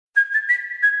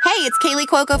it's Kaylee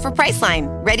Cuoco for Priceline.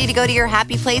 Ready to go to your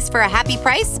happy place for a happy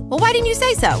price? Well, why didn't you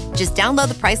say so? Just download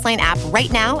the Priceline app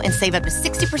right now and save up to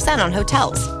 60% on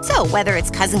hotels. So whether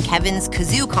it's Cousin Kevin's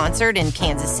Kazoo Concert in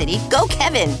Kansas City, go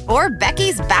Kevin, or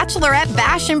Becky's Bachelorette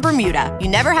Bash in Bermuda, you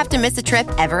never have to miss a trip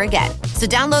ever again. So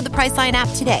download the Priceline app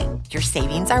today. Your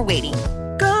savings are waiting.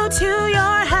 Go to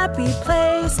your happy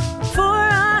place for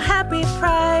a happy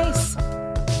price.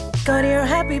 Go to your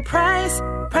happy price,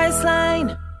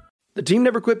 Priceline. The Team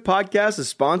Never Quit podcast is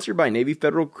sponsored by Navy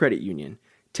Federal Credit Union.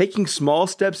 Taking small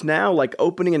steps now, like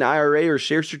opening an IRA or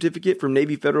share certificate from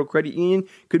Navy Federal Credit Union,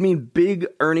 could mean big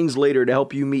earnings later to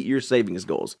help you meet your savings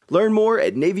goals. Learn more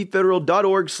at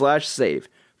NavyFederal.org/save.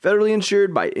 Federally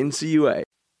insured by NCUA.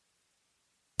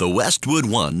 The Westwood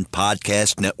One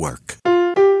Podcast Network.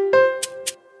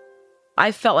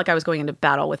 I felt like I was going into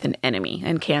battle with an enemy,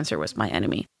 and cancer was my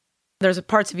enemy. There's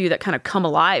parts of you that kind of come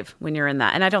alive when you're in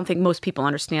that. And I don't think most people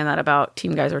understand that about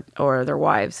team guys or their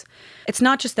wives. It's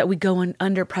not just that we go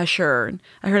under pressure.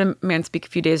 I heard a man speak a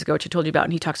few days ago, which I told you about,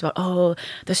 and he talks about,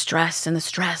 the stress and the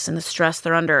stress and the stress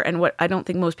they're under. And what I don't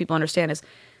think most people understand is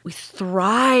we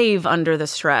thrive under the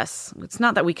stress. It's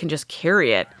not that we can just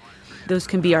carry it. Those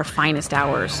can be our finest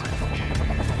hours.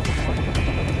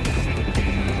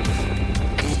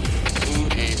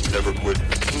 Never quit.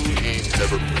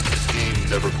 Team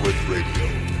Never Quit Radio.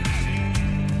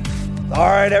 All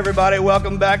right, everybody,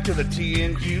 welcome back to the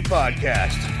TNQ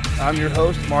Podcast. I'm your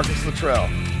host, Marcus Luttrell.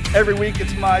 Every week,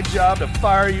 it's my job to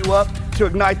fire you up, to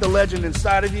ignite the legend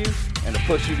inside of you, and to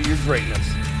push you to your greatness.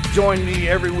 Join me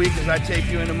every week as I take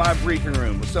you into my briefing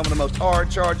room with some of the most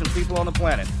hard-charging people on the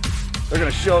planet. They're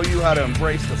going to show you how to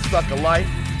embrace the suck of life,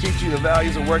 teach you the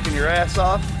values of working your ass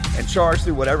off, and charge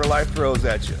through whatever life throws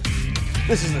at you.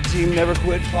 This is the Team Never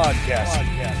Quit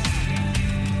Podcast.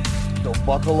 So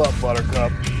buckle up,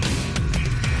 Buttercup.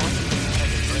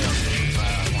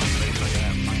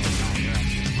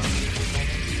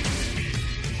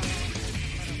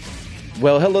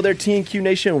 Well, hello there, TNQ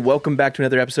Nation. Welcome back to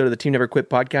another episode of the Team Never Quit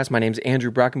podcast. My name is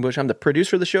Andrew Brockenbush. I'm the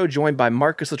producer of the show, joined by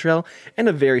Marcus Luttrell and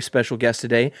a very special guest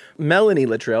today, Melanie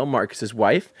Luttrell, Marcus's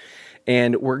wife.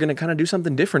 And we're going to kind of do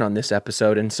something different on this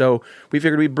episode. And so we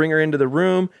figured we'd bring her into the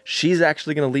room. She's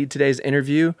actually going to lead today's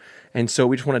interview. And so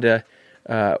we just wanted to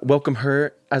welcome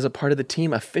her as a part of the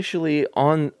team officially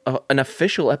on an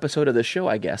official episode of the show,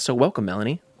 I guess. So welcome,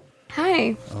 Melanie.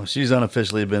 Hi. Oh, she's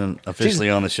unofficially been officially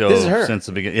on the show since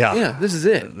the beginning. Yeah, this is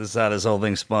it. This is how this whole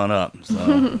thing spun up.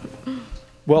 So.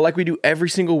 Well, like we do every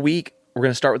single week, we're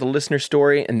going to start with a listener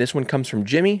story. And this one comes from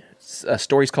Jimmy. A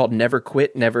story's called Never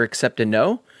Quit, Never Accept a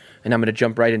No. And I'm going to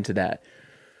jump right into that.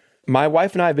 My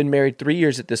wife and I have been married 3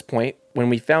 years at this point when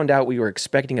we found out we were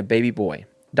expecting a baby boy.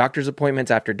 Doctor's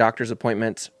appointments after doctor's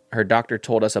appointments. Her doctor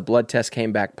told us a blood test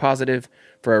came back positive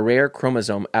for a rare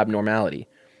chromosome abnormality.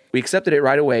 We accepted it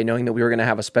right away, knowing that we were going to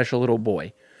have a special little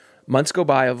boy. Months go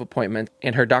by of appointment,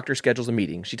 and her doctor schedules a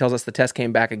meeting. She tells us the test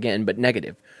came back again, but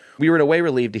negative. We were in a way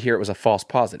relieved to hear it was a false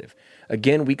positive.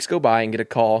 Again, weeks go by and get a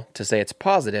call to say it's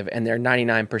positive, and they're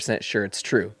 99% sure it's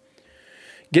true.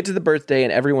 Get to the birthday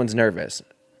and everyone's nervous.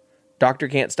 Doctor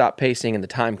can't stop pacing and the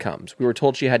time comes. We were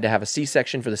told she had to have a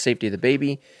C-section for the safety of the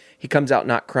baby. He comes out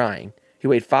not crying. He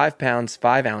weighed 5 pounds,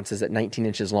 5 ounces at 19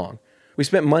 inches long. We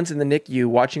spent months in the NICU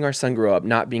watching our son grow up,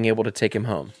 not being able to take him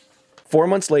home. 4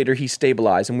 months later, he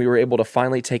stabilized and we were able to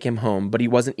finally take him home, but he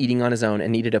wasn't eating on his own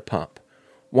and needed a pump.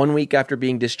 1 week after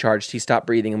being discharged, he stopped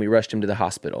breathing and we rushed him to the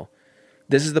hospital.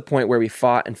 This is the point where we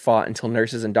fought and fought until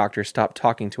nurses and doctors stopped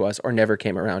talking to us or never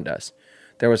came around us.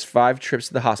 There was 5 trips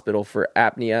to the hospital for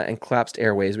apnea and collapsed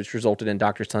airways, which resulted in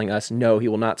doctors telling us, no, he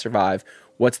will not survive.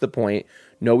 What's the point?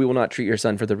 No, we will not treat your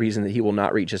son for the reason that he will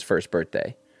not reach his first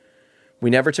birthday. We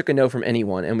never took a no from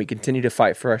anyone, and we continue to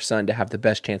fight for our son to have the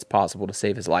best chance possible to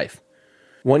save his life.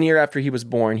 1 year after he was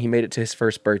born, he made it to his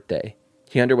first birthday.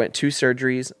 He underwent 2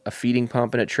 surgeries, a feeding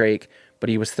pump and a trach, but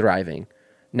he was thriving.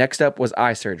 Next up was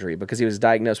eye surgery because he was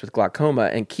diagnosed with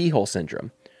glaucoma and keyhole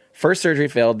syndrome. First surgery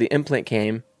failed, the implant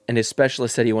came, and his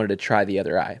specialist said he wanted to try the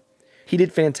other eye. He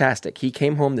did fantastic. He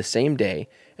came home the same day,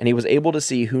 and he was able to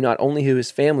see not only who his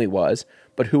family was,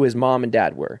 but who his mom and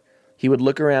dad were. He would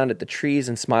look around at the trees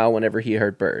and smile whenever he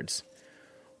heard birds.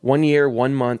 1 year,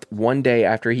 1 month, 1 day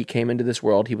after he came into this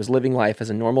world, he was living life as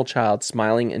a normal child,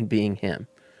 smiling and being him.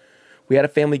 We had a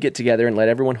family get together and let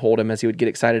everyone hold him as he would get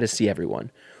excited to see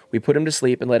everyone. We put him to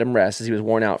sleep and let him rest as he was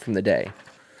worn out from the day.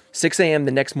 6 a.m.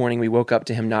 the next morning, we woke up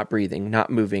to him not breathing, not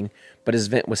moving, but his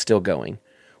vent was still going.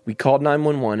 We called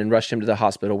 911 and rushed him to the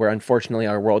hospital, where unfortunately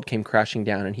our world came crashing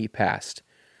down and he passed.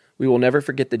 We will never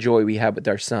forget the joy we had with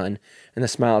our son and the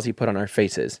smiles he put on our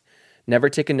faces. Never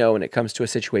take a no when it comes to a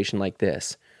situation like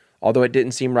this. Although it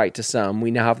didn't seem right to some,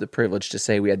 we now have the privilege to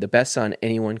say we had the best son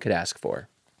anyone could ask for.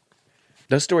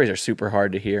 Those stories are super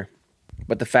hard to hear.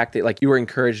 But the fact that like you were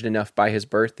encouraged enough by his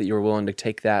birth that you were willing to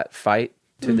take that fight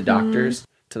to the doctors,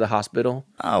 to the hospital.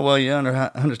 Oh, well, you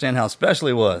understand how special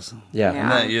he was. Yeah.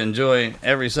 And that you enjoy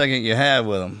every second you have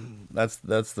with him. That's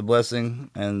the blessing.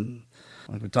 And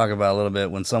like we talk about a little bit,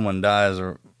 when someone dies,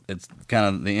 or it's kind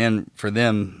of the end for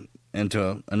them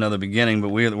into another beginning, but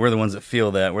we're the ones that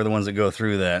feel that. We're the ones that go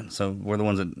through that. So we're the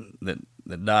ones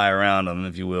that die around them,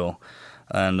 if you will.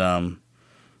 And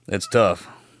it's tough.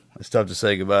 It's tough to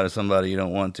say goodbye to somebody you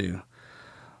don't want to.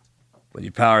 But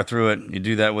you power through it. You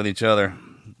do that with each other.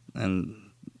 And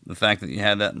the fact that you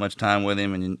had that much time with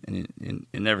him and you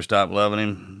never stopped loving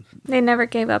him. They never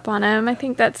gave up on him. I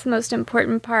think that's the most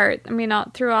important part. I mean,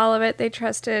 through all of it, they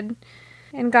trusted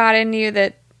in God and knew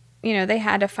that, they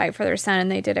had to fight for their son,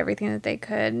 and they did everything that they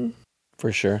could.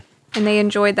 For sure. And they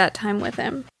enjoyed that time with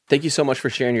him. Thank you so much for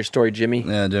sharing your story, Jimmy.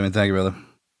 Yeah, Jimmy, thank you, brother.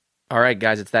 All right,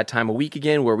 guys, it's that time of week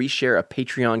again where we share a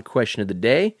Patreon question of the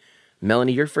day.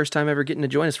 Melanie, your first time ever getting to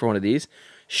join us for one of these.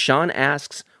 Sean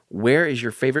asks, where is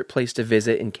your favorite place to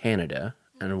visit in Canada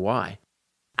and why?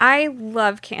 I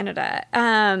love Canada.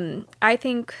 I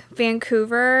think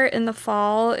Vancouver in the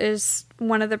fall is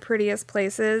one of the prettiest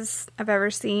places I've ever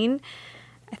seen.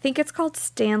 I think it's called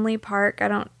Stanley Park. I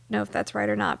don't know if that's right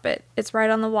or not, but it's right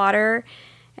on the water.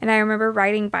 And I remember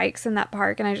riding bikes in that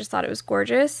park, and I just thought it was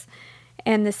gorgeous.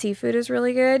 And the seafood is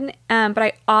really good. But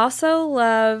I also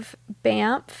love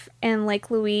Banff and Lake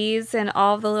Louise and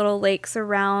all the little lakes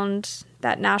around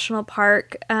that national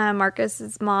park.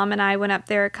 Marcus's mom and I went up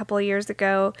there a couple of years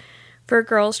ago for a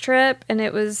girls' trip, and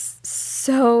it was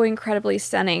so incredibly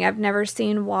stunning. I've never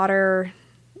seen water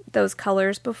those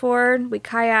colors before. We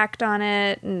kayaked on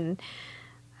it and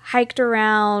hiked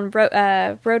around,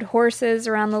 rode horses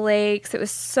around the lakes. It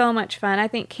was so much fun. I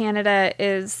think Canada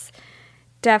is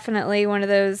definitely one of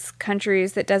those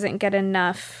countries that doesn't get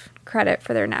enough credit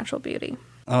for their natural beauty.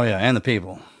 Oh, yeah, and the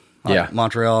people. Like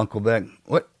Montreal, Quebec.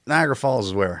 What? Niagara Falls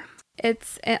is where?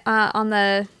 It's on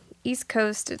the East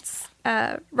Coast. It's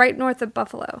right north of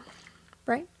Buffalo,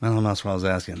 right? I don't know, that's what I was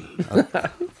asking.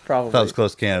 Probably. I thought it was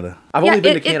close to Canada. I've only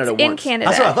been to Canada once. It's in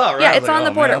Canada. That's what I thought, right? Yeah, I was it's like, on the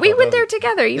oh, border. man, We went there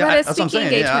together. You had a that's what I'm speaking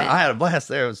saying. engagement. Yeah, I had a blast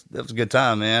there. It was a good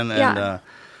time, man. And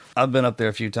I've been up there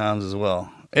a few times as well.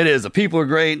 It is. The people are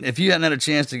great. If you hadn't had a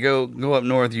chance to go up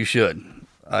north, you should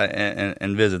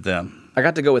and visit them. I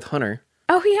got to go with Hunter.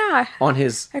 Oh, yeah. On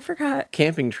his I forgot.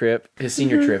 camping trip, his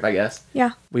senior trip, I guess.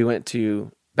 Yeah. We went to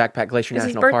Backpack Glacier It was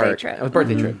National his birthday Park. trip. It was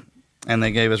birthday trip. And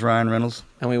they gave us Ryan Reynolds.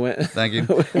 And we went. Thank you.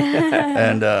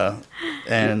 and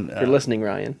You're listening,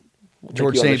 Ryan.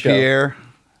 George St. Pierre.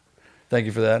 Thank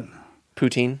you for that.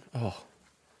 Poutine. Oh,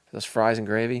 those fries and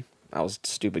gravy. That was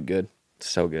stupid good.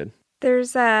 So good.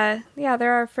 There's there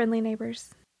are friendly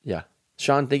neighbors. Yeah.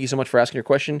 Sean, thank you so much for asking your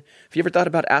question. If you ever thought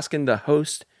about asking the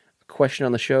host a question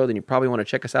on the show, then you probably want to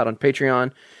check us out on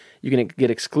Patreon. You can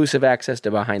get exclusive access to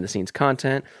behind-the-scenes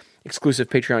content, exclusive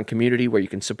Patreon community where you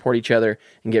can support each other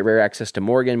and get rare access to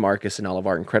Morgan, Marcus, and all of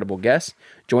our incredible guests.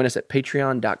 Join us at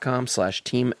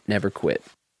patreon.com/teamneverquit.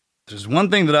 There's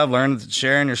one thing that I've learned, that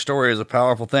sharing your story is a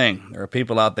powerful thing. There are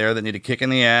people out there that need a kick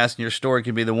in the ass, and your story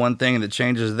can be the one thing that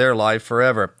changes their life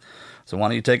forever. So why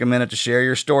don't you take a minute to share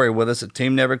your story with us at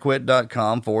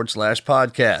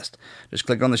teamneverquit.com/podcast. Just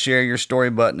click on the share your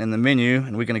story button in the menu,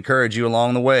 and we can encourage you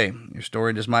along the way. Your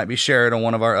story just might be shared on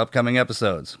one of our upcoming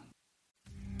episodes.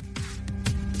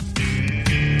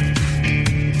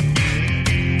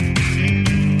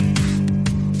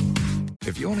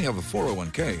 If you only have a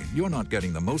 401k, you're not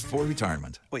getting the most for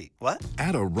retirement. Wait, what?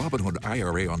 Add a Robinhood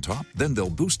IRA on top, then they'll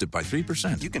boost it by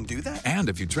 3%. You can do that? And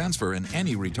if you transfer in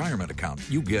any retirement account,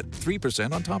 you get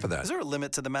 3% on top of that. Is there a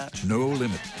limit to the match? No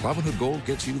limit. Robinhood Gold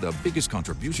gets you the biggest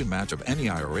contribution match of any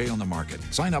IRA on the market.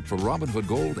 Sign up for Robinhood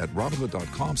Gold at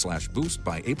Robinhood.com/boost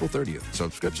by April 30th.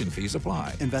 Subscription fees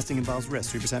apply. Investing involves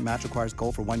risk. 3% match requires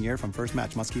gold for 1 year from first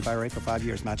match. Must keep IRA for 5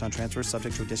 years. Match on transfers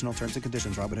subject to additional terms and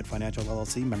conditions. Robinhood Financial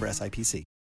LLC, member SIPC.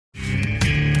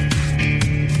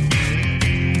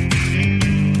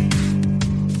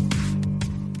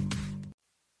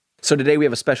 So today we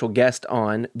have a special guest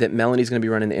on that Melanie's going to be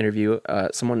running the interview,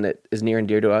 someone that is near and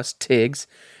dear to us, Tiggs.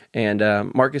 And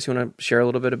Marcus, you want to share a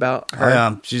little bit about her?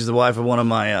 Yeah, she's the wife of one of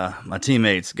my my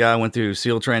teammates, guy I went through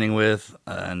SEAL training with,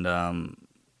 and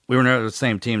we were never the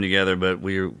same team together, but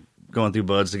we were going through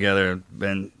buds together,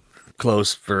 been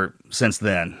close since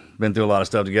then. Been through a lot of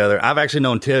stuff together. I've actually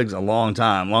known Tiggs a long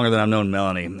time, longer than I've known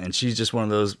Melanie, and she's just one of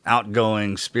those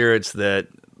outgoing spirits that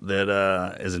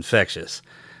is infectious.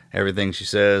 Everything she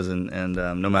says, and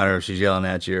no matter if she's yelling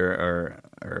at you or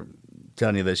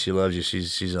telling you that she loves you.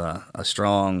 She's a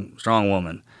strong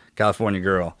woman, California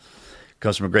girl,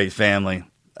 comes from a great family,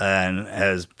 and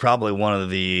has probably one of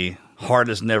the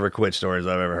hardest never quit stories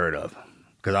I've ever heard of.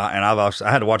 Because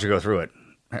I had to watch her go through it,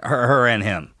 her and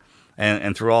him,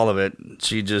 and through all of it,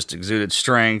 she just exuded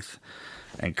strength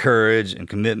and courage and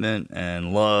commitment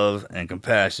and love and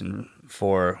compassion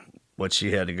for what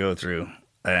she had to go through.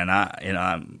 And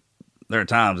there are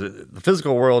times the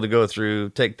physical world to go through,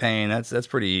 take pain. That's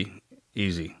pretty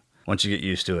easy once you get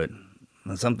used to it.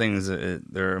 And some things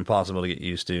they're impossible to get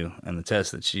used to, and the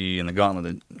test that she and the gauntlet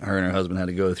that her and her husband had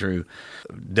to go through,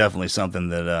 definitely something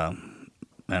that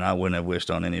and I wouldn't have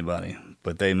wished on anybody.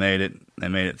 But they made it. They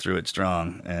made it through it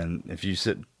strong. And if you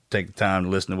take the time to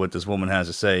listen to what this woman has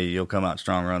to say, you'll come out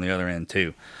stronger on the other end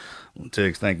too. Well,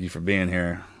 Tiggs, thank you for being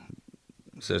here.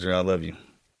 Sister, I love you.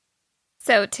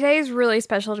 So today's really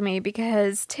special to me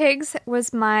because Tiggs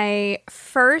was my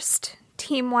first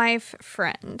team wife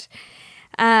friend.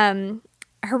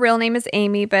 Her real name is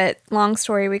Amy, but long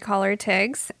story, we call her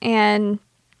Tiggs. And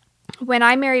when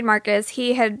I married Marcus,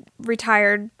 he had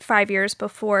retired 5 years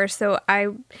before. So I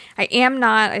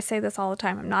say this all the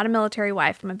time, I'm not a military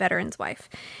wife, I'm a veteran's wife.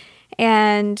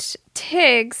 And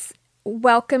Tiggs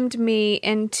welcomed me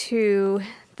into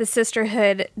the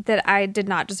sisterhood that I did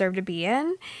not deserve to be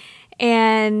in.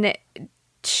 And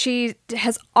she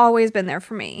has always been there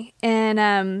for me.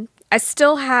 And I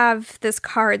still have this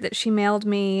card that she mailed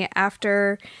me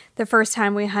after the first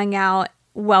time we hung out,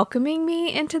 welcoming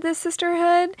me into this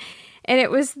sisterhood. And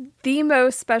it was the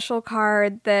most special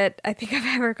card that I think I've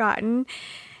ever gotten.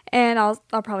 And I'll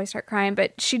probably start crying.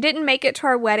 But she didn't make it to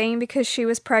our wedding because she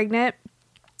was pregnant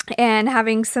and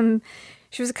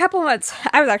she was a couple months,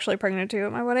 I was actually pregnant too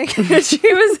at my wedding.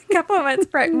 She was a couple of months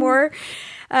more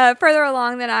further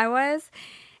along than I was.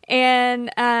 And,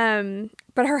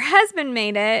 but her husband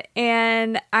made it,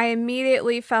 and I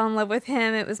immediately fell in love with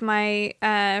him. It was my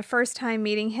first time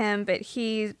meeting him, but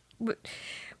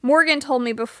Morgan told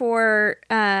me before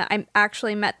I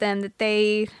actually met them that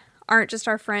they aren't just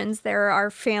our friends, they're our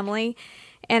family.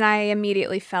 And I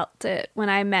immediately felt it when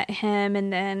I met him,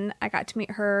 and then I got to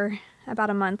meet her about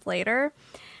a month later.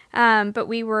 But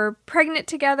we were pregnant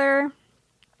together.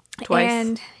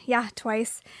 Twice.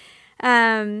 Twice.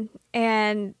 And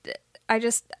I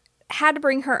just had to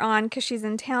bring her on because she's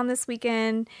in town this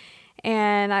weekend.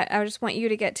 And I just want you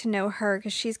to get to know her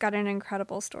because she's got an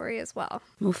incredible story as well.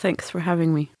 Well, thanks for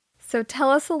having me. So tell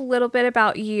us a little bit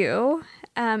about you.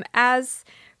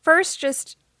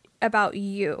 Just about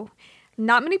you.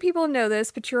 Not many people know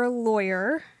this, but you're a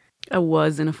lawyer. I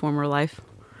was in a former life.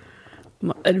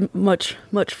 A much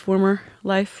former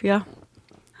life, yeah.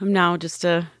 I'm now just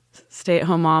a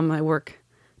stay-at-home mom. I work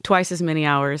twice as many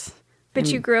hours.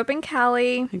 But you grew up in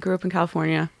Cali. I grew up in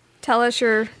California. Tell us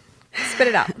spit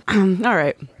it out. All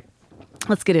right.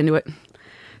 Let's get into it.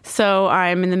 So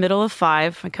I'm in the middle of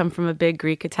 5. I come from a big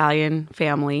Greek-Italian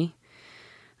family.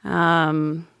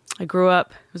 I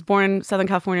was born in Southern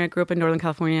California, grew up in Northern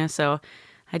California, so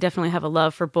I definitely have a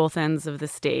love for both ends of the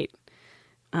state.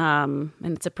 And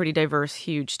it's a pretty diverse,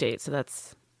 huge state, so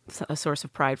that's a source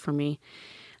of pride for me.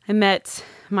 I met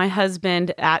my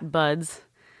husband at Bud's.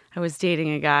 I was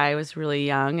dating a guy. I was really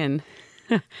young, and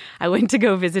I went to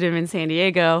go visit him in San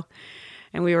Diego,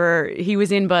 and he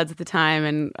was in Bud's at the time,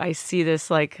 and I see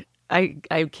this, I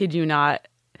kid you not,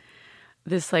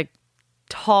 this,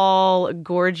 tall,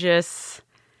 gorgeous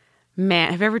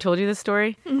man. Have I ever told you this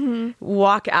story? Mm-hmm.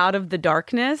 Walk out of the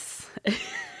darkness,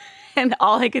 and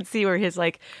all I could see were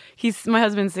my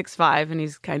husband's 6'5", and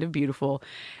he's kind of beautiful,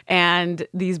 and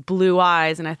these blue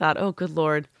eyes, and I thought, oh, good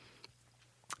Lord.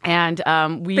 And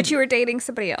But you were dating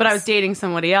somebody else. But I was dating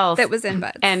somebody else. That was in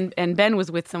Bud's. And Ben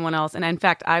was with someone else. And in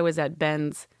fact, I was at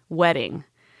Ben's wedding.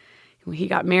 He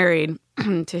got married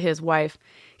to his wife.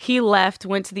 He left,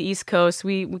 went to the East Coast.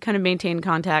 We kind of maintained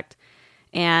contact.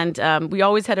 And we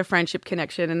always had a friendship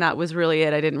connection, and that was really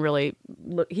it. I didn't really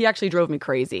look. He actually drove me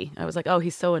crazy. I was like, oh,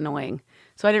 he's so annoying.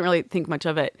 So I didn't really think much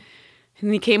of it.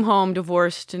 And he came home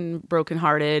divorced and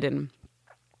brokenhearted, and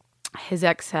his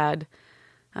ex had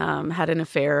an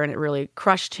affair, and it really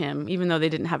crushed him, even though they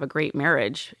didn't have a great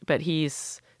marriage. But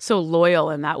he's so loyal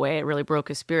in that way, it really broke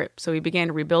his spirit. So he began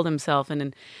to rebuild himself. And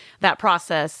in that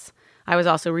process, I was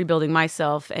also rebuilding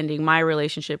myself, ending my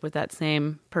relationship with that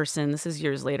same person. This is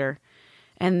years later.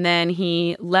 And then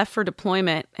he left for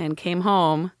deployment and came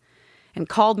home and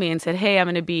called me and said, hey, I'm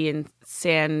going to be in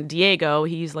San Diego.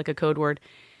 He used a code word,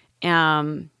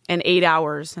 in 8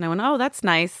 hours. And I went, oh, that's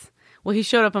nice. Well, he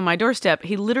showed up on my doorstep.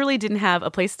 He literally didn't have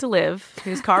a place to live.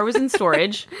 His car was in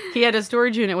storage. He had a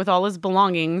storage unit with all his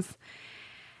belongings,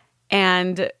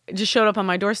 and just showed up on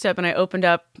my doorstep. And I opened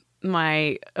up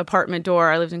my apartment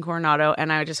door. I lived in Coronado,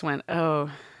 and I just went,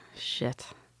 oh, shit.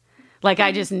 Like,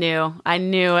 I just knew. I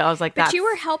knew. I was like, But you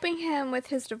were helping him with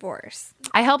his divorce.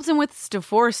 I helped him with his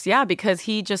divorce, yeah, because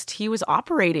he was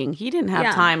operating. He didn't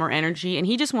have time or energy, and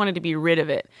he just wanted to be rid of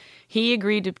it. He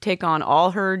agreed to take on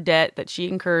all her debt that she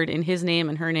incurred in his name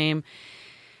and her name.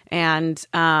 And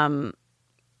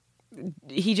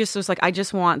he just was like, I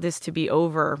just want this to be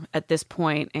over at this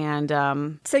point.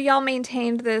 And so y'all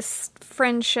maintained this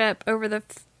friendship over the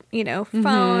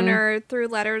phone or through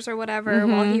letters or whatever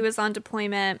while he was on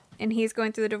deployment and he's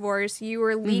going through the divorce. You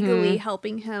were legally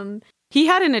helping him. He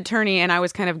had an attorney, and I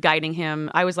was kind of guiding him.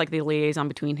 I was like the liaison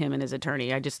between him and his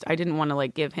attorney. I didn't want to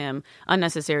like give him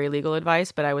unnecessary legal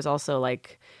advice, but I was also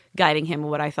like guiding him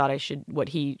what I thought what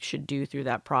he should do through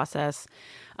that process.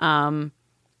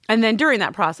 And then during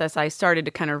that process, I started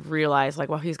to kind of realize, like,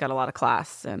 well, he's got a lot of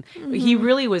class. And he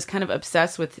really was kind of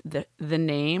obsessed with the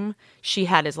name. She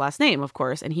had his last name, of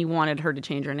course, and he wanted her to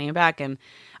change her name back. And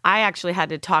I actually had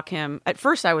to talk him. At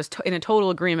first, I was in a total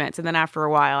agreement. And then after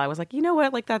a while, I was like, you know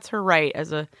what? Like, that's her right.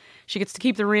 She gets to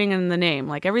keep the ring and the name.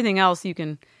 Like, everything else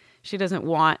she doesn't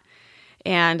want.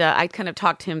 And I kind of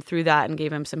talked him through that and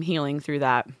gave him some healing through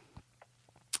that.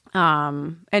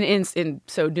 And in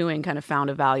so doing, kind of found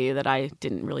a value that I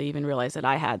didn't really even realize that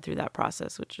I had through that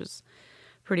process, which was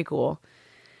pretty cool.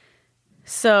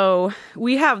 So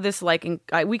we have this, like,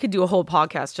 we could do a whole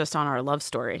podcast just on our love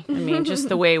story. I mean, just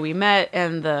the way we met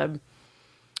and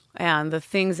the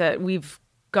things that we've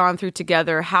gone through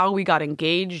together. How we got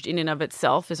engaged in and of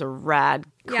itself is a rad,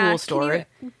 cool story.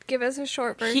 Can you give us a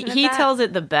short version of that? He tells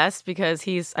it the best because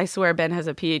I swear Ben has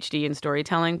a PhD in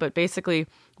storytelling, but basically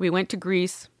we went to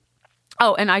Greece.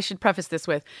 Oh, and I should preface this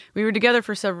with, we were together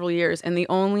for several years, and the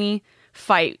only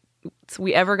fight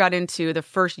we ever got into the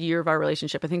first year of our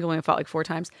relationship, I think I only fought like 4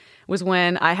 times, was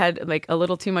when I had like a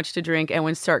little too much to drink and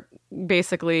would start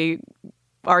basically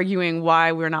arguing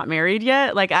why we're not married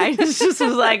yet. Like, I just was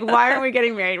like, why aren't we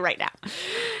getting married right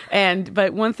now?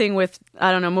 But one thing with,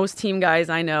 I don't know, most team guys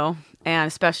I know, and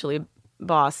especially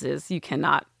bosses, you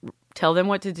cannot tell them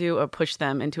what to do or push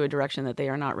them into a direction that they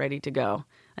are not ready to go.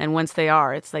 And once they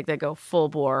are, it's like they go full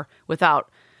bore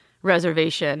without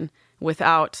reservation,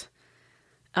 without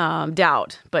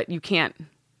doubt. But you can't,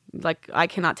 like, I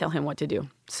cannot tell him what to do.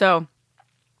 So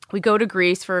we go to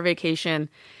Greece for a vacation,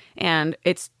 and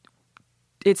it's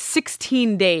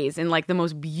 16 days in like the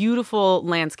most beautiful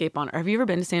landscape on earth. Have you ever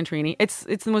been to Santorini? It's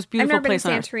the most beautiful place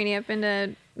on earth. I've never been to Santorini. I've been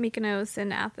to Mykonos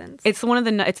and Athens. It's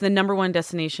it's the number one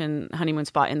destination honeymoon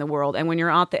spot in the world. And when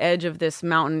you're on the edge of this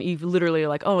mountain, you literally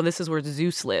like, oh, this is where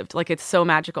Zeus lived. Like, it's so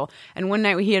magical. And one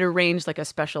night he had arranged like a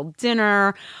special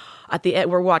dinner. At the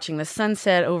we're watching the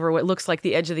sunset over what looks like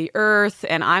the edge of the earth,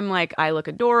 and I'm like, I look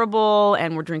adorable,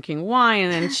 and we're drinking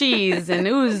wine and cheese and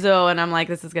ouzo, and I'm like,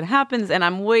 this is gonna happen, and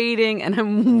I'm waiting, and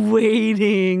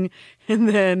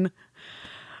then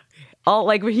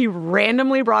he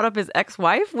randomly brought up his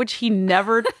ex-wife,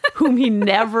 whom he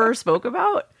never spoke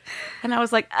about, and I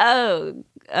was like, oh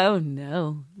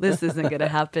no, this isn't gonna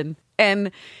happen.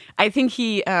 And I think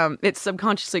it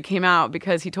subconsciously came out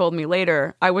because he told me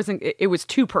later, it was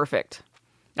too perfect.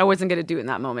 I wasn't going to do it in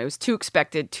that moment. It was too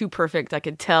expected, too perfect. I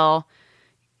could tell,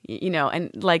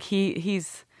 and like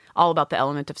he's all about the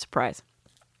element of surprise.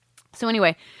 So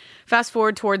anyway, fast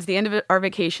forward towards the end of our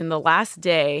vacation, the last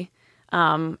day,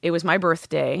 it was my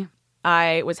birthday.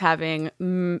 I was having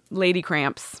lady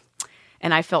cramps.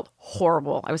 And I felt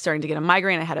horrible. I was starting to get a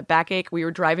migraine. I had a backache. We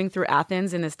were driving through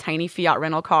Athens in this tiny Fiat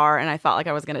rental car, and I felt like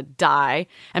I was going to die.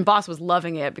 And boss was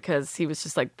loving it because he was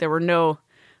just like, there were no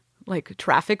like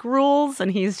traffic rules.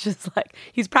 And he's just like,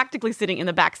 he's practically sitting in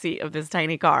the backseat of this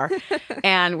tiny car.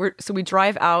 And we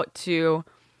drive out to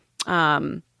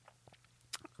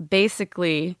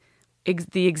basically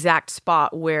the exact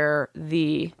spot where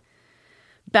the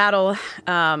battle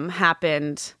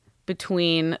happened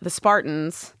between the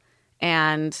Spartans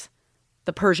and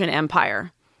the Persian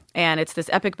Empire. And it's this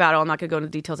epic battle. I'm not going to go into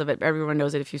the details of it, but everyone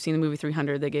knows it. If you've seen the movie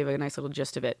 300, they gave a nice little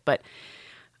gist of it. But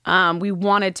we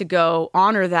wanted to go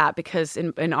honor that because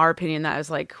in our opinion, that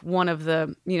is like one of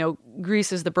the,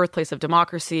 Greece is the birthplace of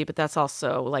democracy, but that's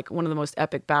also like one of the most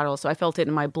epic battles. So I felt it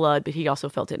in my blood, but he also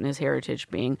felt it in his heritage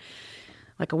being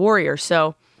like a warrior.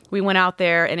 So we went out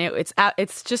there, and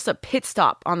it's just a pit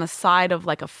stop on the side of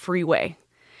like a freeway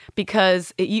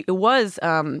because it was...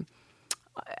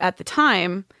 at the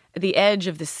time, the edge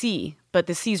of the sea, but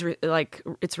the sea's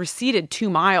it's receded 2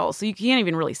 miles, so you can't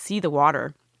even really see the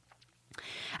water.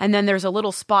 And then there's a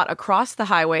little spot across the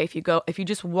highway if you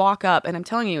just walk up, and I'm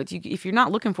telling you, if you're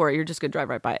not looking for it, you're just gonna drive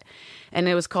right by it. And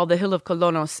it was called the Hill of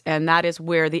Kolonos, and that is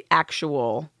where the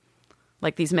actual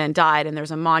like these men died and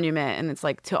there's a monument and it's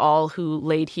like to all who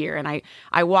laid here. And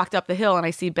I walked up the hill and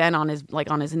I see Ben on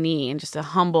his knee, and just a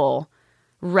humble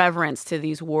reverence to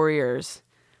these warriors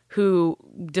who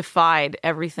defied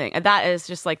everything. And that is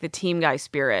just like the team guy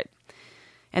spirit.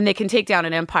 And they can take down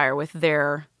an empire with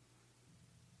their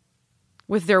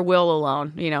will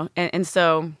alone, you know? And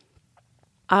so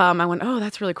I went, oh,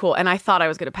 that's really cool. And I thought I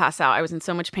was going to pass out. I was in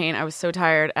so much pain. I was so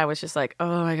tired. I was just like,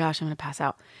 oh my gosh, I'm going to pass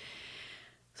out.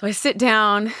 So I sit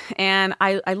down and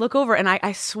I look over, and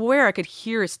I swear I could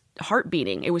hear his heart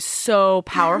beating. It was so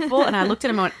powerful. And I looked at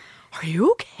him and went, are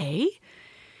you okay?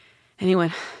 And he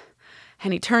went,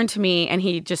 and he turned to me and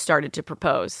he just started to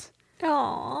propose.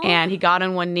 Aww. And he got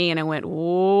on one knee, and I went,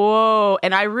 whoa.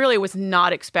 And I really was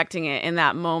not expecting it in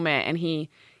that moment. And he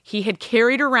had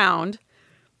carried around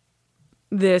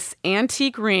this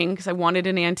antique ring, because I wanted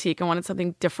an antique. I wanted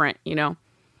something different, you know.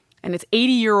 And it's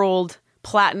 80-year-old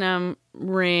platinum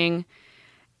ring.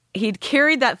 He'd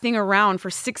carried that thing around for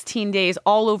 16 days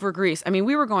all over Greece. I mean,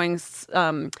 we were going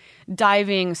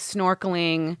diving,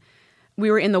 snorkeling. We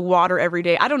were in the water every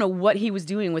day. I don't know what he was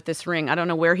doing with this ring. I don't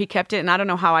know where he kept it, and I don't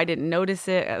know how I didn't notice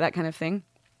it, that kind of thing.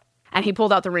 And he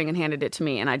pulled out the ring and handed it to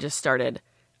me, and I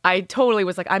totally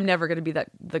was like, I'm never going to be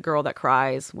the girl that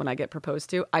cries when I get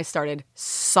proposed to. I started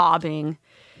sobbing,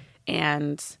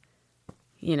 and,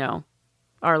 you know,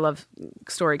 our love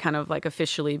story kind of like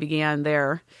officially began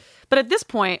there. But at this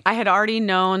point, I had already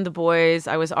known the boys.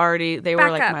 They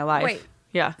were like my life. Wait.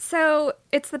 Yeah. So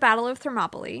it's the Battle of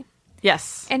Thermopylae.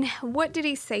 Yes. And what did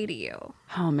he say to you?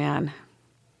 Oh, man.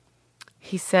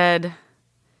 He said,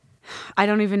 I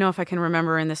don't even know if I can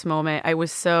remember in this moment. It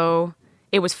was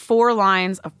 4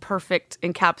 lines of perfect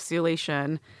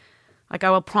encapsulation. Like, I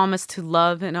will promise to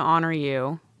love and honor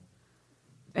you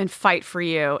and fight for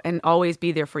you and always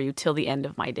be there for you till the end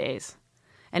of my days.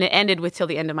 And it ended with till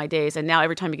the end of my days. And now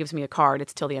every time he gives me a card,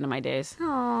 it's till the end of my days.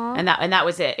 Aww. And that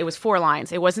was it. It was 4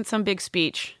 lines. It wasn't some big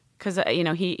speech. Because, you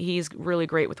know, he's really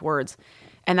great with words.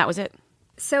 And that was it.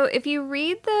 So if you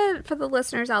read for the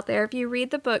listeners out there, if you read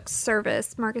the book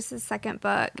Service, Marcus's second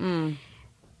book,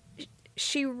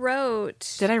 she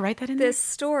wrote... Did I write that in this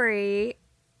story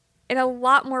in a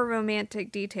lot more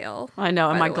romantic detail. I know.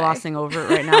 Am I glossing over it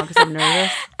right now because I'm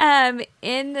nervous?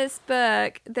 In this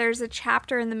book, there's a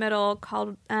chapter in the middle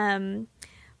called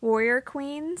Warrior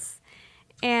Queens.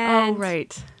 And, oh,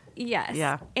 right. Yes.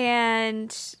 Yeah.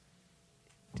 And...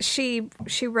 She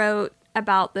wrote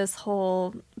about this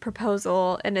whole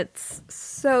proposal, and it's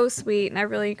so sweet, and I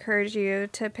really encourage you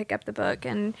to pick up the book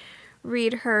and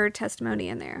read her testimony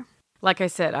in there. Like I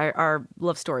said, our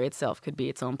love story itself could be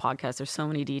its own podcast. There's so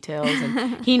many details,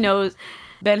 and he knows.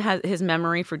 Ben has his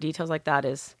memory for details like that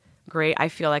is great. I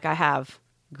feel like I have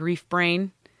grief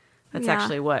brain. That's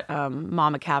actually what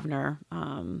Mama Kavner,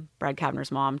 Brad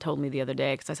Kavner's mom, told me the other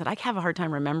day, because I said I have a hard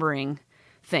time remembering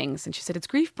things, and she said it's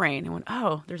grief brain. I went,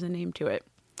 oh, there's a name to it.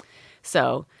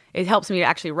 So it helps me to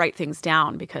actually write things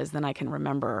down, because then I can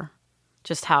remember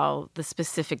just how the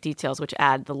specific details, which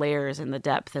add the layers and the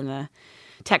depth and the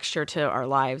texture to our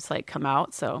lives, like come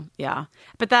out. So yeah,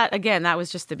 but that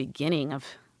was just the beginning of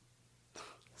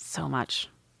so much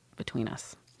between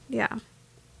us. Yeah.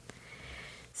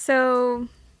 So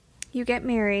you get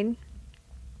married.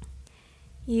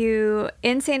 You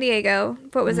in San Diego,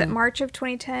 what was it, March of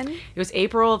 2010? It was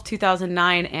April of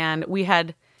 2009, and we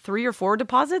had 3 or 4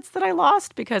 deposits that I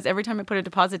lost, because every time I put a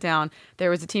deposit down,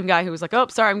 there was a team guy who was like, oh,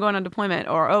 sorry, I'm going on deployment,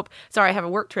 or oh, sorry, I have a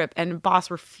work trip, and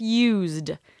boss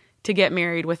refused to get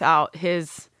married without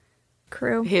his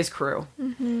crew.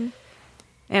 Mm-hmm.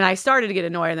 And I started to get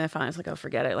annoyed, and then finally I was like, oh,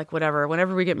 forget it, like whatever,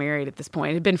 whenever we get married at this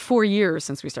point. It had been 4 years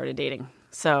since we started dating,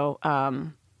 so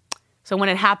when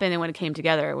it happened and when it came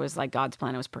together, it was like God's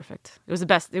plan. It was perfect. It was the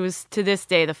best. It was, to this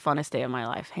day, the funnest day of my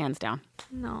life, hands down.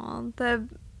 No, the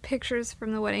pictures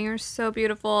from the wedding are so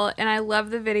beautiful. And I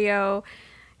love the video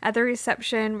at the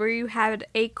reception where you had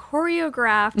a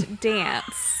choreographed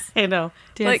dance. I know.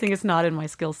 Dancing is not in my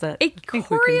skill set. A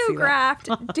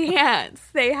choreographed dance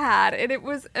they had. And it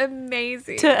was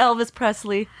amazing. To Elvis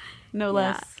Presley, no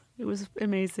less. It was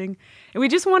amazing. And we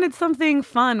just wanted something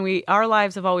fun. Our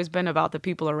lives have always been about the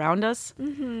people around us.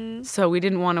 Mm-hmm. So we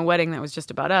didn't want a wedding that was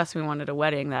just about us. We wanted a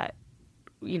wedding that,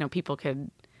 you know, people could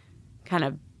kind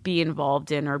of be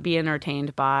involved in or be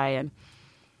entertained by.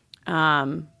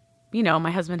 And, you know, my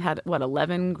husband had,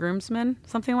 11 groomsmen?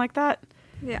 Something like that?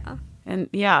 Yeah. And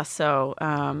so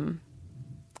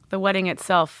the wedding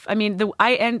itself, I mean,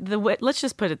 let's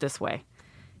just put it this way.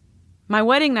 My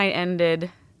wedding night ended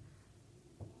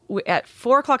at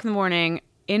 4:00 in the morning.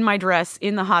 in my dress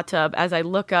in the hot tub as I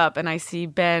look up and I see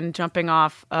Ben jumping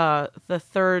off the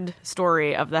 3rd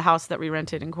story of the house that we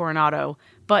rented in Coronado,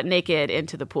 butt naked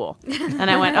into the pool. And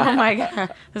I went, oh my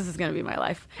God, this is going to be my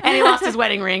life. And he lost his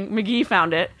wedding ring. McGee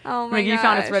found it. Oh my McGee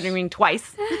found his wedding ring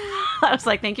twice. I was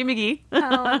like, thank you, McGee.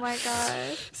 Oh my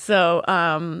gosh. So,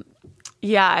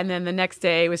 yeah. And then the next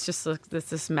day was just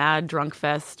this mad drunk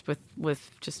fest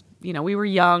with just, we were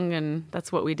young and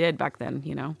that's what we did back then,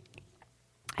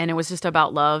 And it was just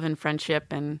about love and friendship,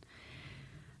 and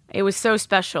it was so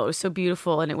special. It was so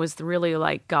beautiful, and it was really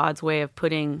like God's way of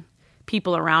putting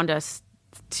people around us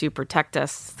to protect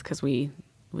us because we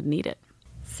would need it.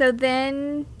 So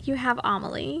then you have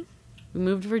Amelie. We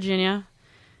moved to Virginia,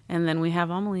 and then we have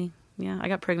Amelie. Yeah, I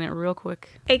got pregnant real quick.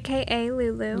 AKA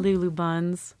Lulu. Lulu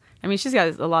Buns. I mean, she's got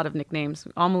a lot of nicknames.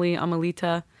 Amelie,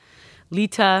 Amelita,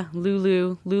 Lita,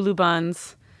 Lulu, Lulu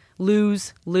Buns,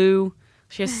 Luz, Lou.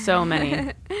 She has so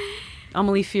many.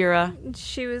 Amelie Fira.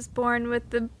 She was born with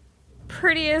the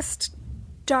prettiest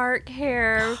dark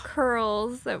hair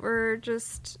curls that were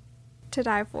just to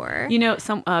die for.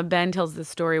 Ben tells this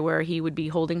story where he would be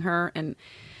holding her and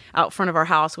out front of our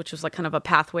house, which was like kind of a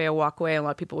pathway, a walkway. A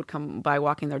lot of people would come by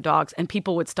walking their dogs, and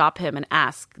people would stop him and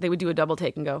ask. They would do a double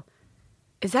take and go,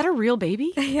 "Is that a real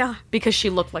baby?" Yeah. Because she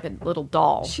looked like a little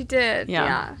doll. She did.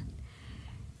 Yeah.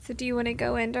 So do you want to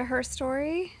go into her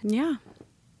story? Yeah.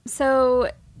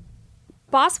 So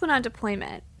Boss went on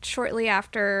deployment shortly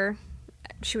after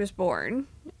she was born.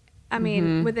 I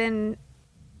mean, within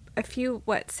a few,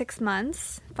 6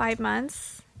 months, 5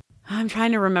 months? I'm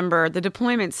trying to remember. The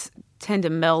deployments tend to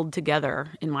meld together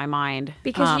in my mind.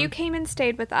 Because you came and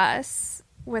stayed with us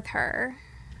with her.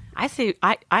 I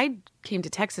came to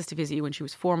Texas to visit you when she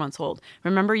was 4 months old.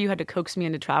 Remember, you had to coax me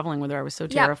into traveling with her. I was so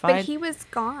terrified. Yeah, but he was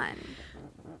gone.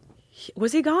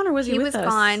 Was he gone or was he with us? He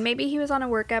was gone. Maybe he was on a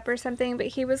workup or something, but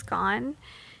he was gone.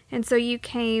 And so you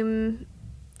came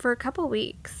for a couple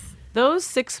weeks. Those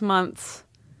 6 months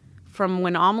from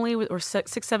when Amelie was, or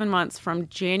 7 months from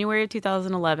January of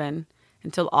 2011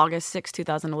 until August 6,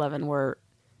 2011 were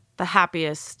the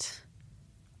happiest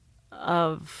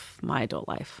of my adult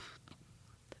life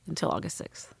until August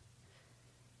 6th.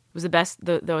 It was the best.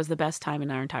 That was the best time in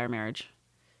our entire marriage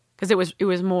because it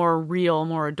was more real,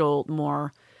 more adult,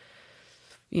 more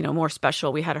more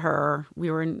special. We had her. We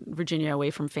were in Virginia,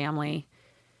 away from family.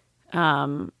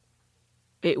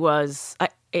 It was.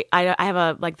 I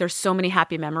have there's so many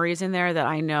happy memories in there that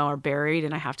I know are buried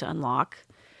and I have to unlock.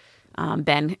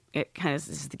 Ben, it kind of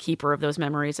is the keeper of those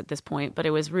memories at this point, but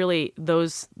it was really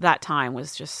that time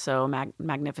was just so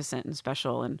magnificent and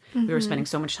special. And we were spending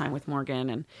so much time with Morgan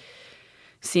and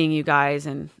seeing you guys.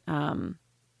 And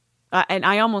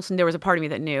I almost, there was a part of me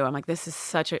that knew, I'm like, this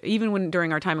is even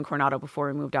during our time in Coronado, before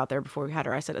we moved out there, before we had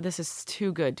her, I said, this is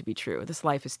too good to be true. This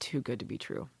life is too good to be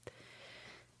true.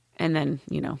 And then,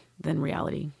 then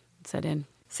reality set in.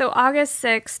 So August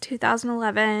 6,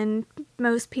 2011,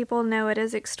 most people know it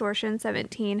as Extortion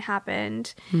 17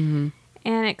 happened. Mm-hmm.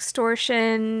 And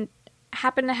Extortion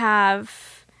happened to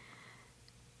have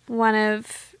one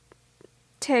of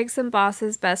Tiggs and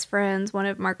Boss's best friends, one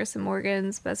of Marcus and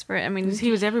Morgan's best friend. I mean,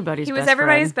 he was everybody's best friend. He was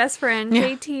everybody's best friend, yeah.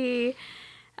 JT.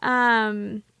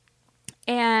 And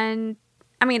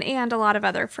a lot of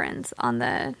other friends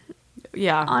on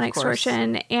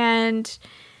Extortion. And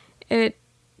it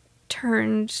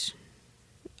turned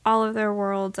all of their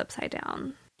worlds upside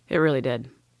down. It really did.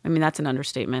 I mean, that's an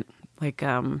understatement. Like,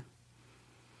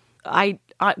 I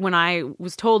when I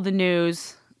was told the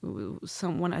news,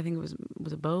 someone, I think it was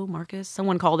it Bo, Marcus?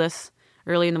 Someone called us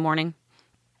early in the morning.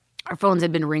 Our phones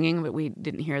had been ringing, but we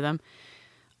didn't hear them.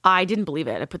 I didn't believe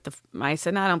it. I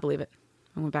said, no, I don't believe it.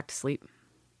 I went back to sleep.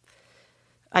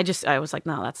 I was like,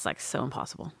 no, that's like so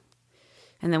impossible.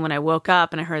 And then when I woke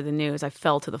up and I heard the news, I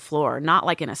fell to the floor, not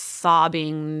like in a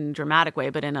sobbing, dramatic way,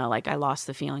 but in a like I lost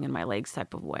the feeling in my legs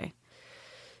type of way.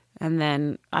 And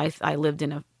then I lived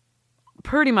in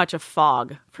pretty much a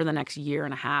fog for the next year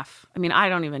and a half. I mean, I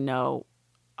don't even know.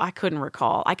 I couldn't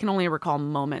recall. I can only recall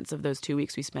moments of those 2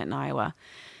 weeks we spent in Iowa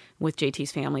with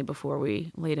JT's family before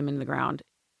we laid him in the ground.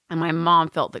 And my mom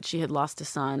felt that she had lost a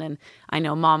son. And I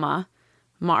know Mama,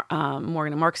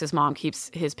 Morgan and Marcus's mom,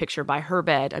 keeps his picture by her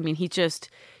bed. I mean, he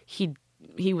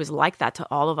was like that to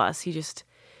all of us.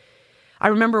 I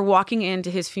remember walking into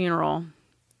his funeral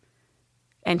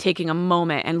and taking a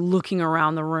moment and looking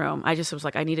around the room. I just was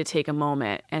like, I need to take a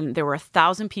moment. And there were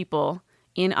 1,000 people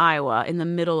in Iowa in the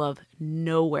middle of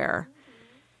nowhere.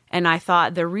 And I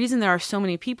thought the reason there are so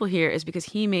many people here is because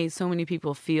he made so many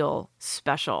people feel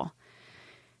special.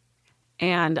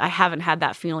 And I haven't had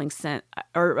that feeling since,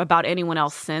 or about anyone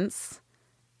else since.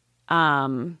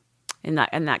 in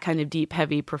that kind of deep,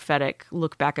 heavy, prophetic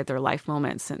look back at their life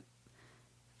moments, and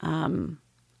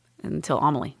until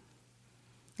Amelie.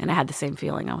 And I had the same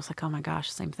feeling. I was like, oh my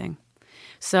gosh, same thing.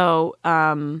 So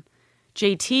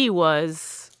JT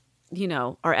was,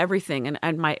 our everything. And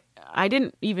I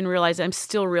didn't even realize, I'm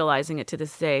still realizing it to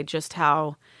this day, just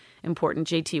how important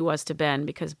JT was to Ben,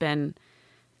 because Ben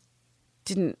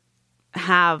didn't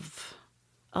have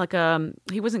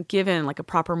he wasn't given like a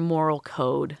proper moral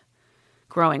code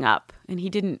growing up. And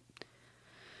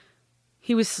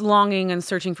he was longing and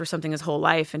searching for something his whole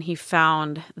life. And he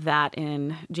found that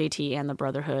in JT and the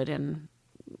Brotherhood, and,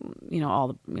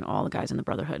 all the guys in the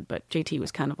Brotherhood. But JT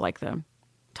was kind of like the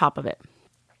top of it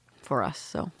for us.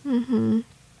 So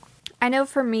I know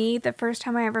for me, the first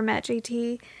time I ever met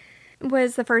JT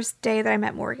was the first day that I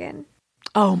met Morgan.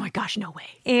 Oh my gosh, no way.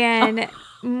 And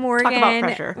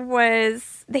Morgan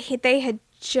was, they had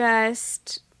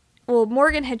just,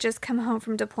 Morgan had just come home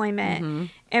from deployment,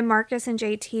 and Marcus and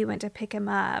JT went to pick him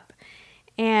up.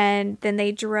 And then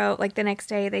they drove, like the next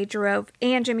day they drove,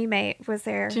 and Jimmy May was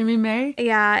there. Jimmy May?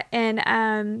 Yeah.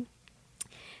 And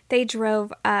they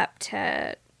drove up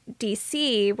to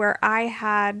DC, where I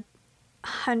had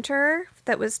Hunter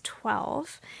that was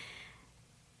 12.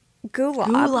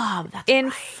 Gulab, that's in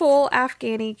right. full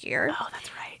Afghani gear. Oh,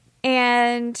 that's right.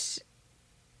 And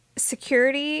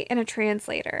security and a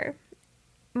translator.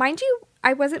 Mind you,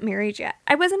 I wasn't married yet.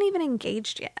 I wasn't even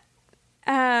engaged yet.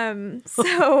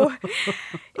 So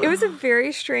it was a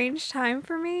very strange time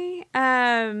for me.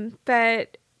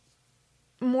 But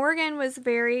Morgan was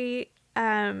very,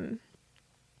 he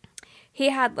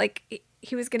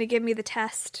was going to give me the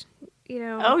test,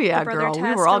 Oh yeah, the girl. test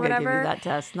We were all or going to give whatever. you that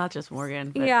test, not just Morgan.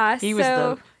 But Yeah, he was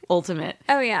the ultimate.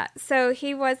 Oh yeah. So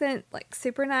he wasn't like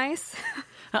super nice.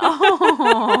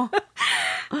 Oh.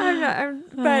 But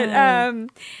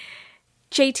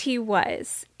JT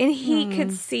was, and he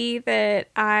could see that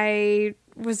I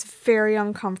was very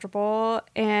uncomfortable,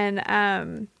 and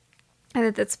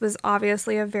that this was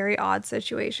obviously a very odd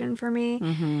situation for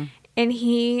me. And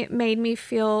he made me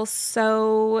feel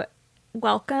so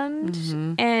welcomed,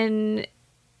 and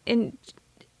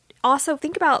also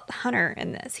think about Hunter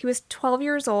in this. He was 12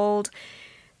 years old.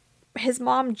 His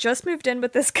mom just moved in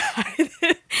with this guy.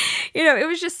 It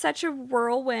was just such a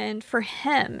whirlwind for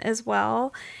him as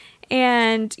well.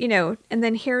 And, and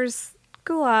then here's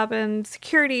Gulab and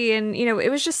security, and,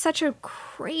 it was just such a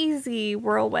crazy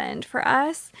whirlwind for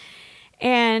us.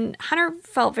 And Hunter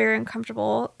felt very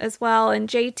uncomfortable as well. And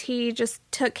JT just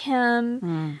took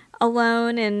him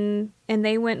alone, and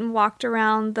they went and walked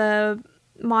around the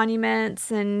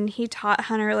monuments, and he taught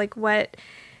Hunter like what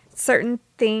certain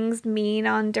things mean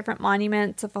on different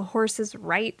monuments. If a horse's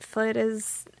right foot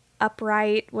is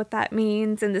upright, what that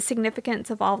means, and the significance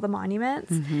of all the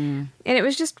monuments. And it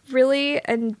was just really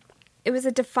it was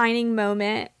a defining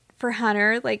moment for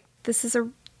Hunter. Like, this is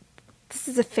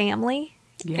a family.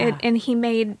 Yeah. And he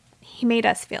made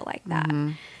us feel like that.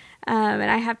 And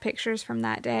I have pictures from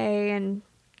that day. And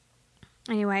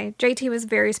anyway, JT was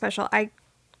very special. I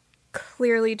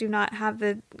clearly do not have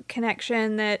the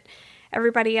connection that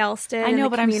everybody else did. I know,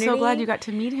 but community. I'm so glad you got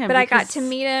to meet him. But I got to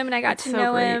meet him, and I got to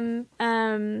know great.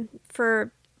 him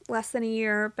for less than a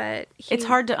year. But it's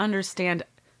hard to understand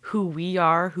who we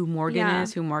are, who Morgan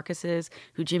is, who Marcus is,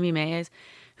 who Jimmy May is,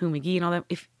 who McGee and all that,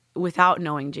 without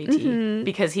knowing JT,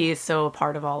 because he is so a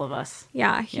part of all of us.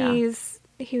 Yeah, he was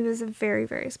a very,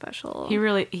 very special. He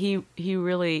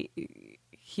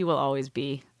will always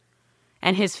be,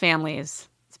 and his family is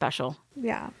special.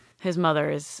 Yeah, his mother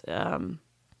is a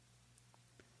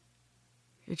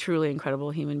truly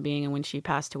incredible human being, and when she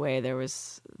passed away, there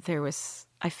was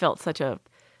I felt such a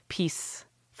peace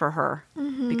for her,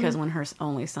 because when her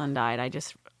only son died,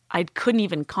 I couldn't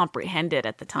even comprehend it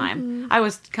at the time. I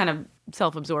was kind of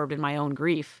self-absorbed in my own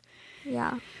grief.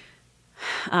 Yeah.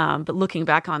 But looking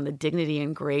back on the dignity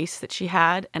and grace that she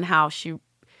had, and how she,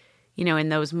 in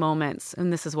those moments,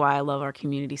 and this is why I love our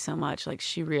community so much, like,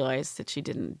 she realized that she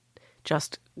didn't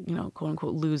just, quote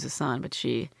unquote, lose a son, but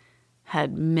she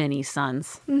had many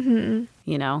sons,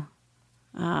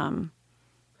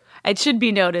 It should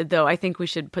be noted, though, I think we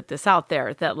should put this out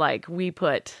there, that, like, we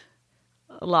put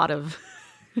a lot of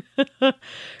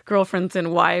girlfriends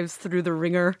and wives through the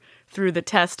ringer, through the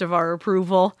test of our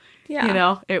approval.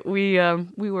 Yeah. We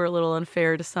were a little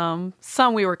unfair to some.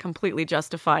 Some we were completely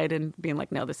justified in being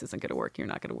like, no, this isn't going to work. You're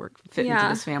not going to fit into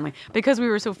this family, because we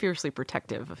were so fiercely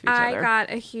protective of each other. I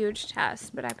got a huge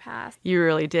test, but I passed. You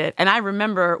really did. And I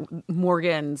remember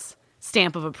Morgan's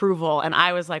stamp of approval. And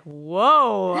I was like,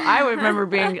 whoa. I remember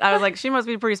I was like, she must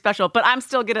be pretty special, but I'm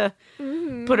still going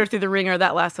to put her through the ringer.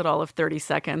 That lasted all of 30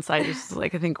 seconds. I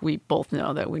think we both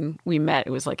know that when we met, it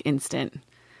was like instant.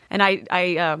 And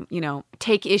I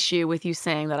take issue with you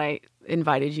saying that I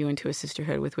invited you into a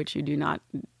sisterhood with which you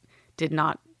did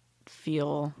not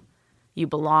feel you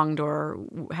belonged or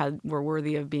were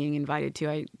worthy of being invited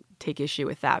to. I take issue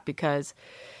with that because,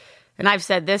 and I've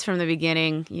said this from the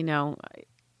beginning,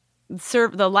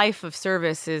 the life of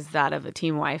service is that of a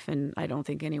team wife, and I don't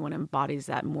think anyone embodies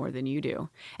that more than you do.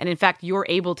 And in fact, you're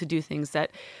able to do things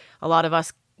that a lot of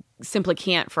us simply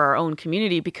can't for our own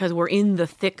community because we're in the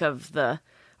thick of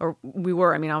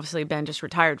obviously Ben just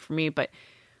retired for me, but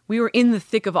we were in the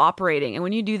thick of operating. And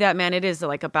when you do that, man, it is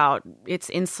like it's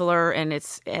insular and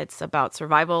it's about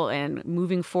survival and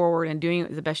moving forward and doing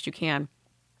it the best you can.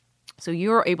 So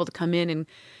you're able to come in and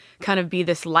kind of be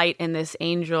this light and this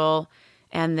angel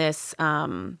and this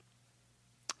kind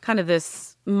of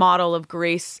this model of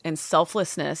grace and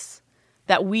selflessness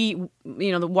that we,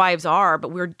 the wives are, but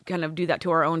we're kind of do that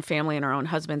to our own family and our own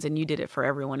husbands, and you did it for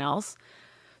everyone else.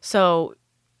 So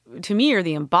to me, you're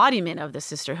the embodiment of the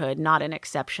sisterhood, not an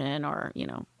exception or,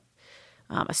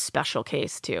 a special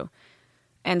case too.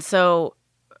 And so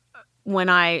when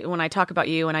I talk about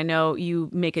you, and I know you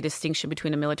make a distinction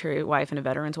between a military wife and a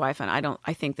veteran's wife, and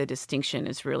I think the distinction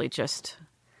is really just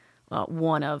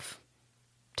one of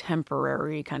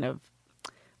temporary kind of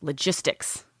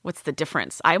logistics. What's the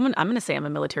difference? I'm going to say I'm a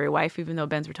military wife, even though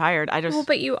Ben's retired. Well,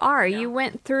 but you are. Yeah. You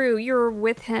were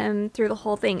with him through the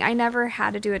whole thing. I never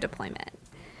had to do a deployment.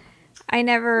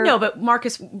 No, but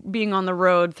Marcus being on the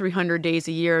road 300 days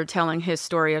a year telling his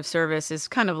story of service is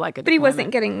kind of like a deployment. But he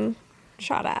wasn't getting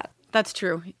shot at. That's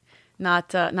true.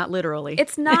 Not literally.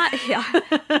 It's not, yeah.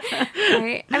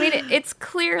 Right? I mean, it's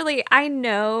clearly, I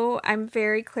know I'm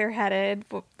very clear-headed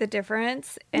with the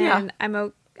difference, and I'm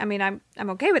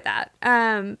okay with that.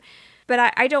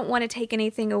 But I don't want to take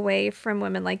anything away from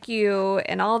women like you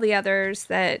and all the others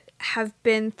that have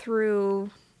been through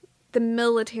the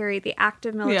military, the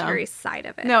active military side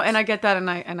of it. No, and I get that,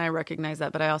 and I recognize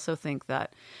that, but I also think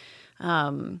that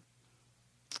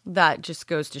that just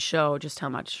goes to show just how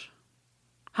much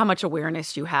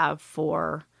awareness you have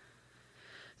for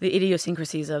the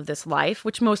idiosyncrasies of this life,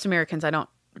 which most Americans I don't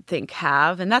think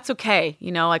have, and that's okay.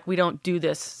 We don't do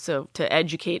this to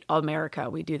educate America.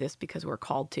 We do this because we're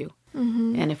called to.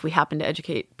 Mm-hmm. And if we happen to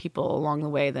educate people along the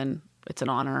way, then it's an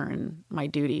honor and my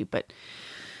duty. But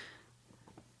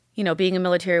being a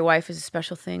military wife is a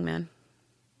special thing, man.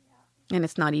 And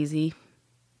it's not easy.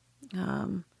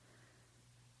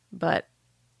 But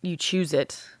you choose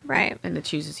it. Right. And it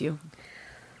chooses you.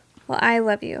 Well, I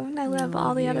love you. And I love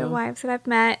all the other wives that I've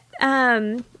met.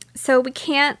 So we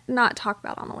can't not talk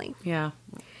about Amelie. Yeah.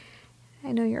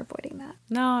 I know you're avoiding that.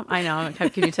 No, I know.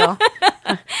 Can you tell?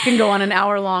 I can go on an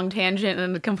hour-long tangent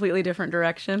in a completely different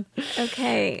direction.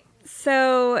 Okay.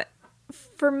 So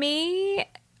for me,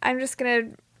 I'm just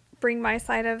going to bring my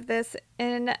side of this.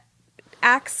 And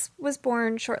Axe was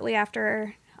born shortly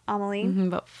after Amelie. Mm-hmm,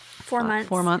 about 4 months.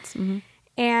 4 months. Mm-hmm.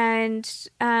 And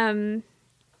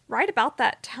right about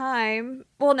that time,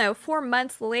 4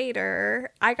 months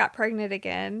later, I got pregnant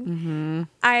again. Mm-hmm.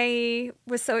 I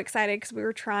was so excited because we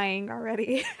were trying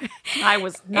already. I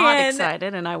was not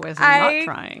excited, and I was not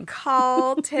trying. I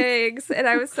called Tiggs, and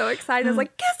I was so excited. I was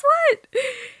like, guess what?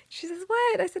 She says,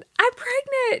 what? I said, I'm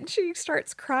pregnant. And she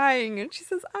starts crying, and she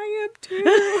says, I am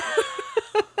too.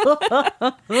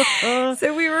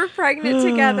 So we were pregnant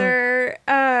together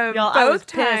both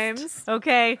times.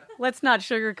 Okay, let's not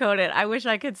sugarcoat it. I wish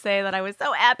I could say that I was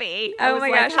so happy. Oh my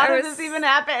gosh. How did this even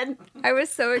happen? I was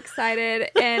so excited.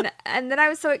 And then I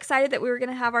was so excited that we were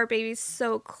going to have our babies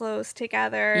so close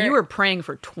together. You were praying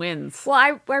for twins. Well,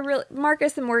 I really,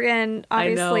 Marcus and Morgan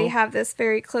obviously have this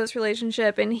very close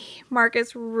relationship, and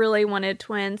Marcus really wanted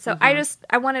twins. So I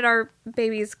wanted our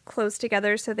babies close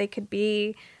together so they could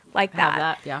be like that. Have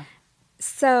that, yeah.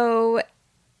 So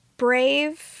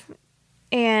Brave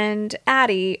and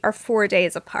Addie are 4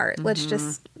 days apart. Mm-hmm. Let's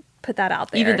just put that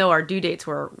out there. Even though our due dates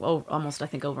were almost, I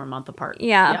think, over a month apart.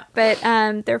 Yeah. But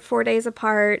they're 4 days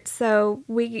apart. So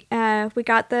we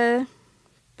got the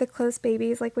close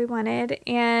babies like we wanted.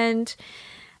 And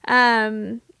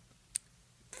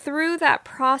through that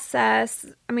process,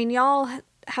 I mean, y'all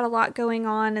had a lot going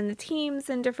on in the teams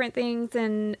and different things,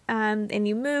 and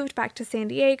you moved back to San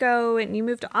Diego, and you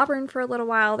moved to Auburn for a little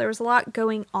while. There was a lot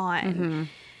going on. Mm-hmm.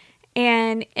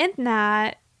 And in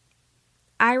that,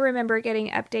 I remember getting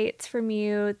updates from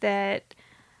you that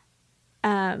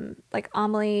like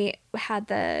Amelie had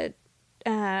the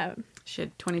She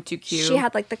had 22q. She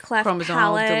had like the cleft chromosomal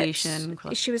palate. deletion.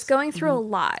 She was going through a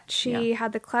lot. She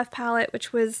had the cleft palate,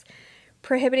 which was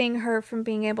prohibiting her from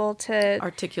being able to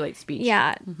articulate speech.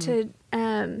 Yeah.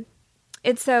 And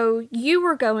so you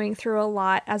were going through a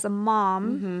lot as a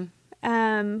mom,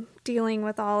 dealing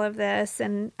with all of this.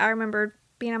 And I remember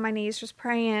being on my knees just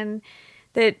praying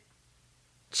that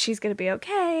she's going to be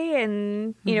okay.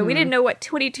 And, you know, we didn't know what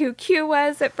 22q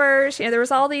was at first. You know, there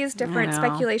was all these different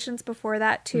speculations before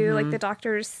that too. Like the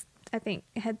doctors, I think,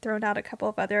 had thrown out a couple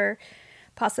of other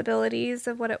possibilities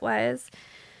of what it was.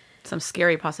 Some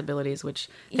scary possibilities, which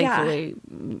thankfully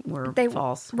were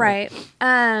false. Right.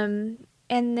 And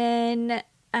then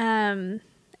I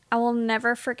will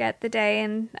never forget the day,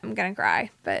 and I'm going to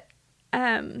cry, but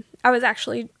I was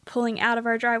actually pulling out of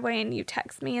our driveway, and you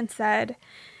text me and said,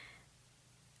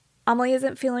 Amelie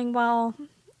isn't feeling well.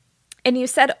 And you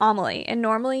said Amelie, and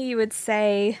normally you would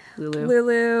say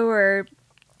Lulu or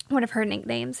one of her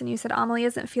nicknames, and you said Amelie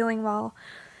isn't feeling well.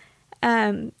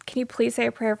 Can you please say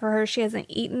a prayer for her? She hasn't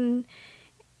eaten,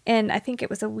 and I think it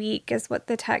was a week is what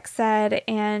the text said,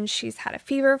 and she's had a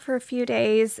fever for a few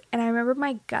days. And I remember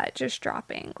my gut just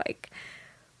dropping, like,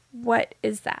 what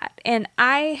is that? And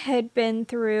I had been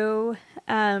through,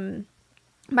 my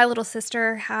little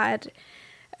sister had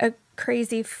a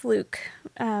crazy fluke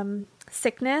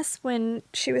sickness when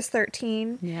she was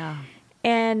 13. Yeah.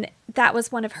 And that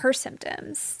was one of her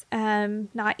symptoms,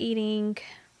 not eating,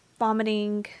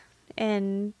 vomiting,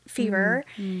 and fever.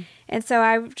 And so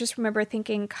I just remember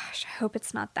thinking, gosh, I hope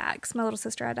it's not that, because my little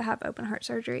sister had to have open heart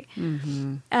surgery.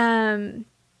 And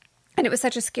it was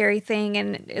such a scary thing,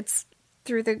 and it's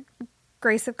through the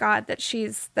grace of God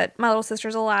that my little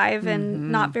sister's alive,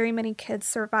 and not very many kids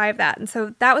survive that. And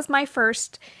so that was my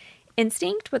first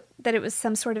instinct, that it was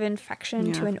some sort of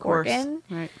infection to an organ.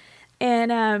 Right.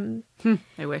 And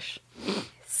I wish.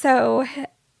 So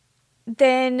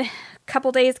then a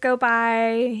couple days go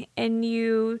by, and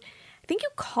I think you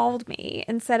called me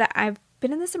and said, I've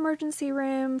been in this emergency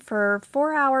room for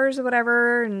 4 hours or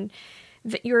whatever, and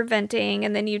you were venting.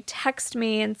 And then you text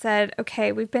me and said,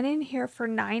 okay, we've been in here for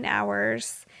 9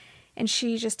 hours, and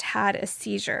she just had a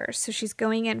seizure, so she's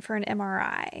going in for an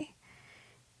MRI.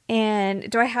 And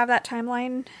do I have that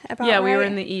timeline about Yeah, we right? were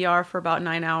in the ER for about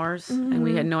 9 hours, and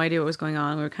we had no idea what was going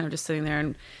on. We were kind of just sitting there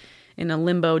and in a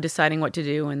limbo deciding what to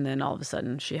do, and then all of a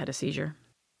sudden she had a seizure.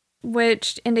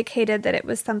 Which indicated that it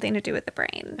was something to do with the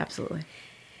brain. Absolutely.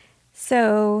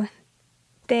 So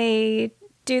they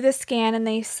do the scan, and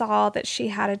they saw that she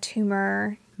had a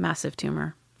tumor. Massive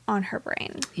tumor. On her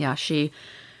brain. Yeah, she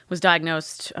was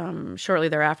diagnosed shortly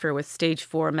thereafter with stage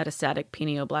 4 metastatic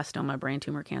pineoblastoma brain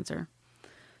tumor cancer.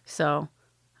 So,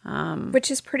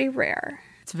 which is pretty rare.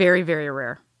 It's very, very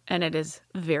rare, and it is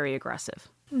very aggressive.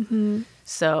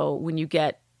 So when you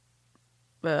get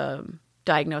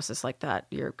diagnosis like that,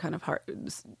 your kind of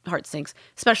heart sinks,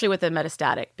 especially with a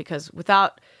metastatic, because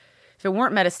if it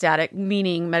weren't metastatic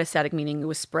meaning it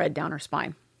was spread down her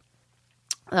spine,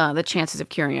 the chances of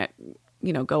curing it,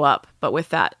 go up. But with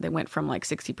that, they went from like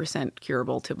 60%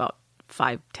 curable to about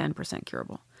 10%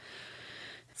 curable.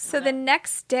 So the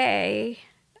next day,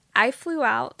 I flew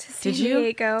out to San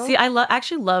Diego. See, I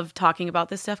actually love talking about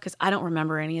this stuff because I don't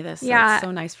remember any of this. So it's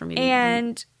so nice for me.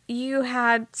 And you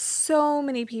had so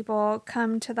many people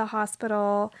come to the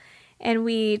hospital, and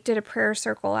we did a prayer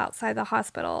circle outside the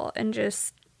hospital and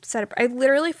just set up. I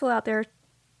literally flew out there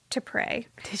to pray.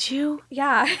 Did you?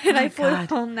 Yeah. And I flew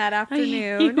home that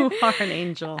afternoon. You are an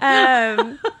angel.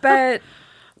 But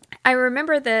I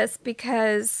remember this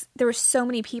because there were so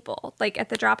many people. Like, at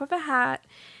the drop of a hat,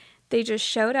 they just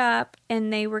showed up,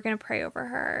 and they were going to pray over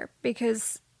her,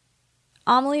 because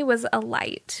Amelie was a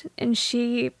light, and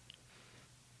you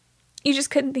just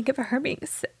couldn't think of her being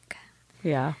sick.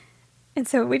 Yeah. And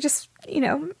so we just,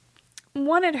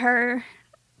 wanted her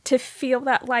to feel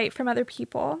that light from other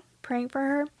people praying for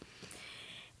her.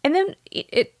 And then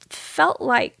it felt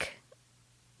like,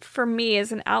 for me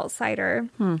as an outsider,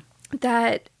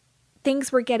 that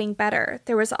things were getting better.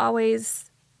 There was always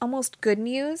almost good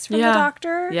news from the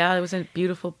doctor. Yeah, it was a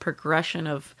beautiful progression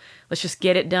of, let's just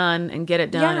get it done and get it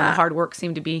done. And the hard work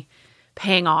seemed to be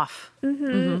paying off.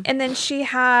 And then she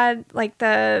had like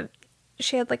a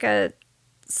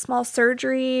small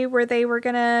surgery where they were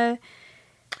gonna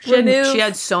remove. She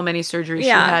had so many surgeries.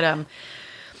 Yeah. She had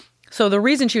so the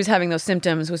reason she was having those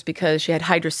symptoms was because she had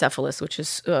hydrocephalus, which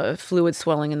is fluid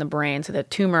swelling in the brain. So the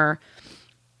tumor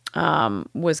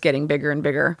was getting bigger and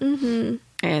bigger.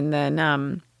 And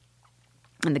then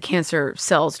and the cancer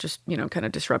cells just, kind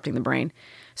of disrupting the brain.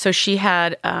 So she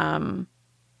had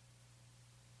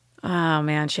Oh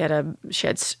man, she had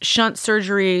shunt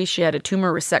surgery, she had a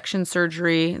tumor resection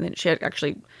surgery, and then she had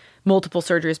actually multiple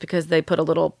surgeries because they put a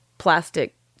little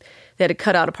plastic. They had to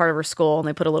cut out a part of her skull, and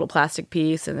they put a little plastic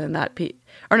piece, and then that piece.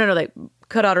 Or no, they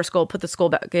cut out her skull, put the skull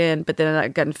back in, but then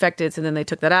that got infected, so then they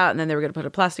took that out, and then they were going to put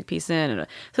a plastic piece in. And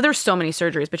so there were so many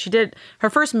surgeries, but her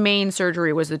first main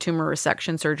surgery was the tumor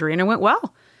resection surgery, and it went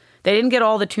well. They didn't get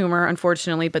all the tumor,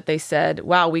 unfortunately, but they said,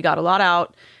 "Wow, we got a lot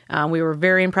out." We were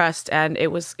very impressed, and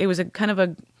it was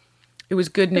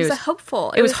good news. It was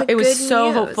hopeful. It was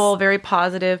so hopeful, very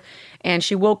positive. And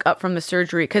she woke up from the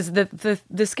surgery because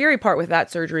the scary part with that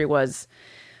surgery was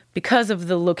because of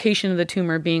the location of the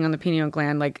tumor being on the pineal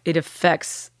gland, like it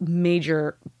affects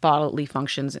major bodily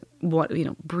functions.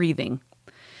 Breathing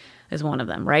is one of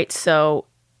them, right? So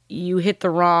you hit the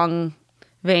wrong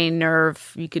vein,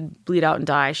 nerve, you could bleed out and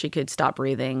die. She could stop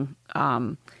breathing.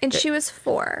 And she was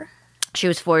 4. She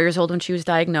was 4 years old when she was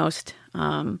diagnosed.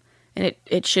 And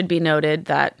it should be noted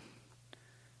that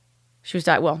she was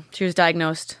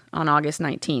diagnosed on August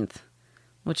 19th,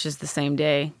 which is the same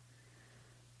day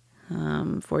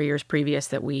 4 years previous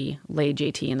that we laid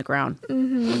JT in the ground.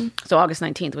 Mm-hmm. So August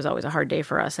 19th was always a hard day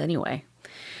for us anyway.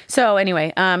 So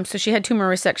she had tumor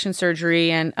resection surgery,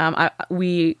 and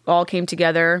we all came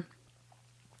together.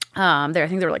 I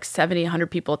think there were like 70,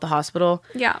 100 people at the hospital.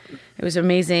 Yeah. It was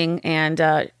amazing,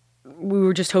 and we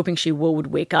were just hoping she would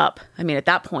wake up. I mean, at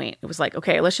that point, it was like,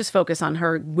 okay, let's just focus on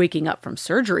her waking up from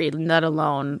surgery, let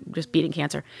alone just beating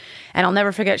cancer. And I'll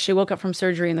never forget, she woke up from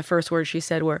surgery, and the first words she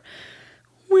said were,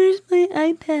 "Where's my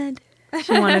iPad?"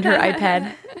 She wanted her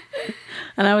iPad.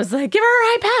 And I was like, give her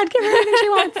her iPad, give her anything she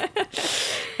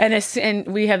wants. And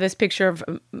we have this picture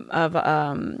of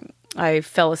I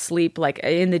fell asleep like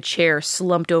in the chair,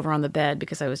 slumped over on the bed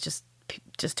because I was just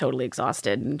totally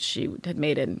exhausted, and she had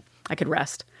made it and I could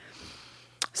rest.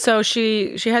 So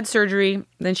she had surgery.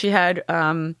 Then she had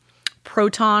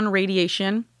proton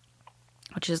radiation,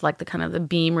 which is like the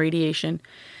beam radiation,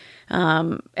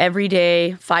 every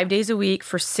day, 5 days a week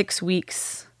for 6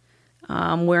 weeks,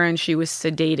 wherein she was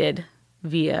sedated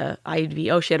via IV.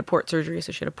 Oh, she had a port surgery,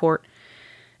 so she had a port.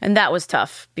 And that was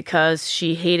tough because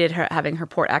she hated having her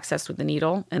port accessed with the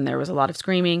needle, and there was a lot of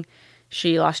screaming.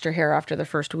 She lost her hair after the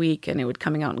first week, and it was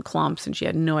coming out in clumps, and she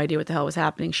had no idea what the hell was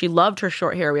happening. She loved her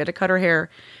short hair. We had to cut her hair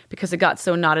because it got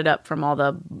so knotted up from all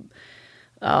the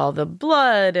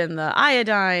blood and the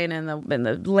iodine and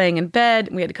the laying in bed.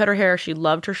 We had to cut her hair. She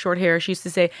loved her short hair. She used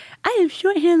to say, "I have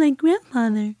short hair like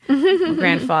grandfather."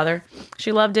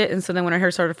 She loved it, and so then when her hair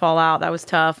started to fall out, that was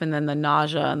tough. And then the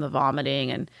nausea and the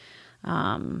vomiting, and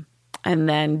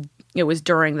then it was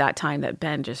during that time that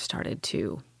Ben just started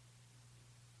to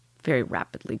very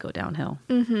rapidly go downhill.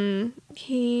 Mm-hmm.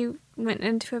 He went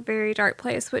into a very dark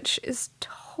place, which is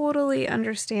totally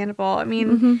understandable. I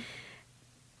mean,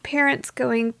 parents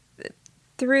going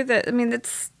through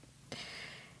it's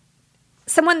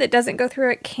someone that doesn't go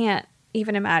through it can't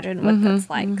even imagine what that's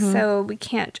like. So we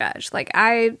can't judge. Like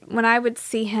when I would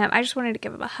see him, I just wanted to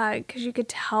give him a hug because you could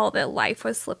tell that life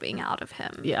was slipping out of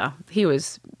him. Yeah, he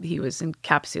was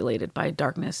encapsulated by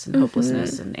darkness and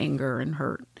hopelessness and anger and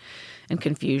hurt and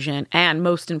confusion, and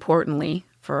most importantly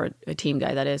for a team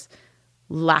guy, that is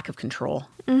lack of control.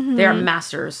 They are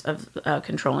masters of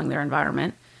controlling their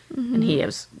environment. And he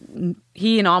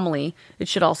and Amelie, it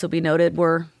should also be noted,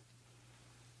 were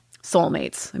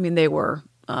soulmates. I mean,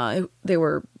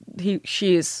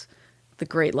 she is the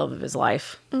great love of his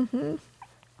life.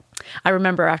 I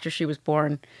remember after she was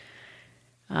born,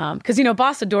 because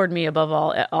Boss adored me above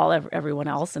everyone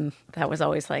else, and that was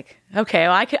always like, okay,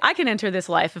 well, I can enter this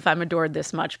life if I'm adored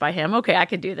this much by him. Okay, I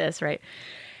could do this, right?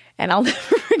 And I'll never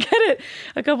forget it.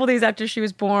 A couple of days after she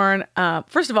was born,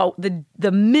 first of all,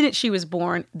 the minute she was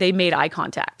born, they made eye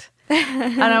contact,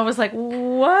 and I was like,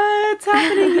 "What's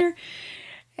happening here?"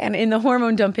 And in the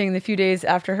hormone dumping, the few days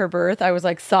after her birth, I was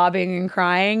like sobbing and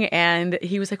crying, and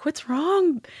he was like, "What's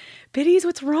wrong, Biddies?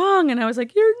 What's wrong?" And I was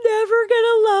like, "You're never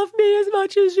gonna love me as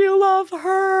much as you love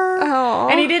her." Aww.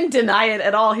 And he didn't deny it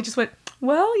at all. He just went,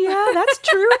 "Well, yeah, that's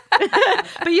true.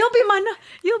 But you'll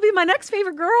be my next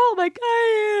favorite girl." I'm like,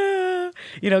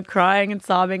 crying and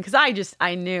sobbing because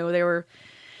I knew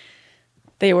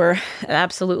they were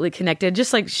absolutely connected,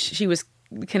 just like she was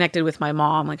connected with my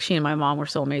mom. Like she and my mom were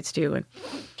soulmates too. And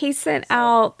he sent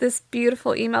out this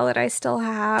beautiful email that I still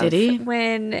have. Did he?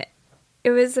 When it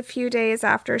was a few days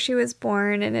after she was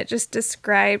born, and it just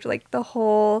described like the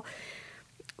whole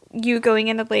you going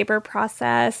into labor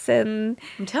process and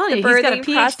I'm telling you, he's got a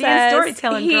PhD in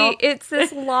storytelling, girl. It's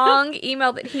this long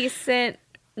email that he sent.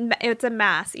 It's a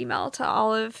mass email to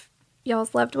all of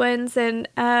y'all's loved ones. And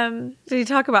did you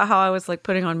talk about how I was like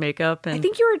putting on makeup? And I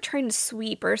think you were trying to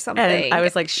sweep or something. And I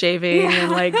was like shaving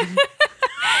and like.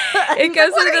 It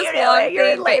goes into this long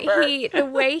thing, but the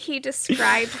way he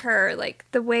described her, like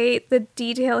the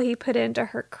detail he put into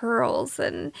her curls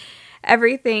and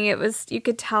everything, you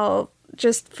could tell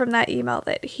just from that email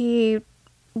that he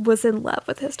was in love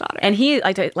with his daughter. And he,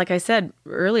 like I said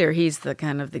earlier, he's the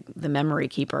kind of the memory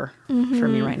keeper for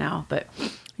me right now. But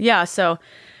yeah, so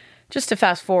just to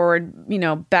fast forward,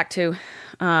 back to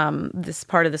this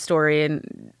part of the story,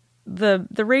 and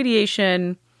the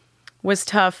radiation was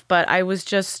tough, but Ben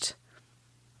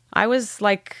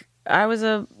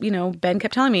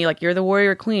kept telling me, like, you're the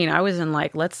warrior queen. I was in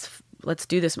like, let's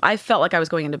do this. I felt like I was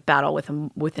going into battle with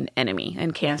an enemy,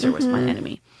 and cancer was my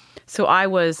enemy. So I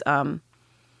was,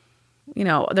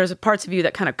 there's parts of you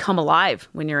that kind of come alive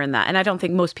when you're in that. And I don't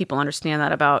think most people understand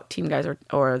that about team guys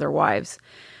or their wives.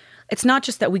 It's not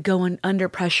just that we go under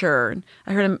pressure.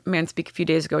 I heard a man speak a few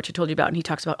days ago, which I told you about, and he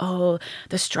talks about,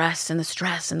 the stress and the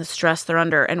stress and the stress they're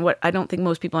under. And what I don't think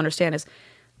most people understand is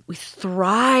we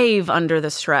thrive under the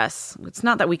stress. It's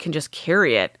not that we can just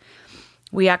carry it.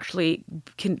 We actually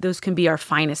those can be our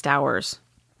finest hours.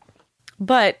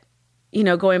 But,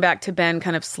 going back to Ben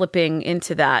kind of slipping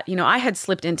into that, I had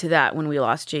slipped into that when we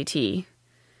lost JT.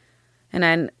 And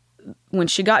then when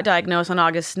she got diagnosed on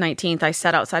August 19th, I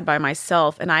sat outside by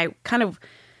myself, and I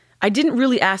didn't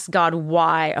really ask God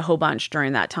why a whole bunch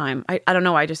during that time. I don't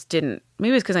know. I just didn't.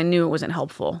 Maybe it's because I knew it wasn't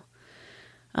helpful.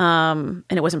 And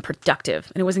it wasn't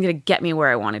productive, and it wasn't going to get me where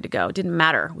I wanted to go. It didn't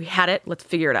matter. We had it. Let's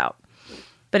figure it out.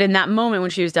 But in that moment when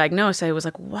she was diagnosed, I was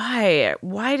like, why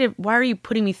are you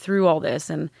putting me through all this?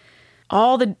 And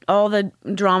all the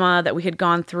drama that we had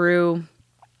gone through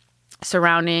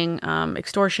surrounding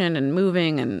extortion and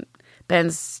moving and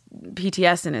Ben's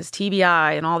PTSD and his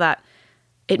TBI and all that,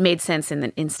 it made sense in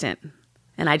an instant.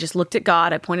 And I just looked at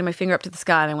God, I pointed my finger up to the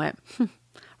sky, and I went,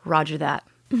 Roger that.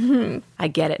 I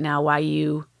get it now why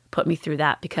you put me through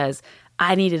that, because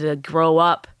I needed to grow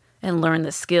up and learn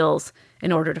the skills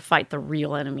in order to fight the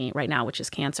real enemy right now, which is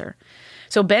cancer.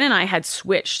 So Ben and I had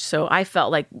switched. So I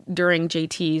felt like during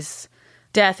JT's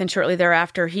death and shortly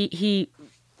thereafter, he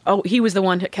was the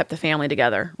one who kept the family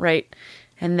together, right?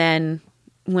 And then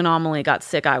when Amelie got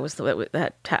sick, I was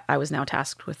now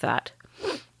tasked with that.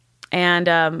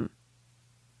 And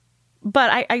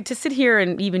but I to sit here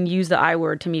and even use the I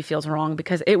word to me feels wrong,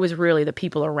 because it was really the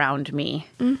people around me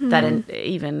that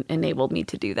even enabled me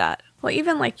to do that. Well,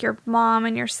 even like your mom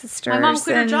and your sisters. My mom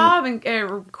quit her job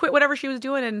and quit whatever she was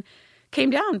doing and came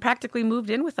down, practically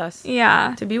moved in with us.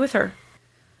 Yeah. To be with her.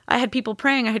 I had people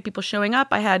praying. I had people showing up.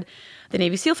 I had the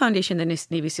Navy SEAL Foundation, the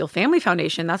Navy SEAL Family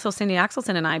Foundation. That's how Cindy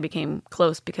Axelson and I became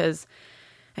close,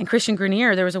 and Christian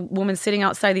Grenier, there was a woman sitting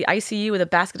outside the ICU with a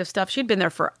basket of stuff. She'd been there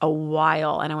for a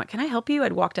while. And I went, can I help you?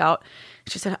 I'd walked out.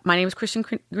 She said, my name is Christian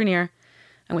Grenier.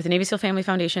 I'm with the Navy SEAL Family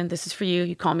Foundation. This is for you.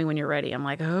 You call me when you're ready. I'm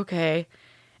like, okay.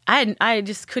 I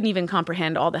just couldn't even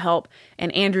comprehend all the help.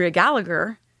 And Andrea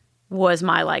Gallagher was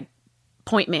my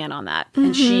point man on that.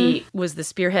 And she was the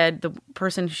spearhead, the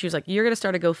person. She was like, you're going to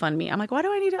start a GoFundMe. I'm like, why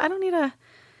do I need a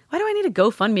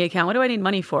GoFundMe account? What do I need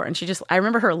money for? And I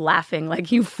remember her laughing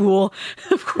like, you fool.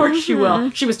 Of course you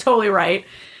will. She was totally right.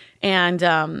 And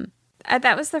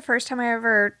that was the first time I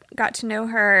ever got to know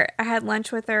her. I had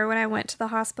lunch with her when I went to the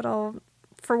hospital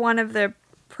for one of the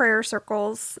prayer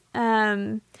circles.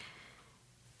 And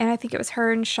I think it was her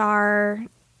and Shar.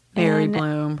 Mary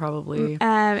Bloom, probably.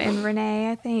 And Renee,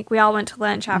 I think. We all went to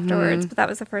lunch afterwards, but that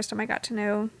was the first time I got to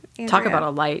know Andrea. Talk about a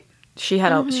light. She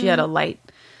had a light.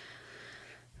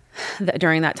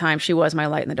 During that time, she was my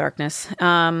light in the darkness,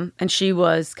 and she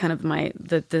was kind of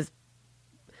the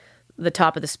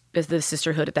top of the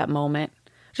sisterhood at that moment.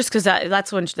 Just because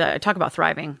that's when I talk about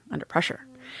thriving under pressure.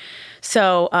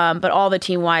 So, but all the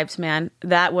teen wives, man,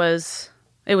 it was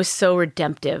so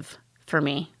redemptive for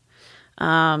me,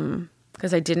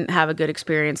 because I didn't have a good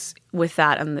experience with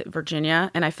that in Virginia,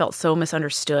 and I felt so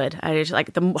misunderstood.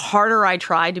 The harder I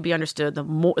tried to be understood,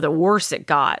 the worse it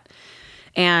got.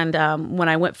 And when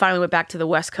I finally went back to the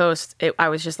West Coast, I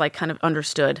was just kind of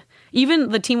understood. Even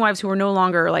the teen wives who were no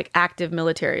longer active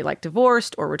military,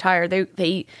 divorced or retired,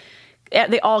 they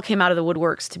all came out of the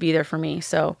woodworks to be there for me.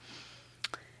 So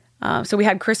we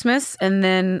had Christmas, and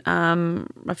then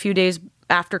a few days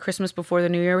after Christmas, before the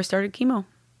New Year, we started chemo.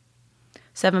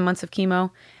 7 months of chemo,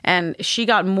 and she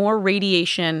got more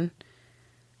radiation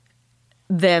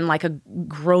than a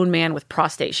grown man with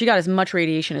prostate. She got as much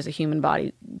radiation as a human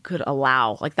body could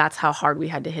allow. That's how hard we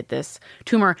had to hit this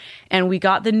tumor. And we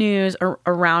got the news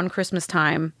around Christmas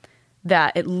time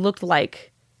that it looked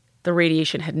like the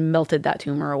radiation had melted that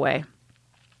tumor away.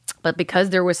 But because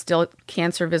there was still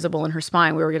cancer visible in her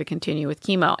spine, we were going to continue with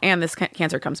chemo, and this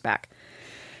cancer comes back.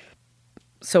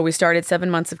 So we started 7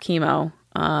 months of chemo,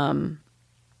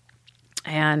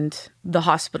 and the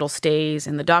hospital stays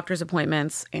and the doctor's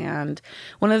appointments. And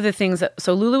one of the things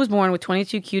so Lulu was born with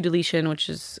 22q deletion, which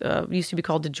is used to be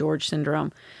called DeGeorge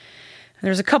syndrome. And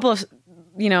there's a couple of,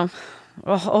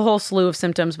 a whole slew of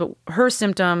symptoms, but her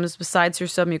symptoms, besides her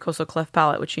submucosal cleft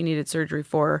palate, which she needed surgery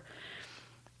for,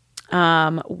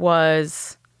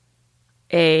 was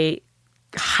a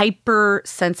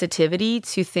hypersensitivity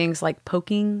to things like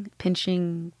poking,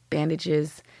 pinching,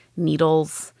 bandages,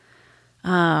 needles,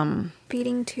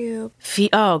 feeding tube.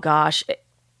 Oh gosh,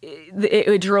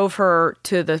 it drove her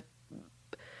to the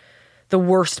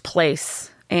worst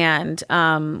place, and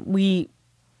we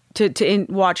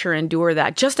watch her endure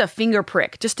that. Just a finger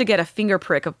prick, just to get a finger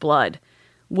prick of blood,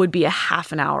 would be a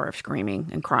half an hour of screaming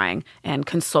and crying and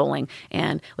consoling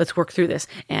and let's work through this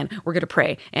and we're going to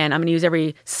pray and I'm going to use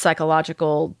every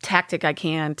psychological tactic I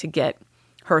can to get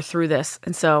her through this.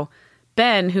 And so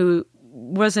Ben, who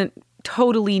wasn't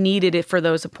totally needed it for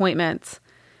those appointments,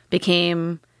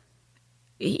 became,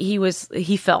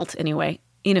 he felt anyway,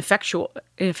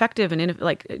 ineffective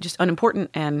and just unimportant.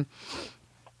 And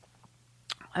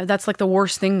that's like the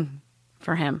worst thing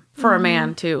for him, for a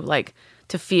man too, like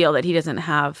to feel that he doesn't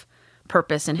have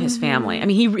purpose in his family. I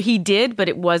mean, he did, but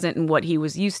it wasn't in what he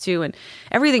was used to, and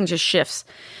everything just shifts.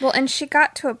 Well, and she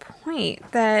got to a point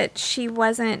that she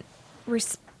wasn't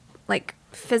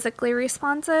physically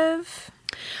responsive.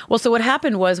 Well, so what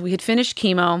happened was we had finished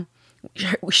chemo.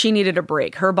 She needed a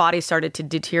break. Her body started to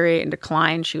deteriorate and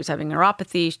decline. She was having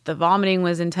neuropathy. The vomiting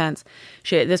was intense.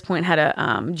 She at this point had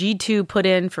a G tube put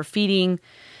in for feeding.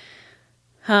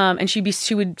 And she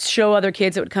would show other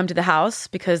kids that would come to the house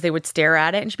because they would stare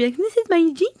at it, and she'd be like, "This is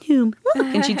my G tube,"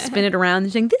 and she'd spin it around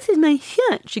and she'd like, "This is my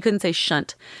shunt." She couldn't say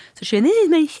shunt, so she said, "This is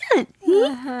my shunt.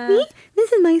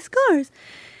 This is my scars."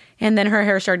 And then her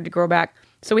hair started to grow back.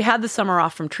 So we had the summer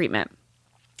off from treatment.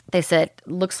 They said,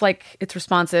 "Looks like it's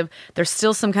responsive. There's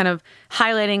still some kind of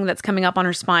highlighting that's coming up on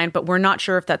her spine, but we're not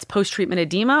sure if that's post-treatment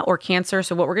edema or cancer.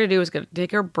 So what we're going to do is going to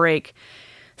take her break.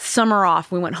 Summer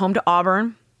off." We went home to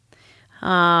Auburn,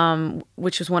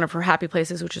 which was one of her happy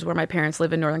places, which is where my parents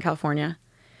live in Northern California.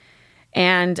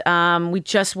 And we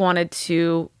just wanted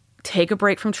to take a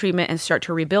break from treatment and start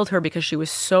to rebuild her because she was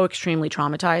so extremely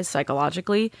traumatized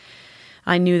psychologically.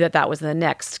 I knew that was the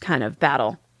next kind of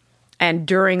battle. And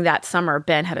during that summer,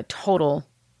 Ben had a total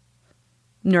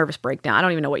nervous breakdown. I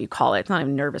don't even know what you call it. It's not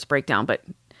even a nervous breakdown, but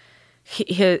he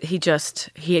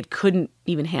couldn't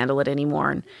even handle it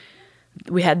anymore. And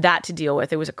we had that to deal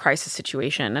with. It was a crisis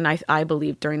situation. And I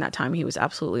believe during that time, he was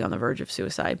absolutely on the verge of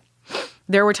suicide.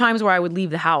 There were times where I would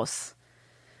leave the house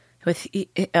with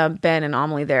Ben and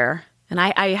Amelie there. And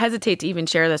I hesitate to even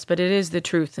share this, but it is the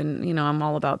truth. And, I'm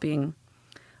all about being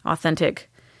authentic.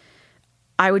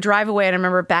 I would drive away, and I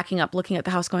remember backing up, looking at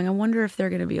the house, going, "I wonder if they're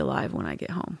going to be alive when I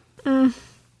get home."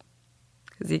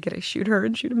 Is he going to shoot her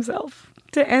and shoot himself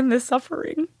to end this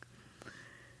suffering?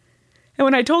 And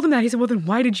when I told him that, he said, "Well, then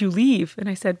why did you leave?" And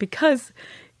I said, "Because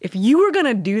if you were going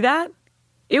to do that,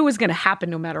 it was going to happen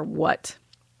no matter what.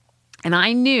 And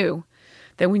I knew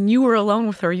that when you were alone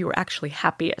with her, you were actually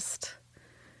happiest."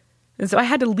 And so I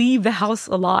had to leave the house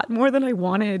a lot more than I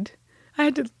wanted. I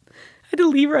had to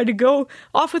leave her. I had to go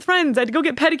off with friends. I had to go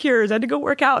get pedicures. I had to go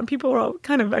work out. And people were all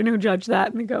kind of, judge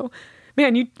that. And they go,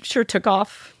 "Man, you sure took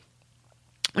off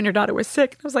when your daughter was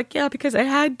sick." And I was like, "Yeah, because I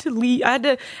had to leave. I had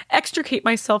to extricate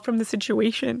myself from the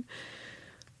situation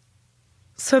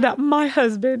so that my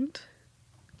husband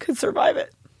could survive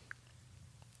it."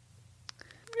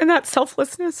 And that's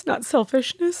selflessness, not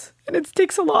selfishness. And it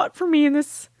takes a lot for me in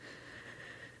this.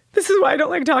 This is why I don't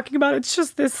like talking about it. It's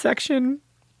just this section.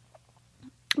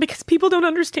 Because people don't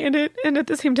understand it. And at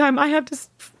the same time, I have to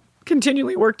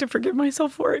continually work to forgive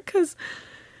myself for it. Because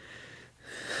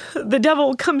the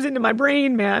devil comes into my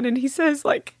brain, man. And he says,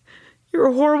 "You're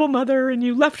a horrible mother and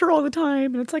you left her all the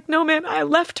time." And it's like, no, man, I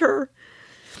left her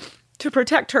to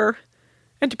protect her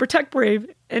and to protect Brave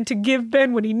and to give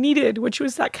Ben what he needed, which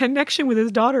was that connection with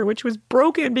his daughter, which was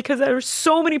broken because there were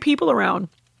so many people around.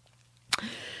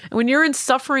 And when you're in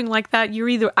suffering like that, you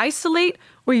either isolate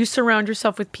or you surround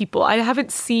yourself with people. I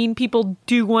haven't seen people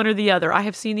do one or the other. I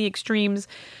have seen the extremes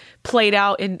played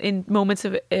out in moments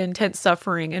of intense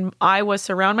suffering. And I was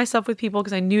surround myself with people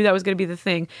because I knew that was going to be the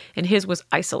thing. And his was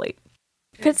isolate.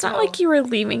 But it's not like you were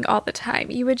leaving all the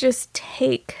time. You would just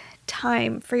take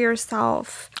time for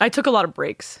yourself. I took a lot of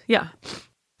breaks. Yeah.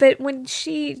 But when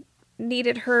she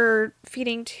needed her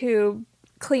feeding tube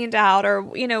cleaned out or,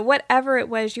 whatever it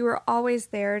was, you were always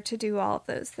there to do all of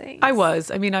those things. I was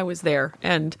there,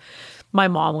 and my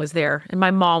mom was there, and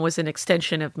my mom was an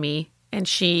extension of me, and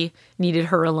she needed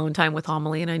her alone time with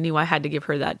Amelie, and I knew I had to give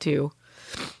her that too.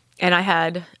 And I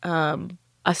had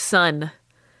a son.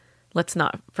 Let's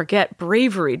not forget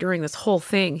bravery during this whole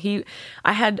thing.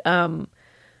 I had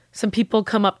some people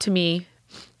come up to me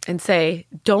and say,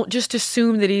 don't just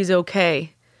assume that he's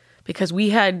okay, because we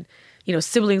had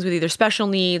siblings with either special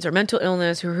needs or mental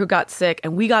illness who got sick,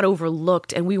 and we got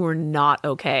overlooked and we were not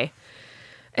okay.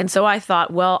 And so I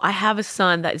thought, well, I have a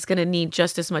son that is going to need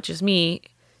just as much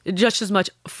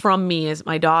from me as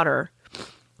my daughter.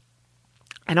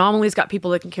 And Amelie's got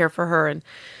people that can care for her.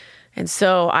 And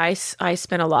so I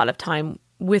spent a lot of time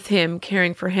with him,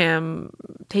 caring for him,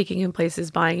 taking him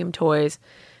places, buying him toys,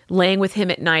 laying with him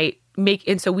at night.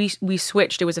 And so we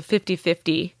switched. It was a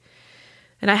 50-50.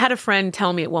 And I had a friend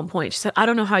tell me at one point, she said, I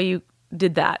don't know how you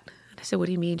did that. And I said, what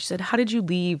do you mean? She said, how did you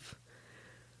leave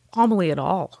Amelie at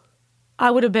all?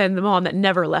 I would have been the mom that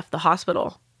never left the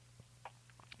hospital.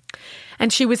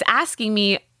 And she was asking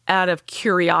me out of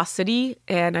curiosity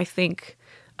and I think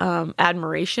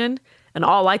admiration. And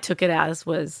all I took it as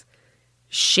was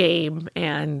shame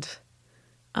and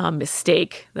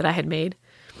mistake that I had made.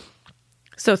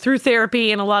 So through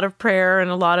therapy and a lot of prayer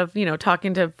and a lot of,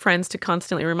 talking to friends to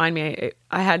constantly remind me,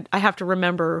 I have to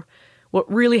remember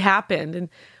what really happened. And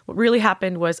what really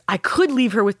happened was I could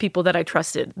leave her with people that I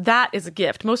trusted. That is a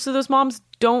gift. Most of those moms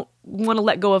don't want to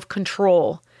let go of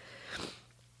control.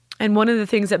 And one of the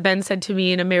things that Ben said to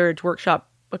me in a marriage workshop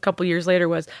a couple years later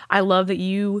was, I love that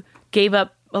you gave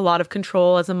up a lot of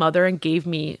control as a mother and gave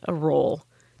me a role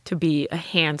to be a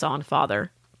hands-on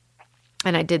father.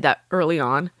 And I did that early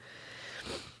on.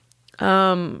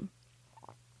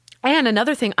 And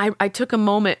another thing, I took a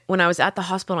moment when I was at the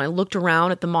hospital and I looked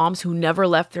around at the moms who never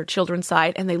left their children's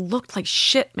side, and they looked like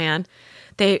shit, man.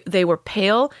 They were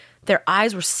pale. Their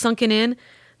eyes were sunken in.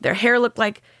 Their hair looked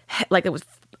like it was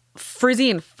frizzy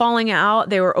and falling out.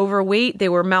 They were overweight. They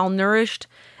were malnourished.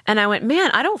 And I went,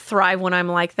 man, I don't thrive when I'm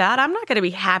like that. I'm not going to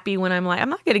be happy when I'm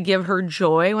not going to give her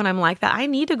joy when I'm like that. I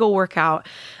need to go work out.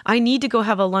 I need to go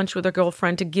have a lunch with a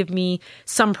girlfriend to give me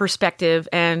some perspective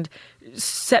and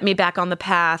set me back on the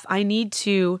path. I need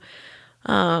to,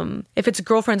 if it's a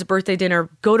girlfriend's birthday dinner,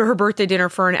 go to her birthday dinner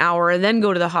for an hour and then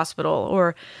go to the hospital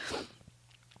or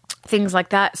things like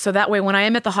that. So that way, when I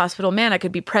am at the hospital, man, I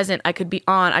could be present, I could be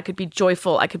on, I could be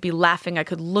joyful, I could be laughing, I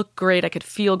could look great, I could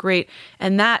feel great.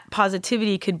 And that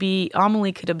positivity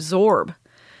Amelie could absorb.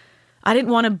 I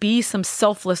didn't want to be some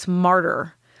selfless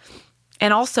martyr.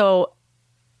 And also,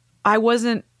 I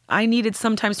needed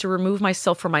sometimes to remove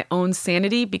myself from my own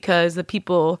sanity because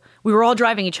we were all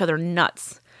driving each other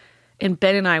nuts. And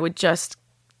Ben and I would just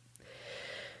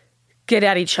get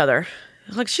at each other.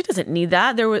 Like, she doesn't need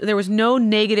that. There was no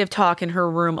negative talk in her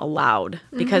room allowed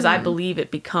because I believe it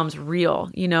becomes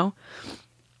real,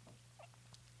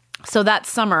 So that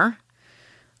summer,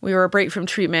 we were a break from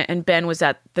treatment and Ben was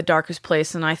at the darkest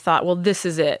place. And I thought, well, this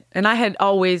is it. And I had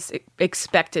always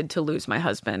expected to lose my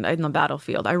husband in the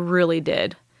battlefield. I really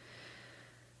did.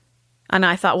 And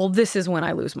I thought, well, this is when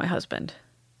I lose my husband.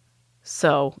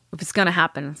 So if it's going to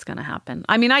happen, it's going to happen.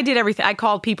 I mean, I did everything. I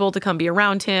called people to come be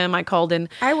around him. I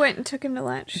went and took him to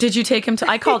lunch. Did you take him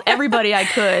I called everybody I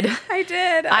could. I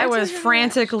did. I was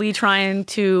frantically trying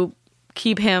to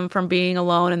keep him from being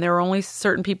alone. And there were only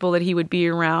certain people that he would be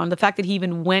around. The fact that he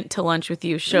even went to lunch with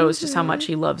you shows just how much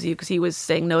he loves you because he was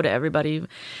saying no to everybody.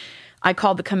 I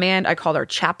called the command. I called our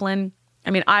chaplain. I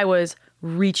mean, I was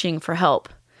reaching for help.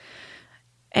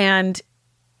 And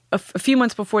a few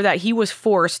months before that, he was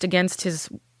forced against his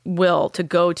will to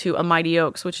go to A Mighty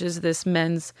Oaks, which is this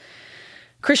men's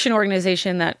Christian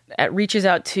organization that reaches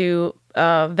out to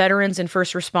veterans and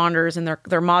first responders. And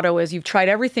their motto is, you've tried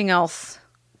everything else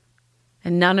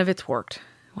and none of it's worked.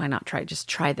 Why not try? Just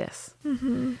try this.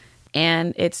 Mm-hmm.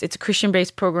 And it's a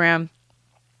Christian-based program.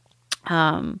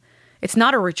 It's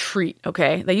not a retreat,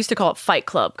 okay? They used to call it Fight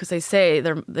Club because they say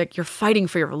they're like, you're fighting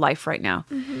for your life right now.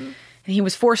 Mm-hmm. And he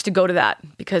was forced to go to that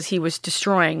because he was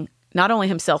destroying not only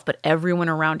himself, but everyone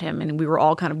around him. And we were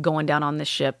all kind of going down on this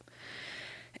ship.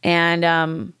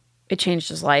 And it changed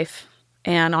his life.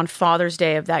 And on Father's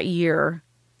Day of that year,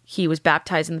 he was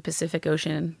baptized in the Pacific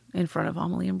Ocean in front of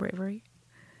Amelie and Bravery.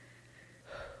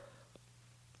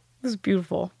 It was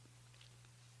beautiful.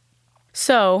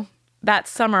 So that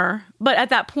summer, but at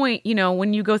that point,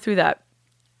 when you go through that,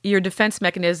 your defense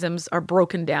mechanisms are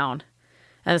broken down.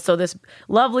 And so this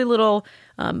lovely little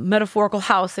metaphorical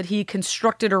house that he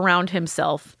constructed around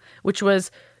himself, which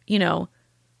was,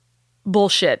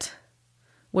 bullshit,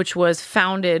 which was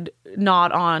founded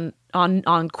not on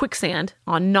on quicksand,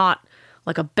 on not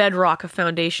like a bedrock, a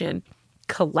foundation,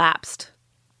 collapsed.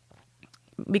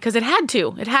 Because it had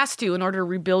to. It has to in order to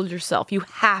rebuild yourself. You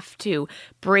have to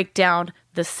break down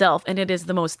the self. And it is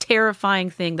the most terrifying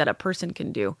thing that a person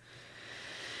can do.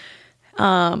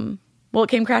 Well, it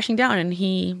came crashing down and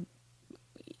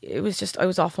it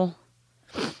was awful.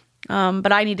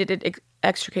 But I needed to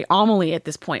extricate Amelie at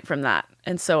this point from that.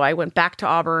 And so I went back to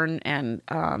Auburn and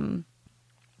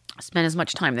spent as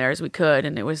much time there as we could.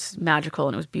 And it was magical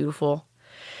and it was beautiful.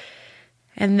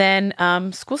 And then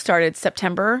school started.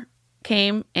 September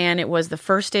came and it was the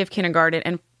first day of kindergarten.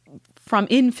 And from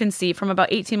infancy, from about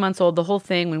 18 months old, the whole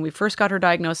thing, when we first got her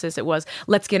diagnosis, it was,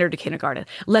 let's get her to kindergarten.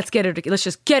 Let's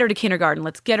just get her to kindergarten.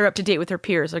 Let's get her up to date with her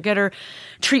peers or get her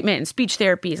treatment and speech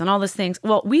therapies and all these things.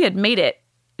 Well, we had made it,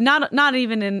 not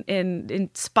even in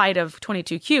spite of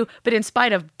 22Q, but in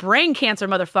spite of brain cancer,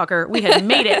 motherfucker, we had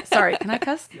made it. Sorry, can I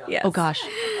cuss? Yes. Oh gosh.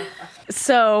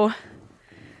 So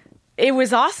it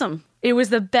was awesome. It was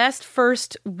the best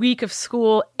first week of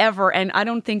school ever. And I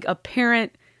don't think a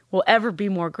parent will ever be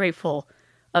more grateful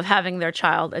of having their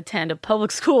child attend a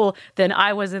public school than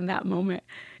I was in that moment.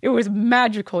 It was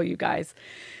magical, you guys.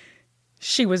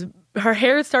 Her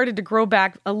hair started to grow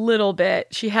back a little bit.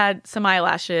 She had some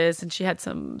eyelashes and she had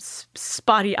some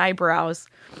spotty eyebrows.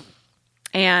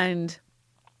 And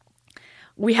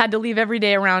we had to leave every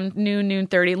day around noon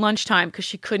 30, lunchtime, because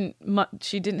she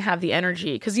didn't have the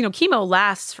energy. Because, chemo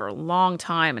lasts for a long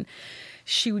time and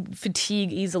she would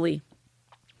fatigue easily.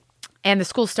 And the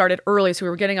school started early, so we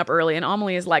were getting up early. And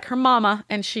Amelie is like her mama,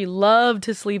 and she loved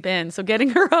to sleep in. So getting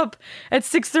her up at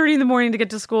 6:30 in the morning to get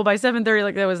to school by 7:30,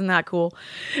 like that wasn't that cool.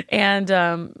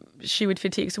 And she would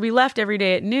fatigue. So we left every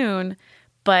day at noon,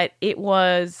 but it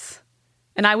was,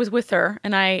 and I was with her.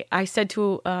 And I said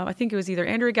to, I think it was either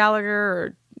Andrea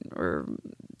Gallagher or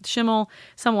Schimmel,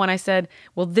 someone, I said,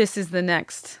 well, this is the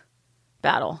next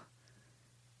battle.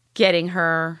 Getting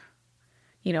her,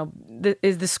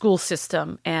 is the school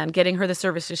system and getting her the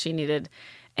services she needed.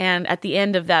 And at the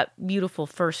end of that beautiful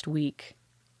first week,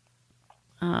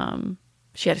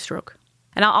 she had a stroke.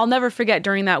 And I'll never forget,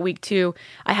 during that week too,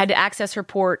 I had to access her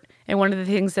port. And one of the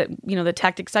things that, the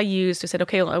tactics I used, I said,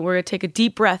 okay, we're going to take a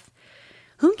deep breath.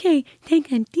 Okay,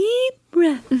 take a deep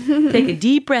breath. Take a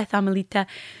deep breath, Amelita.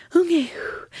 Okay,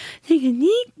 take a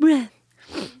deep breath.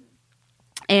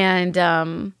 And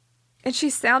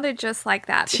she sounded just like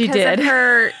that because she did. Of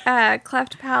her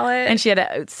cleft palate. And she had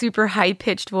a super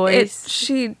high-pitched voice.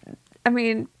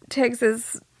 Tiggs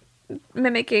is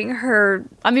mimicking her.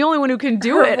 I'm the only one who can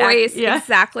do her it. Voice, yeah.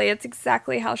 Exactly. It's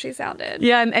exactly how she sounded.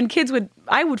 Yeah, and kids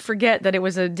I would forget that it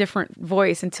was a different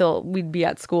voice until we'd be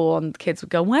at school and the kids would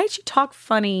go, why did she talk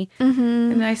funny?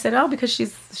 Mm-hmm. And I said, because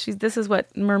she's this is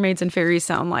what mermaids and fairies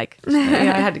sound like. I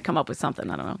had to come up with something,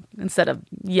 I don't know. Instead of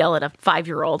yell at a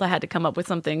 5-year-old, I had to come up with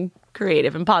something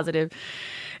creative and positive.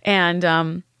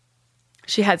 And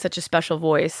she had such a special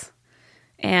voice.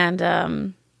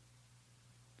 And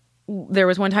there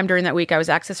was one time during that week I was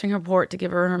accessing her port to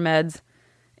give her meds.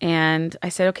 And I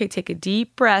said, okay, take a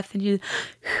deep breath. And you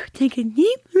take a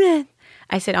deep breath.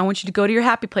 I said, I want you to go to your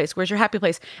happy place. Where's your happy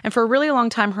place? And for a really long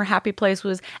time, her happy place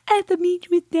was at the beach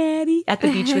with daddy. At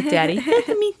the beach with daddy. At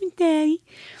the beach with daddy.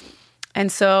 And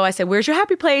so I said, where's your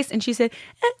happy place? And she said,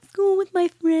 at school with my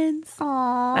friends.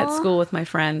 Aww. At school with my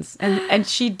friends. And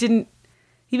she didn't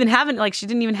even have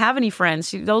any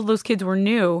friends. Those kids were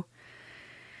new.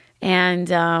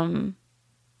 And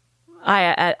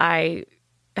I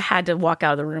had to walk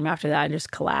out of the room after that and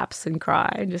just collapse and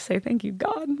cry and just say, thank you,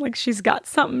 God. Like, she's got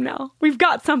something now. We've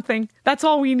got something. That's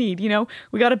all we need,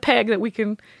 We got a peg that we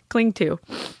can cling to.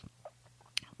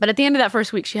 But at the end of that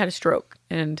first week, she had a stroke.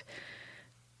 And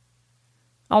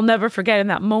I'll never forget, in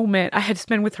that moment, I had to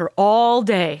spend with her all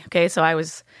day. Okay, so I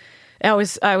was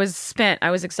spent. I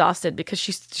was exhausted because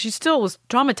she still was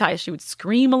traumatized. She would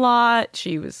scream a lot.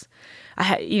 She would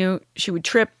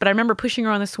trip. But I remember pushing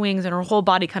her on the swings and her whole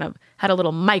body kind of had a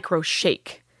little micro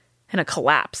shake and a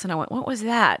collapse. And I went, what was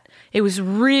that? It was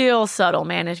real subtle,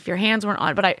 man. If your hands weren't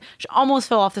on it. But she almost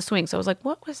fell off the swing. So I was like,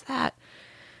 what was that?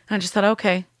 And I just thought,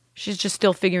 okay, she's just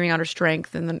still figuring out her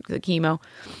strength and the chemo.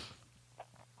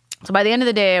 So by the end of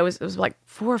the day, it was like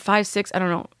 4 or 5, 6, I don't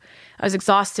know. I was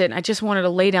exhausted and I just wanted to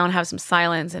lay down, have some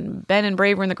silence. And Ben and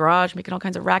Brave were in the garage making all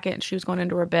kinds of racket, and she was going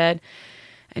into her bed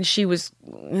and she was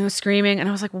screaming. And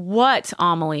I was like, what,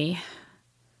 Amelie?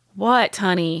 What,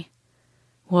 honey?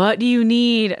 What do you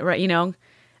need? Right, And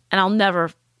I'll never,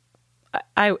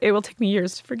 it will take me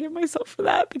years to forgive myself for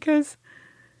that, because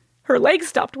her legs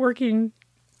stopped working.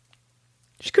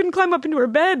 She couldn't climb up into her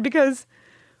bed because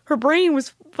her brain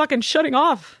was fucking shutting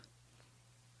off.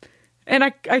 And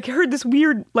I heard this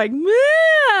weird, like,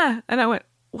 Mah! And I went,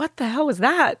 what the hell was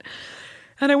that?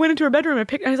 And I went into her bedroom and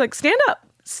I was like, stand up.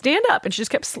 And she just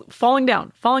kept falling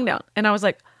down. And I was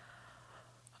like,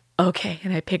 okay.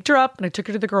 And I picked her up and I took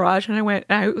her to the garage and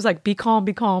I was like, be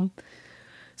calm.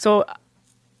 So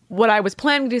what I was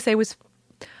planning to say was,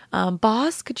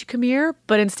 boss, could you come here?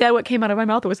 But instead what came out of my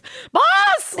mouth was,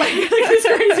 boss! Like this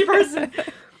crazy person.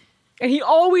 And he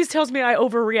always tells me I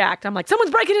overreact. I'm like,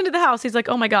 someone's breaking into the house. He's like,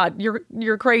 oh my God,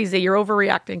 you're crazy. You're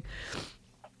overreacting.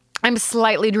 I'm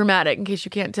slightly dramatic, in case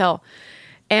you can't tell.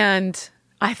 And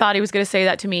I thought he was going to say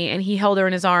that to me. And he held her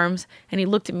in his arms and he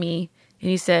looked at me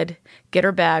and he said, get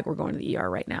her bag. We're going to the ER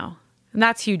right now. And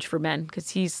that's huge for men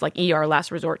because he's like ER last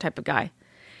resort type of guy.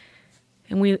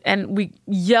 And we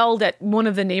yelled at one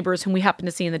of the neighbors whom we happened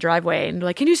to see in the driveway and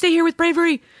like, can you stay here with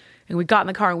Bravery? And we got in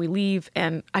the car and we leave.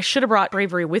 And I should have brought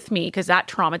Bravery with me because that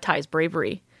traumatized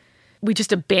Bravery. We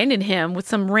just abandoned him with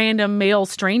some random male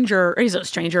stranger. He's a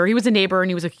stranger. He was a neighbor and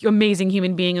he was an amazing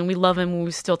human being and we love him and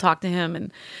we still talk to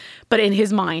him. But in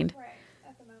his mind,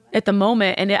 at the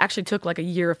moment, and it actually took like a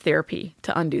year of therapy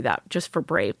to undo that just for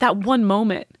Brave. That one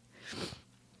moment.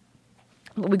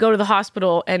 We go to the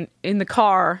hospital and in the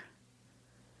car,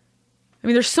 I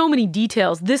mean, there's so many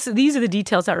details. These are the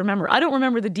details I remember. I don't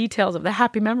remember the details of the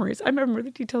happy memories. I remember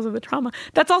the details of the trauma.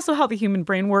 That's also how the human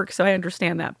brain works, so I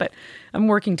understand that, but I'm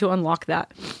working to unlock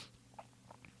that.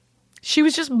 She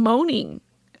was just moaning,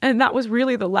 and that was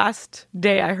really the last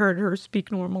day I heard her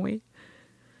speak normally.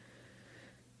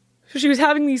 So she was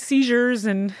having these seizures,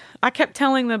 and I kept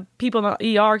telling the people in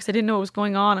the ER because I didn't know what was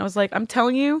going on. I was like, I'm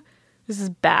telling you, this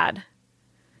is bad.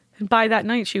 And by that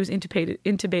night, she was intubated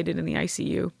in the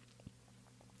ICU.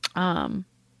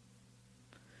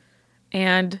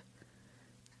 And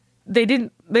they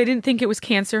didn't think it was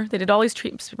cancer. They did all these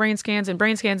brain scans and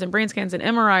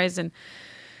MRIs and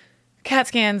CAT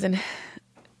scans. And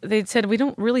they said, we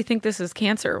don't really think this is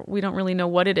cancer. We don't really know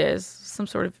what it is. Some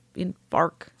sort of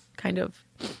infarct kind of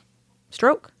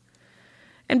stroke.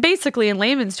 And basically in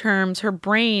layman's terms, her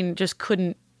brain just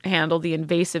couldn't handle the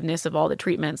invasiveness of all the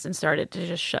treatments and started to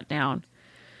just shut down.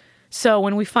 So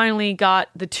when we finally got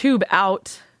the tube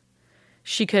out,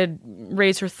 she could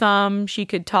raise her thumb. She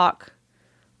could talk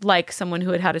like someone who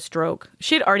had had a stroke.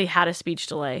 She had already had a speech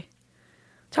delay.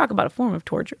 Talk about a form of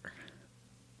torture.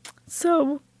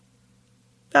 So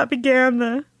that began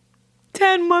the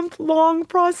 10-month-long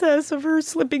process of her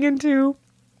slipping into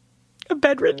a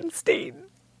bedridden state.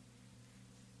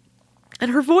 And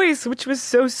her voice, which was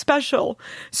so special,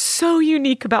 so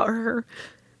unique about her,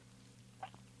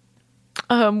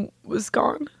 was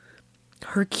gone.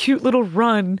 Her cute little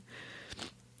run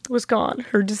was gone.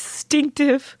 Her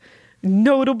distinctive,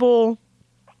 notable,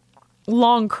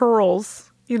 long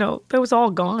curls, that was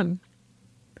all gone.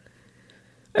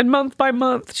 And month by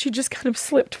month, she just kind of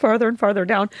slipped farther and farther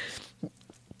down.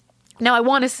 Now, I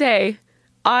want to say,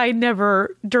 I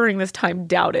never, during this time,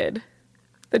 doubted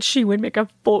that she would make a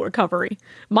full recovery.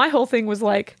 My whole thing was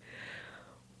like,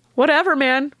 whatever,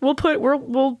 man. We'll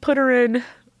put her in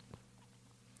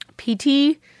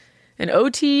PT and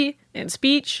OT and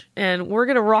speech, and we're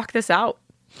going to rock this out.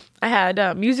 I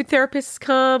had music therapists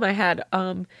come. I had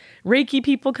Reiki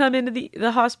people come into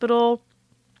the hospital.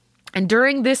 And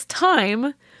during this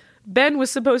time, Ben was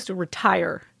supposed to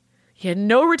retire. He had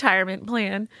no retirement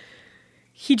plan.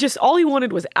 All he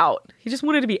wanted was out. He just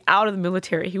wanted to be out of the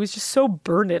military. He was just so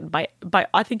burdened by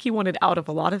I think he wanted out of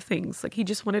a lot of things. Like he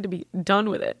just wanted to be done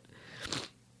with it.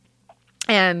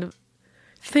 And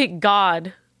thank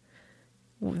God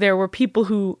there were people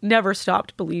who never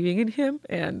stopped believing in him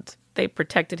and they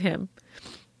protected him.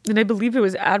 And I believe it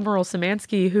was Admiral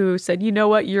Szymanski who said, you know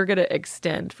what, you're going to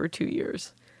extend for 2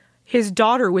 years. His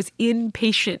daughter was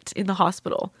inpatient in the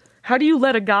hospital. How do you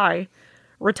let a guy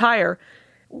retire?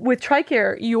 With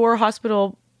TRICARE, your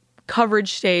hospital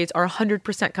coverage stays are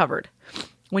 100% covered.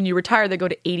 When you retire, they go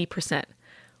to 80%.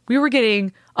 We were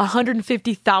getting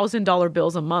 $150,000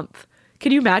 bills a month.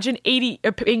 Can you imagine paying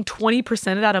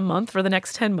 20% of that a month for the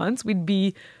next 10 months? We'd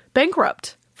be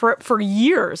bankrupt for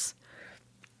years.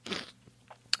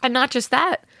 And not just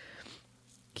that,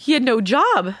 he had no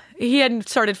job. He hadn't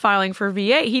started filing for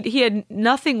VA. He had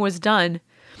nothing was done.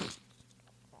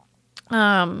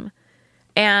 And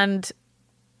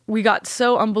we got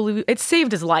so unbelievable. It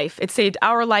saved his life. It saved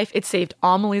our life. It saved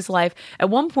Amelie's life. At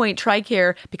one point,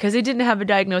 TRICARE, because they didn't have a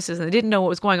diagnosis and they didn't know what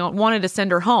was going on, wanted to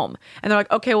send her home. And they're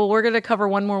like, okay, well, we're going to cover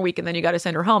 1 more week and then you got to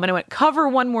send her home. And I went, cover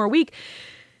 1 more week?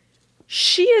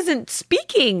 She isn't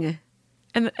speaking.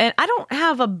 And I don't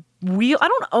have I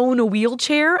don't own a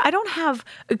wheelchair. I don't have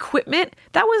equipment.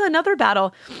 That was another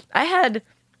battle. I had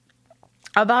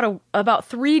about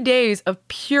 3 days of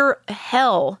pure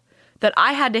hell that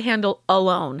I had to handle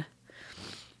alone.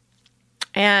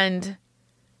 And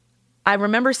I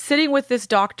remember sitting with this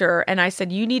doctor and I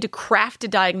said, you need to craft a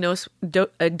diagnosis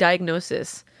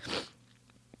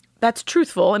that's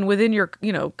truthful and within your,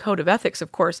 code of ethics,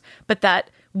 of course, but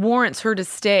that warrants her to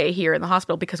stay here in the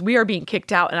hospital because we are being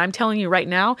kicked out. And I'm telling you right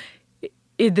now,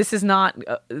 this is not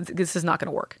going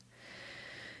to work.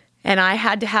 And I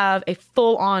had to have a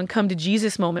full-on come to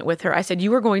Jesus moment with her. I said,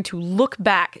 you are going to look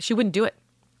back. She wouldn't do it.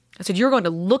 I said, you're going to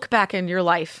look back in your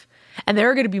life and there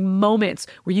are going to be moments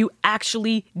where you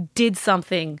actually did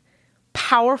something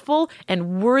powerful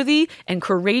and worthy and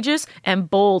courageous and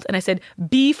bold. And I said,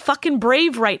 be fucking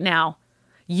brave right now.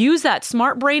 Use that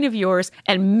smart brain of yours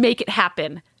and make it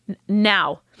happen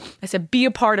now. I said, be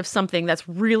a part of something that's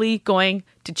really going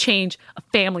to change a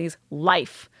family's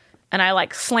life. And I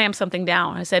slammed something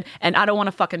down. I said, and I don't want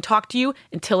to fucking talk to you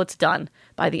until it's done.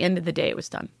 By the end of the day, it was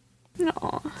done.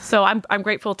 No. So I'm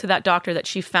grateful to that doctor that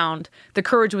she found the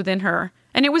courage within her.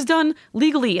 And it was done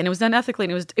legally and it was done ethically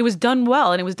and it was done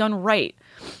well and it was done right.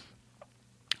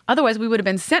 Otherwise, we would have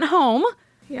been sent home.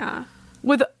 Yeah.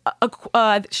 With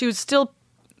she was still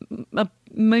a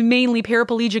mainly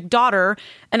paraplegic daughter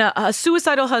and a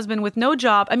suicidal husband with no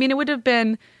job. I mean, it would have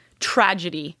been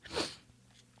tragedy.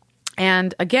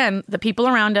 And again, the people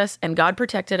around us and God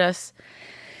protected us.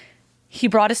 He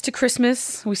brought us to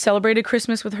Christmas. We celebrated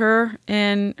Christmas with her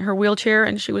in her wheelchair,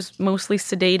 and she was mostly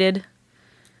sedated.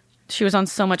 She was on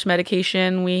so much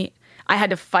medication. I had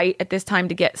to fight at this time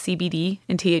to get CBD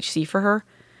and THC for her.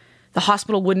 The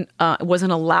hospital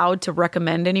wasn't allowed to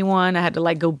recommend anyone. I had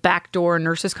to go backdoor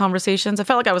nurses conversations. I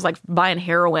felt like I was buying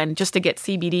heroin just to get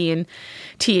CBD and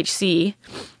THC.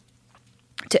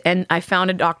 And I found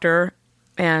a doctor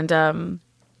and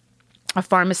a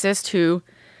pharmacist who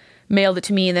mailed it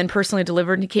to me and then personally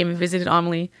delivered, and he came and visited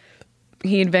Amelie.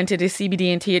 He invented a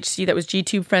CBD and THC that was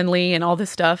G-tube friendly and all this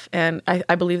stuff. And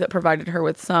I believe that provided her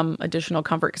with some additional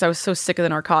comfort because I was so sick of the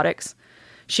narcotics.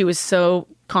 She was so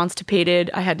constipated.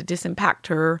 I had to disimpact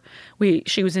her.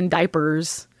 She was in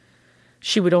diapers.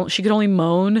 She could only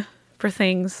moan for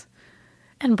things.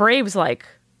 And Brave was like,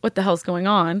 what the hell's going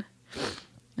on?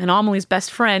 And Amelie's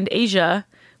best friend, Asia,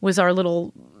 was our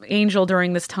little angel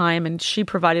during this time, and she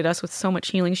provided us with so much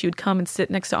healing. She would come and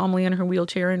sit next to Amelie in her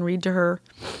wheelchair and read to her.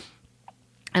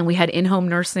 And we had in-home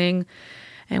nursing,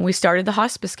 and we started the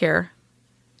hospice care.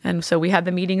 And so we had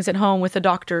the meetings at home with the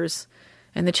doctors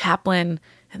and the chaplain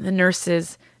and the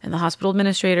nurses and the hospital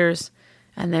administrators.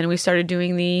 And then we started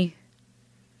doing the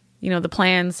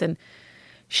plans. And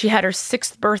she had her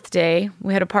 6th birthday.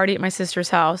 We had a party at my sister's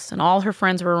house, and all her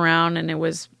friends were around, and it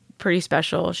was pretty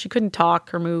special. She couldn't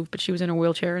talk or move, but she was in her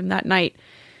wheelchair. And that night,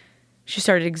 she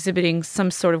started exhibiting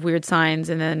some sort of weird signs.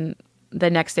 And then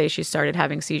the next day, she started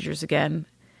having seizures again.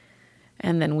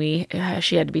 And then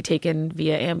she had to be taken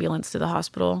via ambulance to the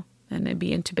hospital and then be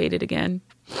intubated again,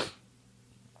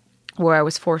 where I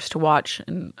was forced to watch.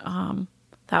 And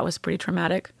that was pretty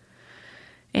traumatic.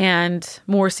 And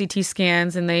more CT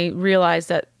scans, and they realized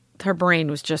that her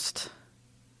brain was just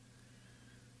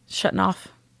shutting off.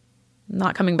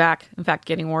 Not coming back, in fact,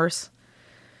 getting worse.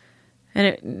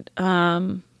 And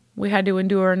we had to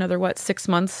endure another, 6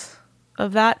 months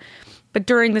of that. But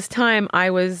during this time, I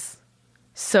was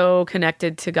so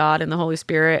connected to God and the Holy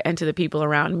Spirit and to the people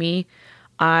around me.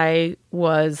 I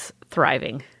was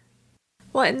thriving.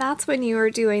 Well, and that's when you were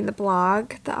doing the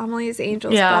blog, the Amelie's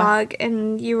Angels blog,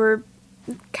 and you were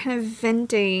kind of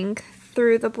venting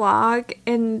through the blog,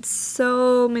 and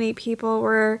so many people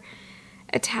were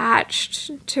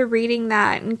attached to reading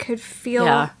that and could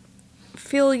feel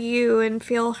you and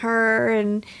feel her,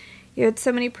 and you had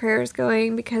so many prayers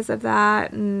going because of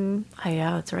that. And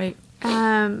yeah, that's right.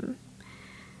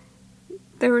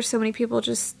 There were so many people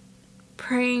just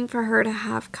praying for her to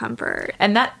have comfort,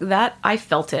 and that I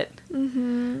felt it.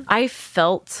 Mm-hmm. I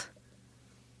felt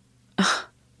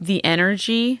the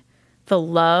energy, the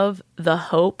love, the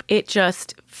hope. It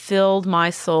just filled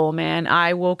my soul, man.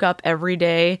 I woke up every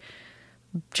day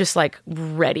just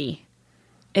ready.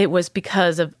 It was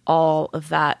because of all of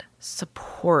that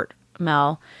support,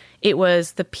 Mel. It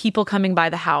was the people coming by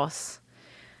the house.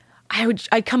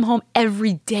 I'd come home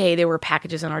every day. There were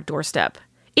packages on our doorstep.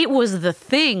 It was the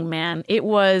thing, man.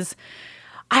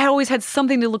 I always had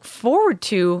something to look forward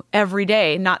to every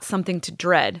day, not something to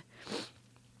dread.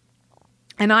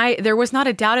 And there was not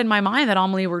a doubt in my mind that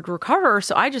Amelie would recover.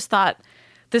 So I just thought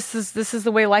this is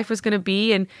the way life was going to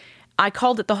be. And I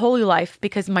called it the holy life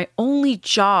because my only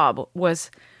job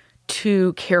was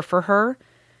to care for her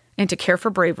and to care for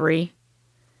Bravery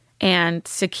and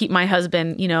to keep my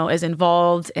husband, as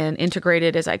involved and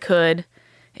integrated as I could.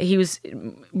 He was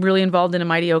really involved in a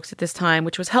Mighty Oaks at this time,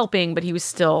 which was helping, but it was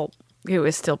still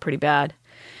pretty bad.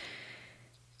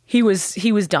 He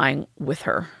was dying with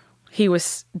her. He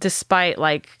was, despite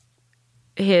like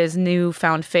his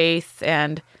newfound faith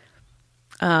and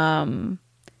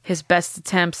his best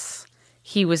attempts,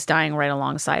 he was dying right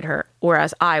alongside her,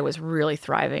 whereas I was really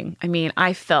thriving. I mean,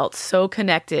 I felt so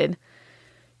connected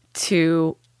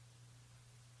to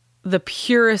the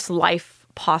purest life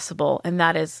possible, and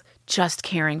that is just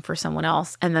caring for someone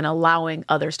else and then allowing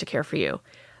others to care for you.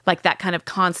 Like that kind of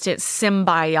constant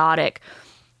symbiotic,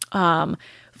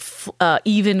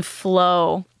 even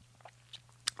flow.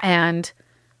 And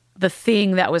the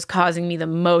thing that was causing me the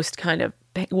most kind of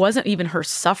pain wasn't even her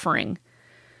suffering.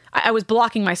 I was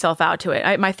blocking myself out to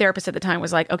it. My therapist at the time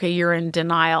was like, okay, you're in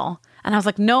denial. And I was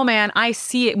like, no, man, I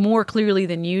see it more clearly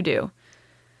than you do.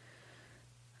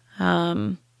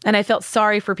 And I felt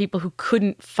sorry for people who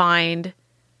couldn't find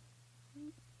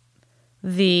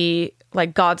the,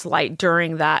 like, God's light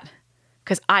during that,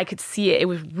 because I could see it. It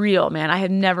was real, man. I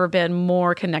had never been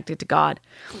more connected to God.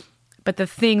 But the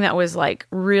thing that was like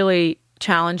really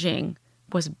challenging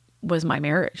was my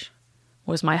marriage,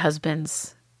 was my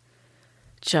husband's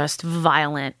just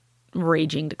violent,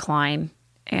 raging decline.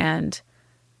 And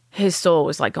his soul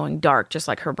was like going dark, just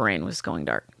like her brain was going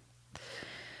dark.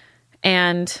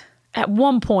 And at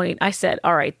one point I said,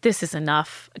 all right, this is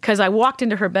enough. Because I walked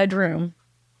into her bedroom.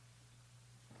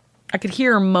 I could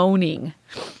hear her moaning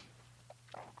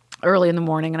early in the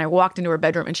morning. And I walked into her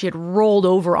bedroom and she had rolled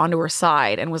over onto her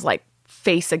side and was like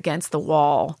face against the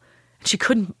wall. And she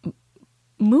couldn't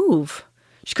move.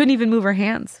 She couldn't even move her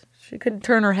hands. She couldn't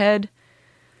turn her head.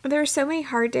 There were so many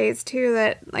hard days too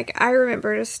that, like, I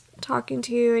remember just talking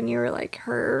to you and you were like,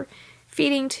 her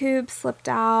feeding tube slipped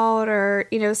out, or,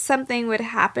 you know, something would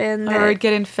happen that, or it'd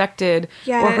get infected,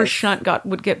 yes, or her shunt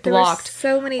would get blocked.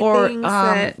 There were so many or, things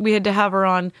that we had to have her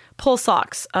on pull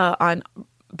socks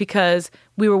because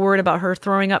we were worried about her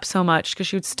throwing up so much, because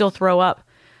she would still throw up.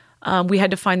 We had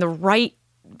to find the right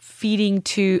feeding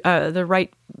tube, the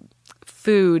right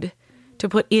food to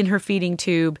put in her feeding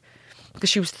tube, because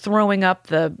she was throwing up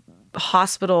the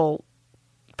hospital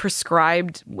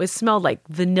prescribed. It smelled like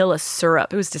vanilla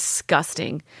syrup. It was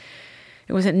disgusting.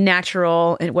 It wasn't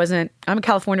natural. It wasn't, I'm a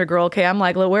California girl. Okay. I'm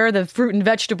like, where are the fruit and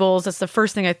vegetables? That's the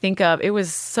first thing I think of. It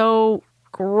was so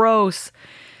gross.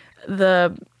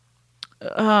 We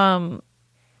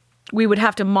would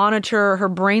have to monitor her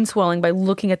brain swelling by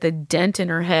looking at the dent in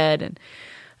her head,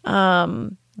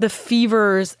 and the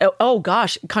fevers. Oh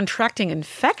gosh, contracting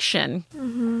infection.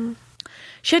 Mm-hmm.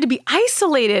 She had to be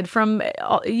isolated from,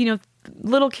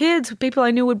 little kids. People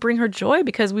I knew would bring her joy,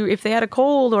 because if they had a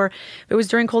cold, or if it was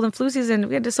during cold and flu season,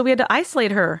 we had to isolate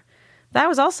her. That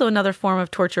was also another form of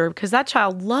torture, because that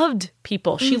child loved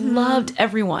people. She loved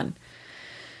everyone.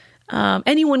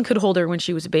 Anyone could hold her when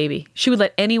she was a baby. She would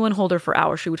let anyone hold her for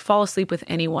hours. She would fall asleep with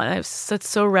anyone. That's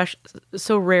so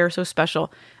rare, so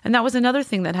special. And that was another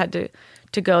thing that had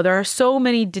to go. There are so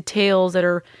many details that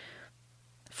are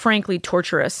frankly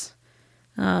torturous,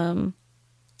 and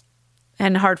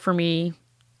hard for me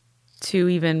to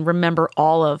even remember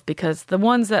all of, because the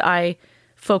ones that I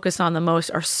focus on the most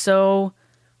are so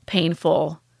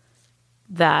painful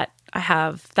that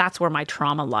that's where my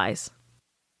trauma lies.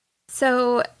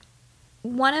 So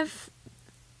one of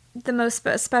the most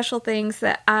special things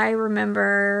that I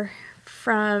remember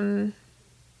from,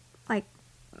 like,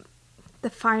 the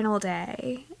final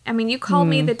day, I mean, you called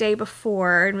me the day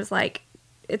before and was like,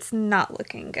 it's not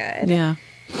looking good. Yeah.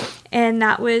 And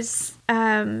that was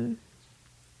June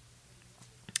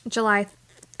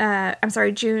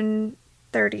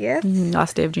 30th.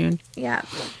 Last day of June. Yeah.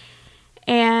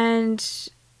 And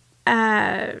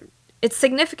it's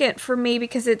significant for me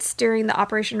because it's during the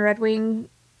Operation Red Wing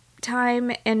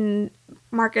time, and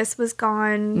Marcus was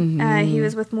gone. He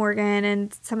was with Morgan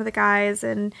and some of the guys,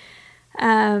 and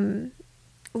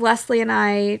Leslie and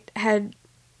I had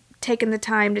taken the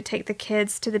time to take the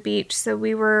kids to the beach, so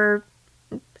we were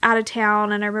out of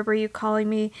town. And I remember you calling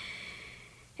me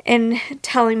and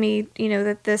telling me,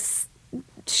 that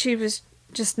she was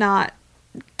just not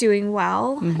doing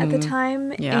well at the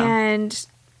time. Yeah. And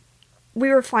we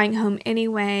were flying home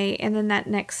anyway. And then that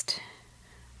next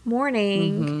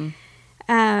morning,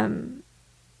 I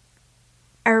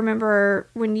remember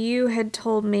when you had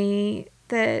told me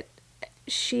that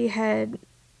she had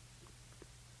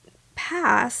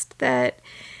passed, that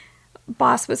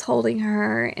Boss was holding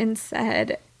her and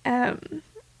said,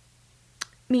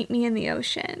 meet me in the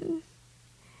ocean.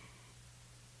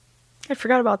 I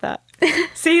forgot about that.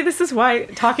 See, this is why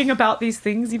talking about these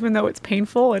things, even though it's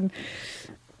painful and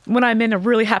when I'm in a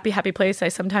really happy place, I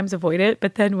sometimes avoid it.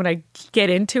 But then when I get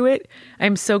into it,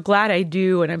 I'm so glad I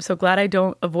do. And I'm so glad I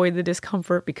don't avoid the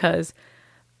discomfort because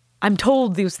I'm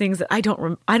told these things that I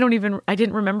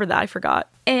didn't remember that. I forgot.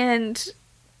 And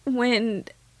when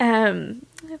when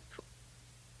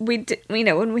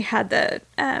we had the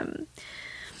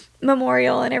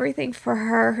memorial and everything for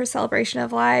her celebration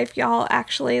of life, y'all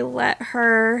actually let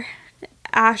her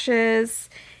ashes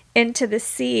into the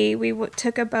sea. We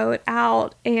took a boat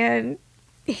out and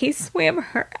he swam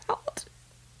her out.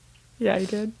 Yeah, he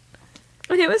did.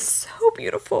 And it was so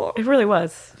beautiful. It really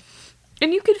was.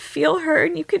 And you could feel her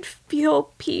and you could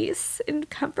feel peace and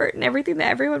comfort and everything that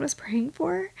everyone was praying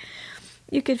for.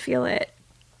 You could feel it.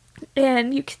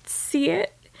 And you could see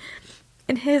it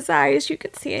in his eyes. You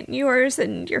could see it in yours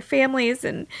and your family's.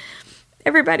 And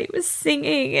everybody was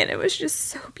singing. And it was just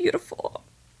so beautiful.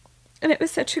 And it was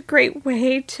such a great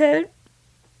way to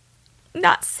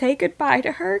not say goodbye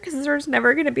to her. Because there's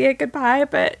never going to be a goodbye.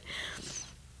 But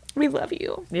we love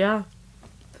you. Yeah.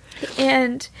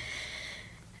 And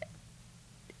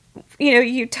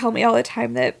you tell me all the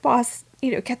time that boss,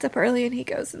 gets up early and he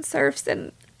goes and surfs,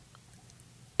 and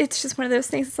it's just one of those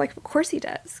things. It's like, of course he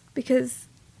does, because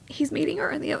he's meeting her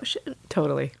in the ocean.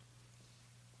 Totally.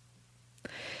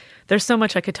 There's so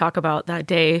much I could talk about that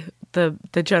day.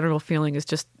 The general feeling is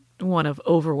just one of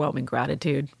overwhelming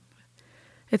gratitude.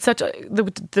 It's such a,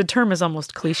 the term is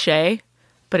almost cliche,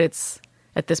 but it's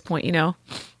at this point,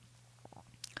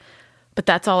 but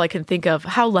that's all I can think of.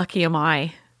 How lucky am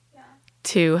I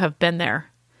to have been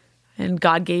there? And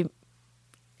God gave,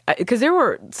 because there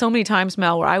were so many times,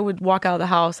 Mel, where I would walk out of the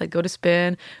house, I'd go to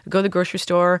spin, go to the grocery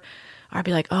store, or I'd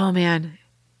be like, oh man,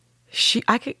 she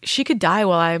could die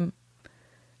while I'm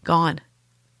gone.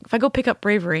 If I go pick up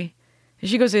Bravery and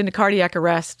she goes into cardiac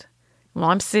arrest while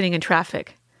I'm sitting in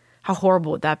traffic, how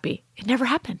horrible would that be? It never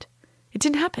happened. It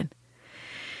didn't happen.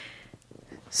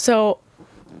 So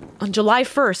on July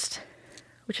 1st,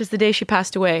 which is the day she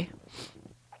passed away,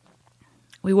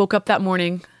 we woke up that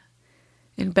morning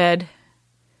in bed,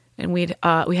 and we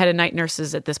had a night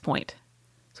nurses at this point.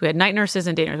 So we had night nurses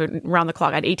and day nurses around the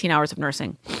clock. I had 18 hours of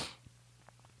nursing.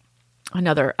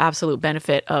 Another absolute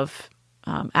benefit of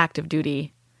active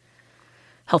duty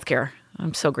healthcare.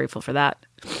 I'm so grateful for that.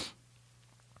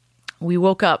 We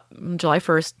woke up on July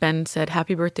 1st. Ben said,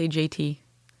 "Happy birthday, JT."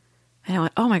 And I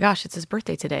went, oh my gosh, it's his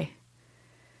birthday today.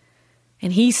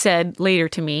 And he said later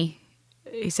to me,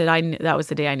 he said, that was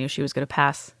the day I knew she was going to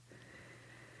pass.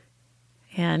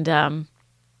 And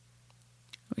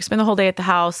we spent the whole day at the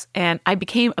house, and I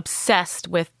became obsessed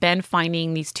with Ben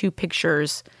finding these two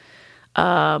pictures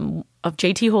of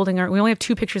JT holding her. We only have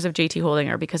two pictures of JT holding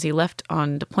her because he left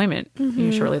on deployment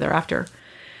shortly thereafter.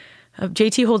 Of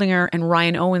JT holding her and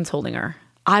Ryan Owens holding her.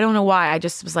 I don't know why. I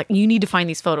just was like, you need to find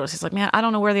these photos. He's like, man, I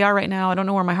don't know where they are right now. I don't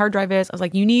know where my hard drive is. I was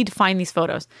like, you need to find these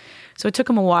photos. So it took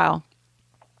him a while.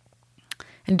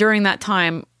 And during that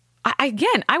time,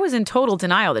 I was in total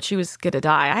denial that she was going to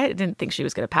die. I didn't think she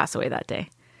was going to pass away that day.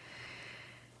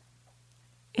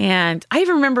 And I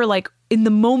even remember, like, in the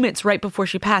moments right before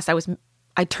she passed,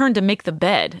 I turned to make the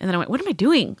bed. And then I went, what am I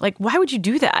doing? Like, why would you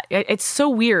do that? It's so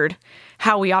weird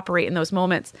how we operate in those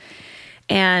moments.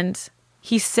 And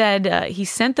he said he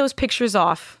sent those pictures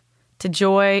off to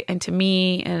Joy and to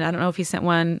me. And I don't know if he sent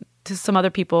one to some other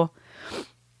people.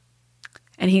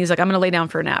 And he was like, I'm going to lay down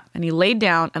for a nap. And he laid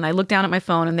down, and I looked down at my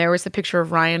phone, and there was the picture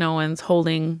of Ryan Owens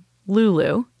holding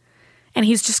Lulu. And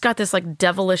he's just got this like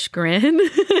devilish grin.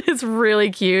 It's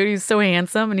really cute. He's so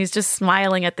handsome, and he's just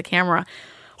smiling at the camera,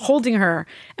 holding her.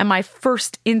 And my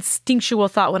first instinctual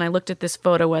thought when I looked at this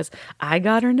photo was, I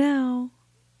got her now.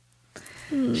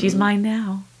 She's mine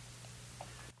now.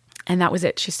 And that was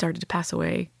it. She started to pass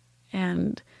away,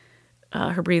 and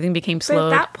her breathing became slowed.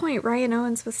 But at that point, Ryan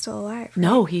Owens was still alive. Right?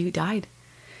 No, he died.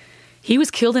 He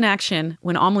was killed in action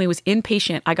when Amelie was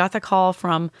inpatient. I got the call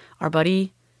from our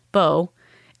buddy, Bo,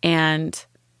 and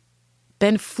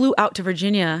Ben flew out to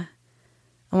Virginia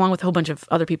along with a whole bunch of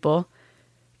other people.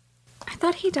 I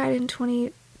thought he died in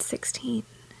 2016.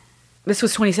 This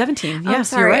was 2017. Yes,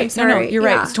 sorry, you're right. sorry. No, you're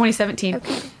right. Yeah. It's 2017.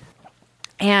 Okay.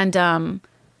 And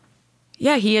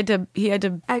yeah, he had to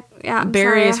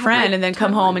bury his friend and then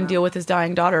come home and deal with his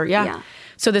dying daughter. Yeah.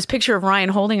 So this picture of Ryan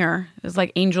holding her is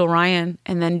like Angel Ryan,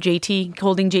 and then JT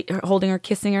holding her,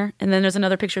 kissing her, and then there's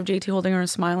another picture of JT holding her and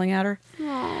smiling at her.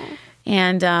 Aww.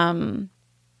 And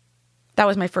That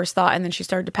was my first thought. And then she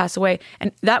started to pass away.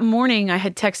 And that morning I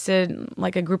had texted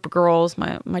like a group of girls,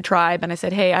 my tribe, and I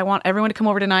said, hey, I want everyone to come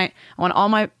over tonight. I want all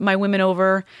my women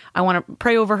over. I want to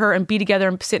pray over her and be together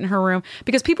and sit in her room,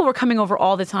 because people were coming over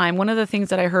all the time. One of the things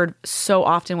that I heard so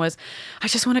often was,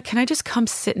 can I just come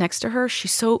sit next to her?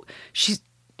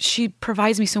 She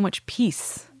provides me so much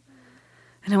peace.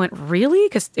 And I went, really?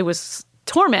 Because it was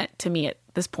torment to me at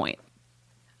this point.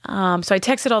 So I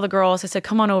texted all the girls. I said,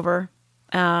 come on over.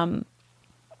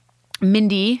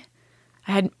 Mindy,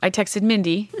 I texted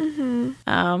Mindy,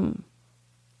 and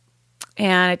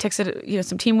I texted,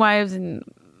 some team wives and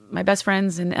my best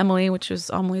friends and Amelie, who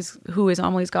is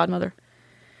Amelie's godmother.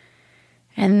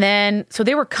 And then, so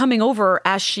they were coming over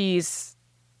as she's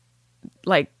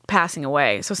like passing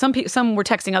away. So some were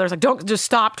texting others like, don't just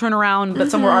stop, turn around,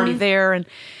 but some were already there.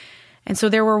 And so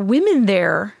there were women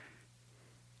there.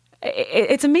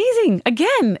 It's amazing.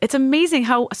 Again, it's amazing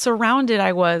how surrounded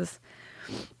I was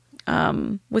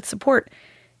with support.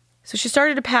 So she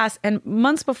started to pass, and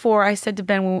months before I said to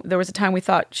Ben, there was a time we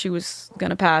thought she was going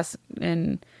to pass,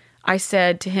 and I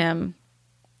said to him,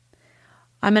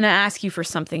 I'm going to ask you for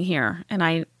something here, and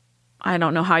I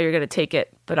don't know how you're going to take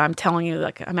it, but I'm telling you,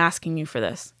 like, I'm asking you for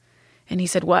this. And he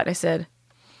said, what? I said,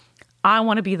 I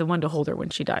want to be the one to hold her when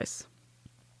she dies,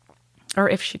 or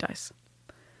if she dies.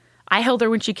 I held her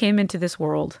when she came into this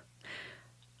world.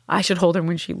 I should hold her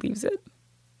when she leaves it.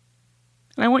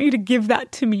 And I want you to give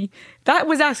that to me. That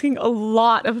was asking a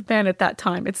lot of Ben at that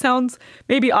time. It sounds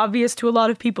maybe obvious to a lot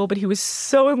of people, but he was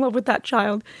so in love with that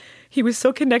child. He was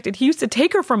so connected. He used to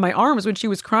take her from my arms when she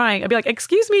was crying. I'd be like,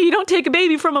 excuse me, you don't take a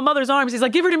baby from a mother's arms. He's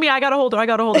like, give her to me. I got to hold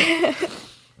her.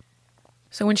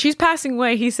 So when she's passing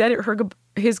away, he said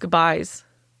his goodbyes.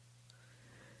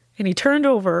 And he turned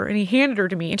over and he handed her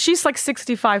to me. And she's like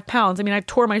 65 pounds. I mean, I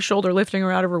tore my shoulder lifting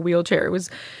her out of her wheelchair.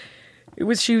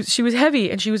 She was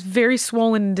heavy, and she was very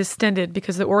swollen and distended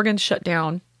because the organs shut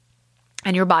down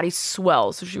and your body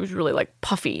swells. So she was really like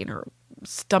puffy, and her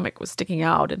stomach was sticking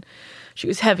out, and she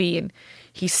was heavy. And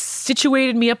he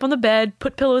situated me up on the bed,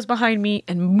 put pillows behind me,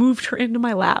 and moved her into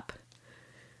my lap.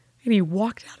 And he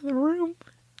walked out of the room.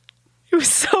 It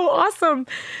was so awesome.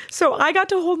 So I got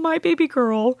to hold my baby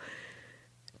girl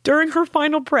during her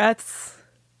final breaths,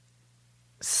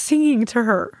 singing to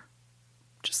her,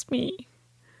 just me.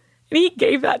 And he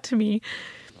gave that to me.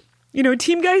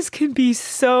 Team guys can be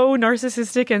so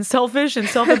narcissistic and selfish and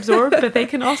self-absorbed, but they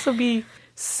can also be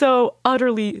so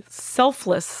utterly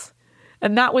selfless.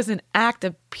 And that was an act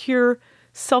of pure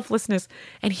selflessness.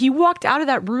 And he walked out of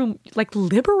that room like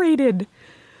liberated.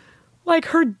 Like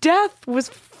her death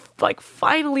was like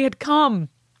finally had come.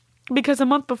 Because a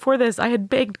month before this, I had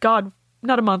begged God,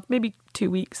 not a month, maybe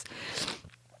 2 weeks.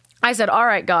 I said, all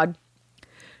right, God,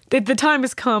 the time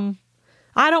has come.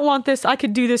 I don't want this. I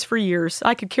could do this for years.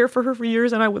 I could care for her for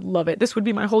years, and I would love it. This would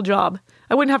be my whole job.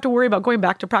 I wouldn't have to worry about going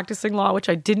back to practicing law, which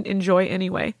I didn't enjoy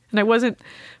anyway. And I wasn't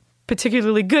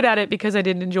particularly good at it because I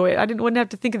didn't enjoy it. I wouldn't have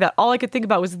to think of that. All I could think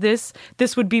about was this.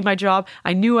 This would be my job.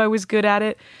 I knew I was good at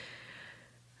it.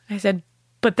 I said,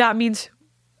 but that means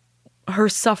her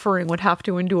suffering would have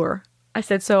to endure. I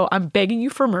said, so I'm begging you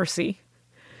for mercy.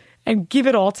 And give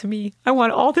it all to me. I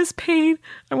want all this pain.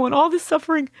 I want all this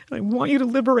suffering. And I want you to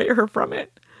liberate her from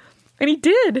it. And he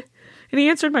did. And he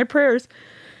answered my prayers.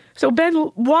 So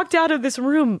Ben walked out of this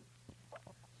room,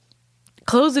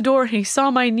 closed the door, and he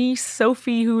saw my niece,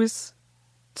 Sophie, who was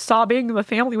sobbing. The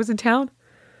family was in town.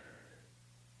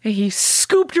 And he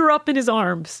scooped her up in his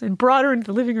arms and brought her into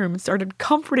the living room and started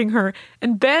comforting her.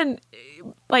 And Ben,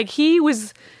 like, he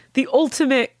was the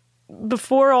ultimate.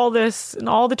 Before all this and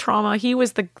all the trauma, he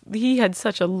had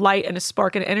such a light and a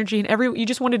spark and energy, and you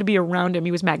just wanted to be around him.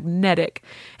 He was magnetic,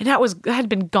 and that had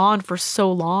been gone for so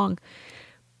long.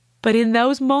 But in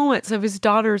those moments of his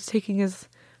daughters taking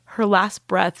her last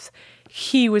breaths,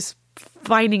 he was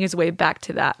finding his way back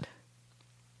to that.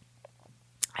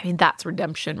 I mean, that's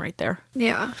redemption right there.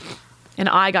 Yeah. And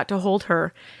I got to hold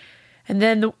her. And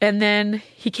then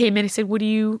he came in, he said, what do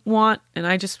you want? And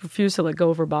I just refused to let go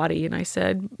of her body. And I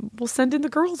said, we'll send in the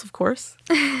girls, of course.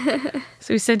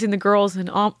 So he sent in the girls, and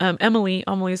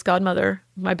Amelie's godmother,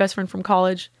 my best friend from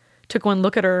college, took one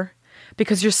look at her.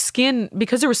 Because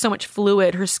because there was so much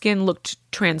fluid, her skin looked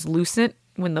translucent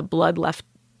when the blood left,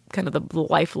 kind of the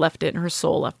life left it and her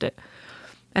soul left it.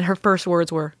 And her first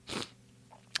words were,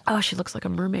 oh, she looks like a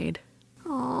mermaid.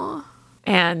 Aww.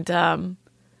 And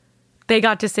they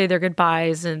got to say their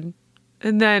goodbyes, and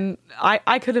then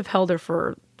I could have held her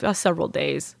for several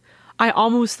days. I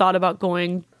almost thought about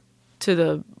going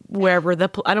to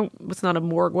it's not a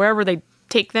morgue, wherever they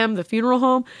take them, the funeral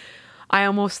home. I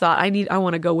almost thought I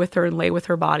want to go with her and lay with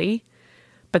her body.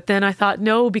 But then I thought,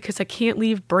 no, because I can't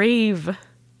leave Brave.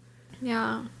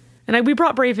 Yeah. And we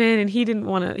brought Brave in, and he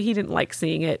didn't like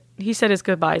seeing it. He said his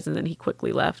goodbyes, and then he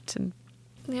quickly left. And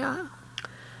yeah.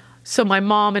 So my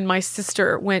mom and my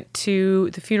sister went to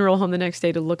the funeral home the next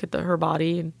day to look at her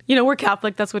body. And, we're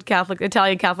Catholic. That's what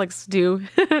Italian Catholics do.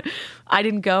 I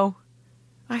didn't go.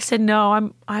 I said,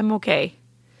 no, I'm okay.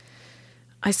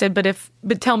 I said,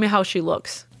 but tell me how she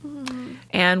looks. Mm-hmm.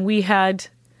 And we had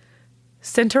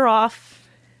sent her off,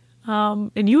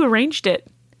 and you arranged it.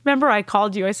 Remember, I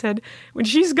called you. I said, when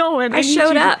she's going... I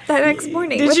showed up that next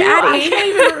morning with you? Addie. I can't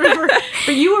even remember.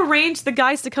 But you arranged the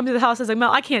guys to come to the house. I was like,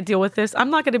 Mel, I can't deal with this.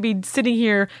 I'm not going to be sitting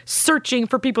here searching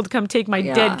for people to come take my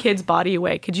dead kid's body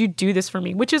away. Could you do this for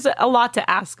me? Which is a lot to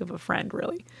ask of a friend,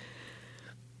 really.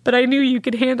 But I knew you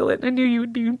could handle it. I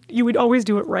knew you would always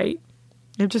do it right.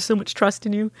 I have just so much trust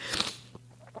in you.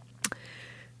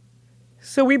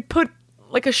 So we put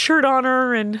like a shirt on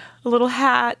her and a little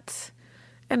hat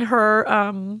and her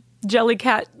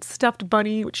Jellycat stuffed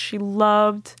bunny, which she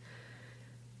loved,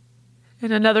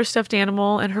 and another stuffed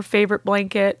animal and her favorite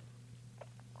blanket.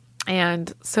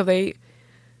 And so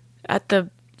at the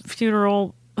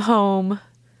funeral home,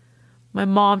 my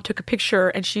mom took a picture,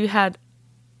 and she had,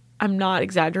 I'm not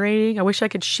exaggerating, I wish I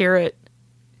could share it,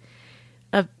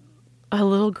 a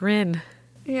little grin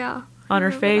on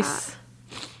her face.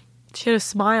 That. She had a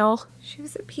smile. She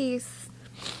was at peace.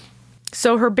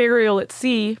 So her burial at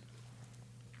sea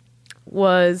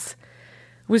was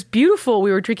beautiful.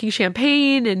 We were drinking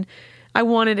champagne, and I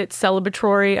wanted it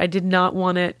celebratory. I did not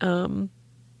want it.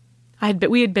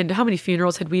 We had been to, how many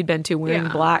funerals had we been to wearing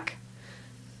black?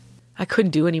 I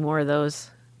couldn't do any more of those.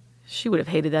 She would have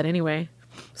hated that anyway.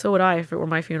 So would I if it were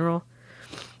my funeral.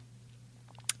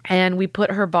 And we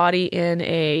put her body in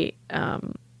a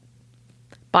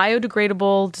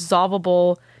biodegradable,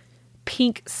 dissolvable,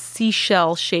 pink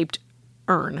seashell-shaped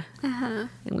urn. Uh-huh.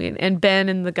 And Ben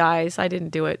and the guys, I didn't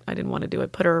do it. I didn't want to do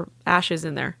it. Put her ashes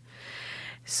in there.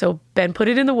 So Ben put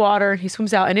it in the water. He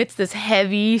swims out, and it's this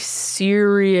heavy,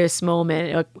 serious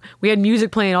moment. We had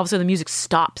music playing. All of a sudden, the music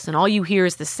stops, and all you hear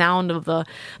is the sound of the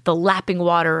lapping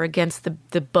water against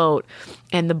the boat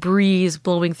and the breeze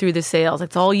blowing through the sails.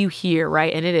 That's all you hear,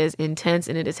 right? And it is intense,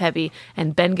 and it is heavy.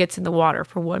 And Ben gets in the water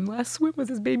for one last swim with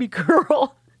his baby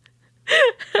girl.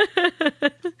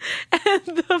 And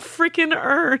the freaking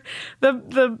urn,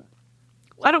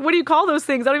 what do you call those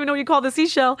things? I don't even know what you call the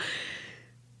seashell.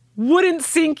 Wouldn't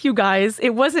sink, you guys. It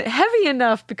wasn't heavy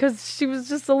enough because she was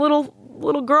just a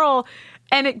little girl,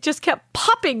 and it just kept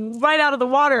popping right out of the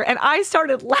water. And I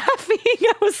started laughing.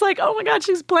 I was like, "Oh my God,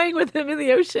 she's playing with him in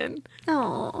the ocean."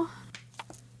 Oh.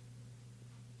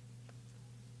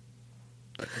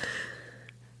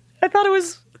 I thought it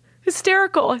was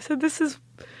hysterical. I said, "This is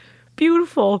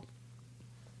beautiful."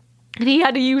 And he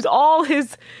had to use all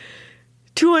his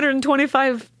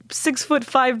 225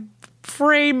 6'5"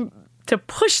 frame to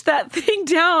push that thing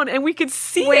down, and we could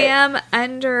see swam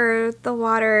under the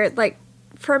water. Like,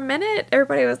 for a minute,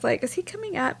 everybody was like, is he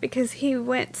coming up? Because he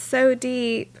went so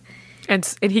deep. And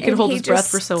he could hold his breath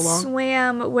for so long.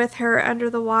 Swam with her under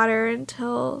the water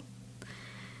until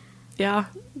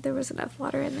there was enough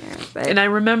water in there. But and I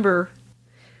remember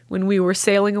when we were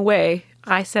sailing away,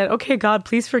 I said, okay, God,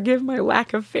 please forgive my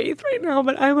lack of faith right now,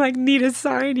 but I need a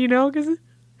sign, because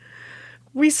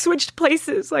we switched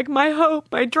places. Like, my hope,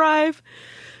 my drive,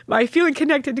 my feeling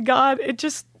connected to God, it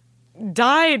just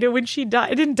died when she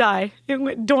died. It didn't die. It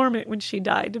went dormant when she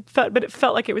died. But it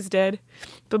felt like it was dead.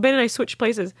 But Ben and I switched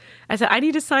places. I said, I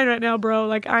need a sign right now, bro.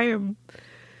 Like, I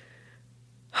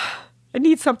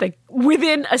need something.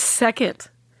 Within a second,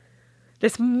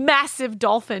 this massive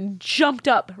dolphin jumped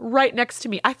up right next to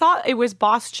me. I thought it was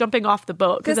Boss jumping off the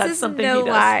boat because that's something he does.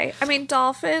 Lie. I mean,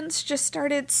 dolphins just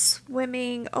started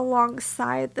swimming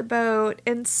alongside the boat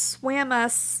and swam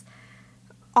us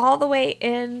all the way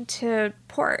into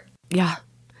port. Yeah.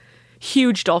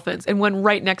 Huge dolphins, and went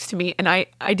right next to me. And I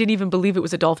didn't even believe it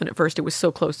was a dolphin at first. It was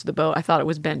so close to the boat. I thought it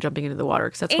was Ben jumping into the water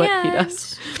because that's what he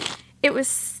does.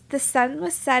 The sun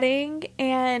was setting,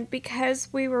 and because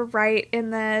we were right in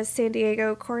the San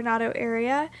Diego Coronado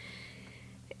area,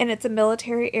 and it's a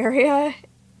military area,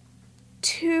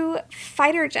 2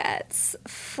 fighter jets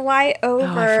fly over.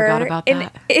 Oh, I forgot about that.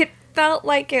 And it felt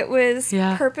like it was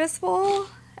purposeful,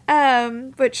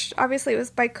 which obviously was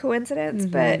by coincidence,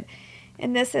 but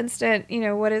in this instant,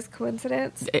 what is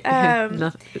coincidence? There's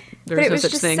but it no was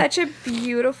such just thing. such a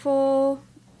beautiful,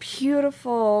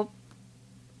 beautiful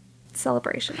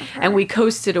celebration of her. And we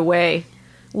coasted away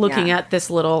looking at this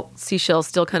little seashell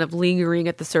still kind of lingering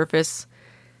at the surface,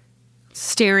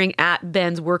 staring at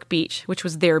Ben's work beach, which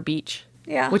was their beach.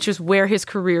 Yeah. Which is where his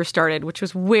career started, which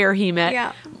was where he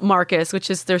met Marcus, which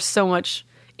is, there's so much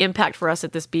impact for us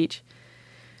at this beach.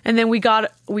 And then we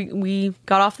got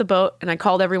off the boat, and I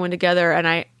called everyone together, and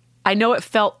I know it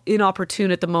felt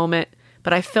inopportune at the moment,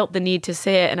 but I felt the need to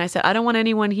say it. And I said, I don't want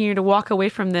anyone here to walk away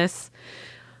from this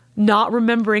not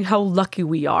remembering how lucky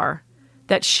we are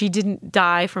that she didn't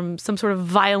die from some sort of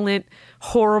violent,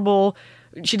 horrible,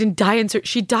 she didn't die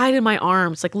she died in my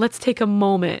arms. Like, let's take a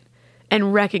moment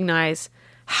and recognize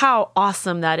how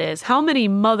awesome that is. How many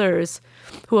mothers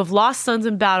who have lost sons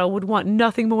in battle would want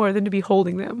nothing more than to be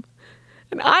holding them.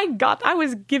 And I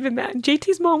was given that.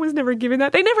 JT's mom was never given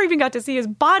that. They never even got to see his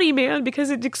body, man, because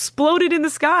it exploded in the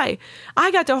sky.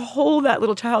 I got to hold that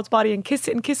little child's body and kiss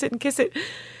it and kiss it and kiss it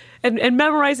and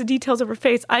memorize the details of her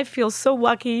face. I feel so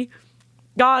lucky.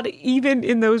 God, even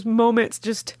in those moments,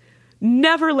 just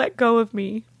never let go of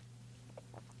me.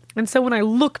 And so when I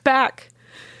look back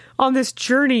on this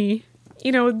journey,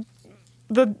 you know,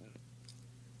 the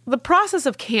process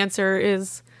of cancer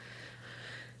is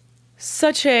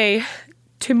such a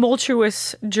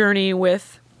tumultuous journey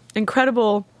with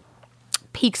incredible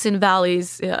peaks and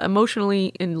valleys,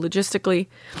 emotionally and logistically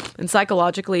and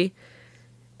psychologically.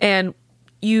 And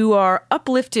you are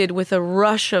uplifted with a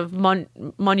rush of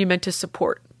monumentous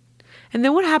support. And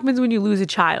then what happens when you lose a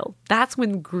child? That's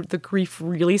when the grief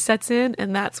really sets in,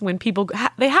 and that's when people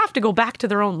they have to go back to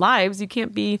their own lives. You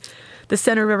can't be the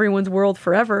center of everyone's world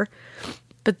forever.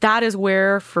 But that is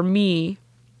where, for me,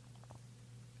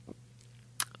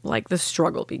 like, the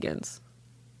struggle begins.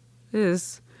 It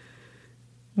is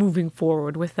moving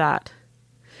forward with that.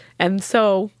 And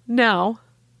so now,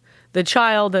 the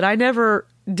child that I never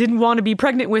didn't want to be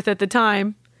pregnant with at the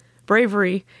time,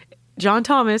 Bravery, John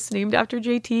Thomas, named after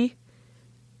JT,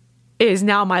 is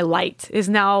now my light, is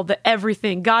now the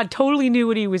everything. God totally knew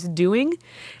what he was doing,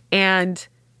 and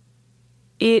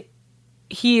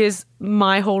he is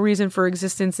my whole reason for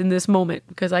existence in this moment,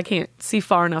 because I can't see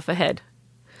far enough ahead.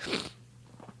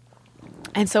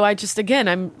 And so I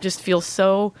just feel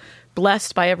so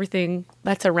blessed by everything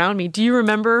that's around me. Do you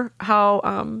remember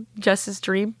how Jess's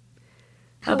dream?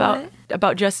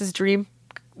 About Jess's dream,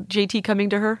 JT coming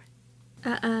to her?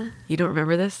 You don't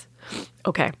remember this?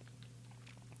 Okay.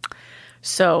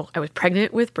 So I was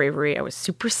pregnant with Bravery. I was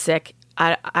super sick.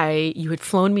 You had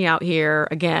flown me out here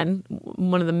again,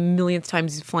 one of the millionth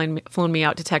times you've flown me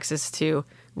out to Texas to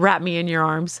wrap me in your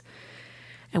arms.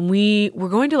 And we were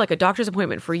going to like a doctor's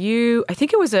appointment for you. I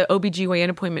think it was an OBGYN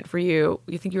appointment for you.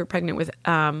 You think you were pregnant with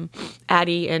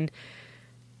Addie, and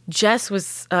Jess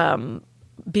was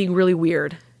being really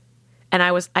weird. And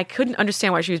I couldn't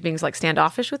understand why she was being like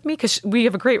standoffish with me, because we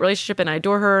have a great relationship and I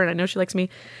adore her and I know she likes me.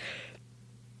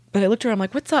 But I looked at her, I'm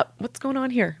like, what's up? What's going on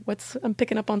here? I'm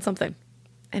picking up on something.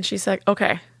 And she's like,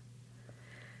 okay,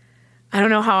 I don't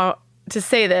know how to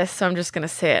say this, so I'm just going to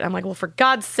say it. I'm like, well, for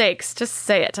God's sakes, just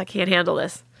say it. I can't handle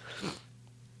this.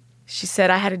 She said,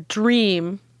 I had a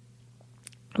dream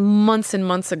months and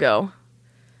months ago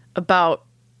about,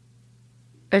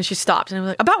 and she stopped. And I was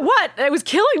like, about what? It was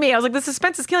killing me. I was like, the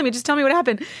suspense is killing me. Just tell me what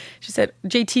happened. She said,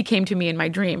 JT came to me in my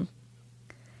dream.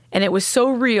 And it was so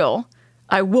real.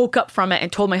 I woke up from it and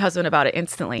told my husband about it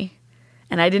instantly.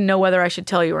 And I didn't know whether I should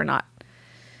tell you or not.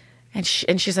 And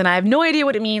she said, I have no idea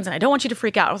what it means, and I don't want you to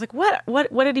freak out. I was like,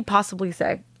 what did he possibly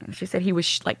say? And she said he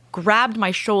was like grabbed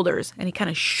my shoulders and he kind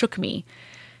of shook me.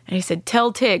 And he said,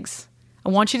 tell Tiggs. I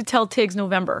want you to tell Tiggs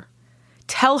November.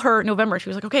 Tell her November. She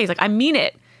was like, okay. He's like, I mean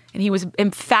it. And he was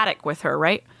emphatic with her,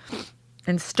 right?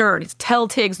 And stern. He's tell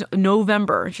Tiggs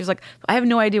November. And she was like, I have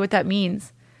no idea what that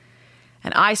means.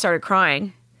 And I started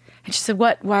crying. And she said,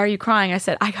 what? Why are you crying? I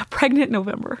said, I got pregnant in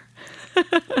November.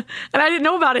 And I didn't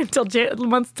know about it until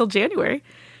January.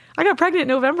 I got pregnant in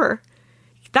November.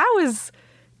 That was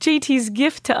JT's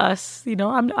gift to us. You know,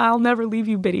 I'll never leave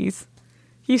you biddies.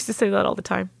 He used to say that all the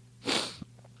time.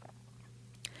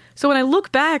 So when I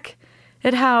look back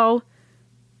at how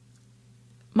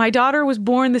my daughter was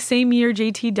born the same year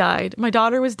JT died, my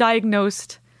daughter was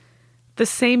diagnosed the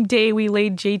same day we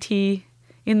laid JT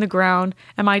in the ground,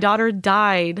 and my daughter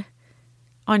died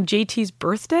on JT's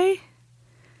birthday.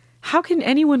 How can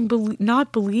anyone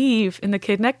not believe in the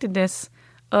connectedness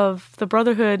of the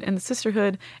brotherhood and the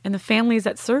sisterhood and the families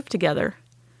that serve together?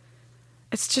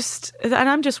 It's just, and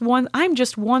I'm just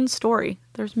one story.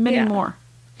 There's many more.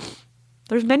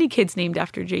 There's many kids named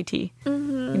after JT.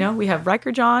 Mm-hmm. You know, we have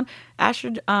Riker John,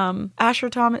 Asher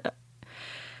Thomas,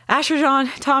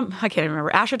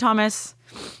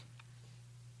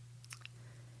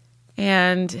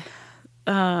 and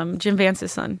Jim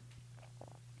Vance's son,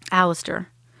 Alistair.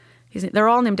 They're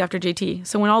all named after JT.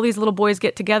 So when all these little boys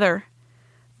get together,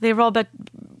 they've all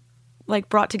like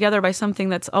brought together by something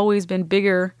that's always been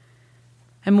bigger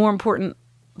and more important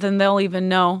than they'll even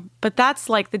know. But that's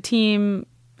like the team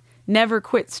never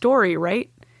quit story, right?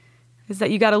 Is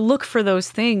that you got to look for those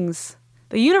things.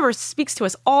 The universe speaks to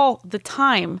us all the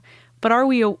time, but are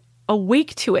we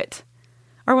awake to it?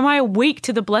 Or am I awake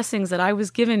to the blessings that I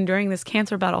was given during this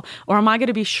cancer battle? Or am I going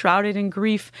to be shrouded in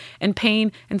grief and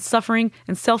pain and suffering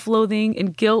and self-loathing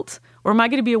and guilt? Or am I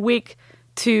going to be awake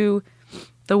to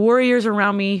the warriors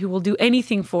around me who will do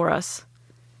anything for us,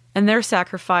 and their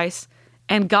sacrifice,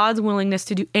 and God's willingness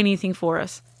to do anything for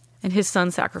us, and his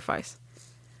son's sacrifice,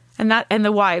 and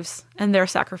the wives and their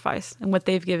sacrifice and what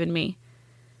they've given me?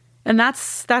 And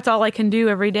that's all I can do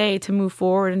every day to move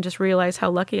forward and just realize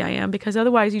how lucky I am, because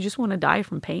otherwise you just want to die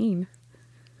from pain.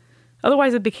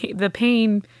 Otherwise the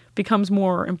pain becomes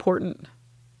more important.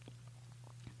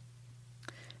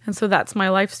 And so that's my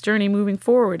life's journey moving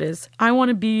forward, is I want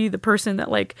to be the person that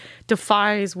like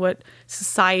defies what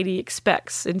society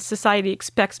expects. And society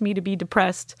expects me to be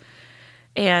depressed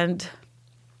and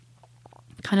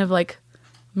kind of like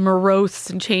morose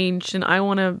and changed. And I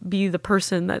want to be the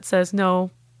person that says,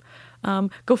 no,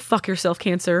 go fuck yourself,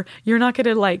 cancer. You're not going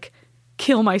to like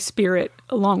kill my spirit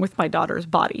along with my daughter's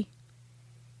body.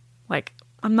 Like,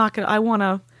 I want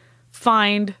to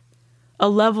find a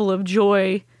level of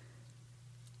joy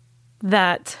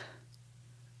that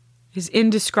is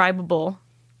indescribable,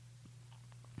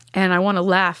 and I want to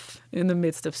laugh in the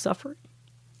midst of suffering.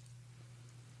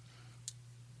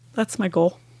 That's my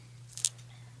goal.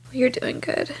 You're doing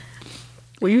good.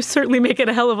 Well, you certainly make it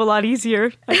a hell of a lot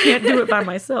easier. I can't do it by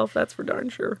myself, that's for darn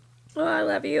sure. Well, I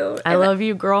love you. I love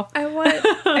you, girl.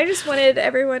 I just wanted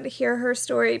everyone to hear her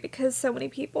story, because so many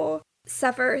people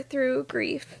suffer through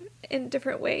grief in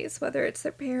different ways, whether it's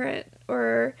their parent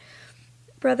or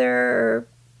brother or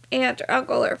aunt or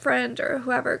uncle or friend or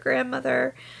whoever,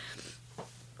 grandmother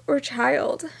or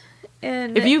child.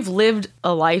 And if you've lived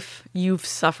a life, you've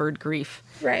suffered grief.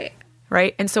 Right.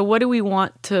 Right? And so what do we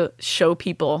want to show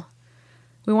people?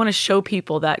 We want to show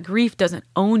people that grief doesn't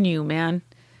own you, man.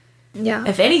 Yeah.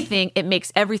 If anything, it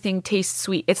makes everything taste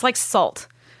sweet. It's like salt.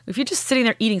 If you're just sitting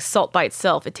there eating salt by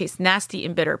itself, it tastes nasty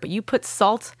and bitter. But you put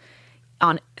salt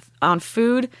on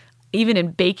food, even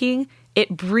in baking,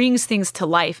 it brings things to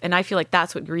life. And I feel like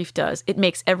that's what grief does. It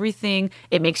makes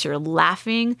your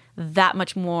laughing that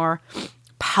much more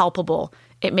palpable.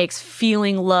 It makes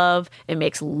feeling love. It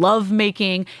makes love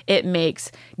making. It makes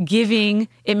giving.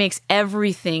 It makes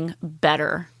everything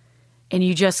better. And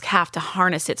you just have to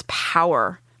harness its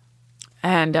power.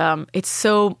 And I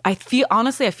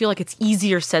feel like it's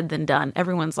easier said than done.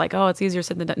 Everyone's like, oh, it's easier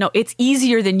said than done. No, it's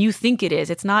easier than you think it is.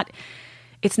 It's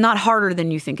not harder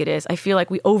than you think it is. I feel like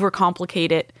we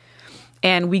overcomplicate it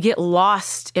and we get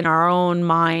lost in our own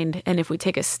mind. And if we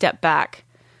take a step back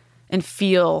and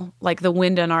feel like the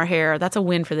wind in our hair, that's a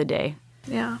win for the day.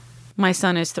 Yeah. My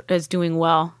son is doing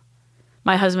well.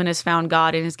 My husband has found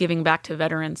God and is giving back to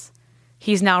veterans.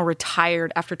 He's now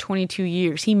retired after 22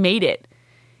 years. He made it.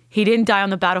 He didn't die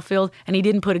on the battlefield, and he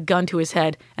didn't put a gun to his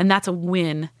head. And that's a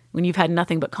win when you've had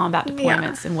nothing but combat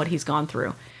deployments and what he's gone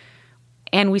through.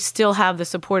 And we still have the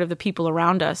support of the people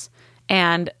around us.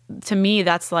 And to me,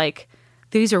 that's like,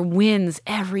 these are wins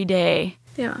every day.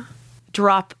 Yeah.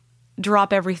 Drop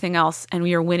everything else, and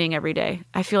we are winning every day.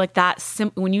 I feel like that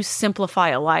when you simplify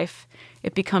a life,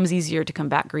 it becomes easier to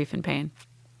combat grief and pain.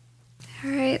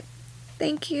 All right.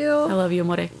 Thank you. I love you,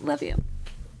 amore. Love you.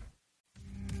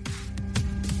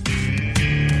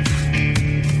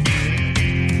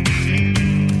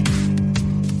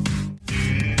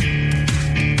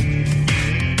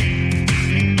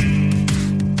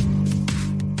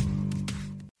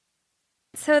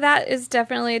 So that is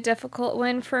definitely a difficult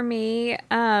one for me.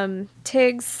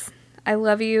 Tiggs, I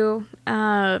love you.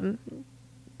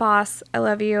 Boss, I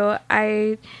love you.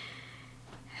 I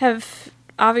have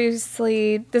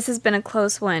obviously, this has been a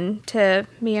close one to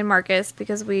me and Marcus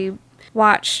because we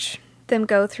watched them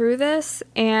go through this,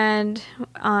 and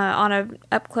on a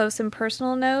up close and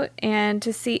personal note, and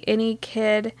to see any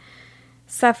kid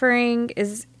suffering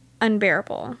is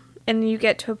unbearable. And you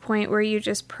get to a point where you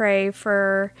just pray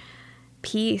for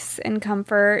peace and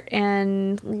comfort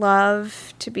and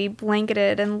love, to be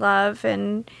blanketed in love,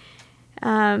 and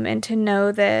to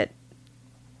know that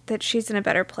she's in a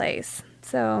better place.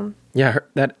 So yeah,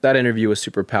 that interview was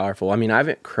super powerful. I mean, I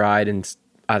haven't cried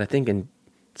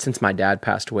since my dad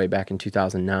passed away back in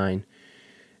 2009,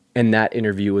 and that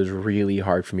interview was really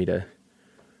hard for me to,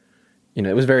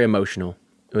 it was very emotional.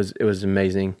 It was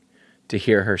amazing to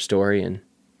hear her story and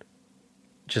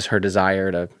just her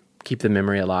desire to keep the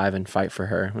memory alive and fight for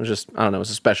her. It was just, I don't know, it was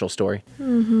a special story.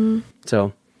 Mm-hmm.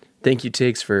 So thank you,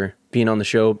 Tiggs, for being on the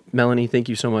show. Melanie, thank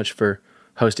you so much for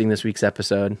hosting this week's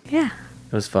episode. Yeah.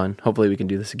 It was fun. Hopefully we can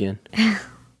do this again.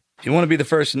 If you want to be the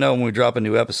first to know when we drop a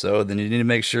new episode, then you need to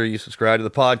make sure you subscribe to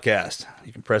the podcast.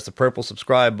 You can press the purple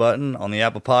subscribe button on the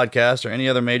Apple Podcast or any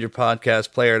other major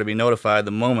podcast player to be notified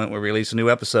the moment we release a new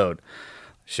episode.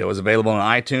 The show is available on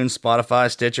iTunes,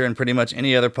 Spotify, Stitcher, and pretty much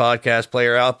any other podcast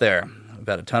player out there. We've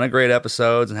had a ton of great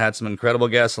episodes and had some incredible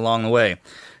guests along the way,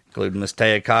 including Miss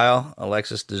Taya Kyle,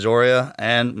 Alexis DeJoria,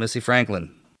 and Missy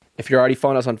Franklin. If you're already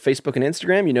following us on Facebook and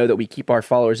Instagram, you know that we keep our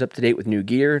followers up to date with new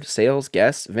gear, sales,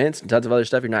 guests, events, and tons of other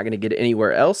stuff you're not going to get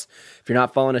anywhere else. If you're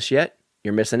not following us yet,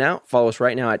 you're missing out. Follow us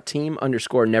right now at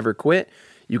team_neverquit.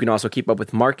 You can also keep up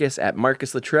with Marcus at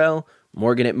Marcus Luttrell,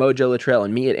 Morgan at Mojo Luttrell,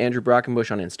 and me at Andrew Brockenbush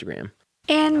on Instagram.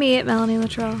 And me at Melanie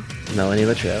Luttrell. Melanie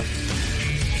Luttrell.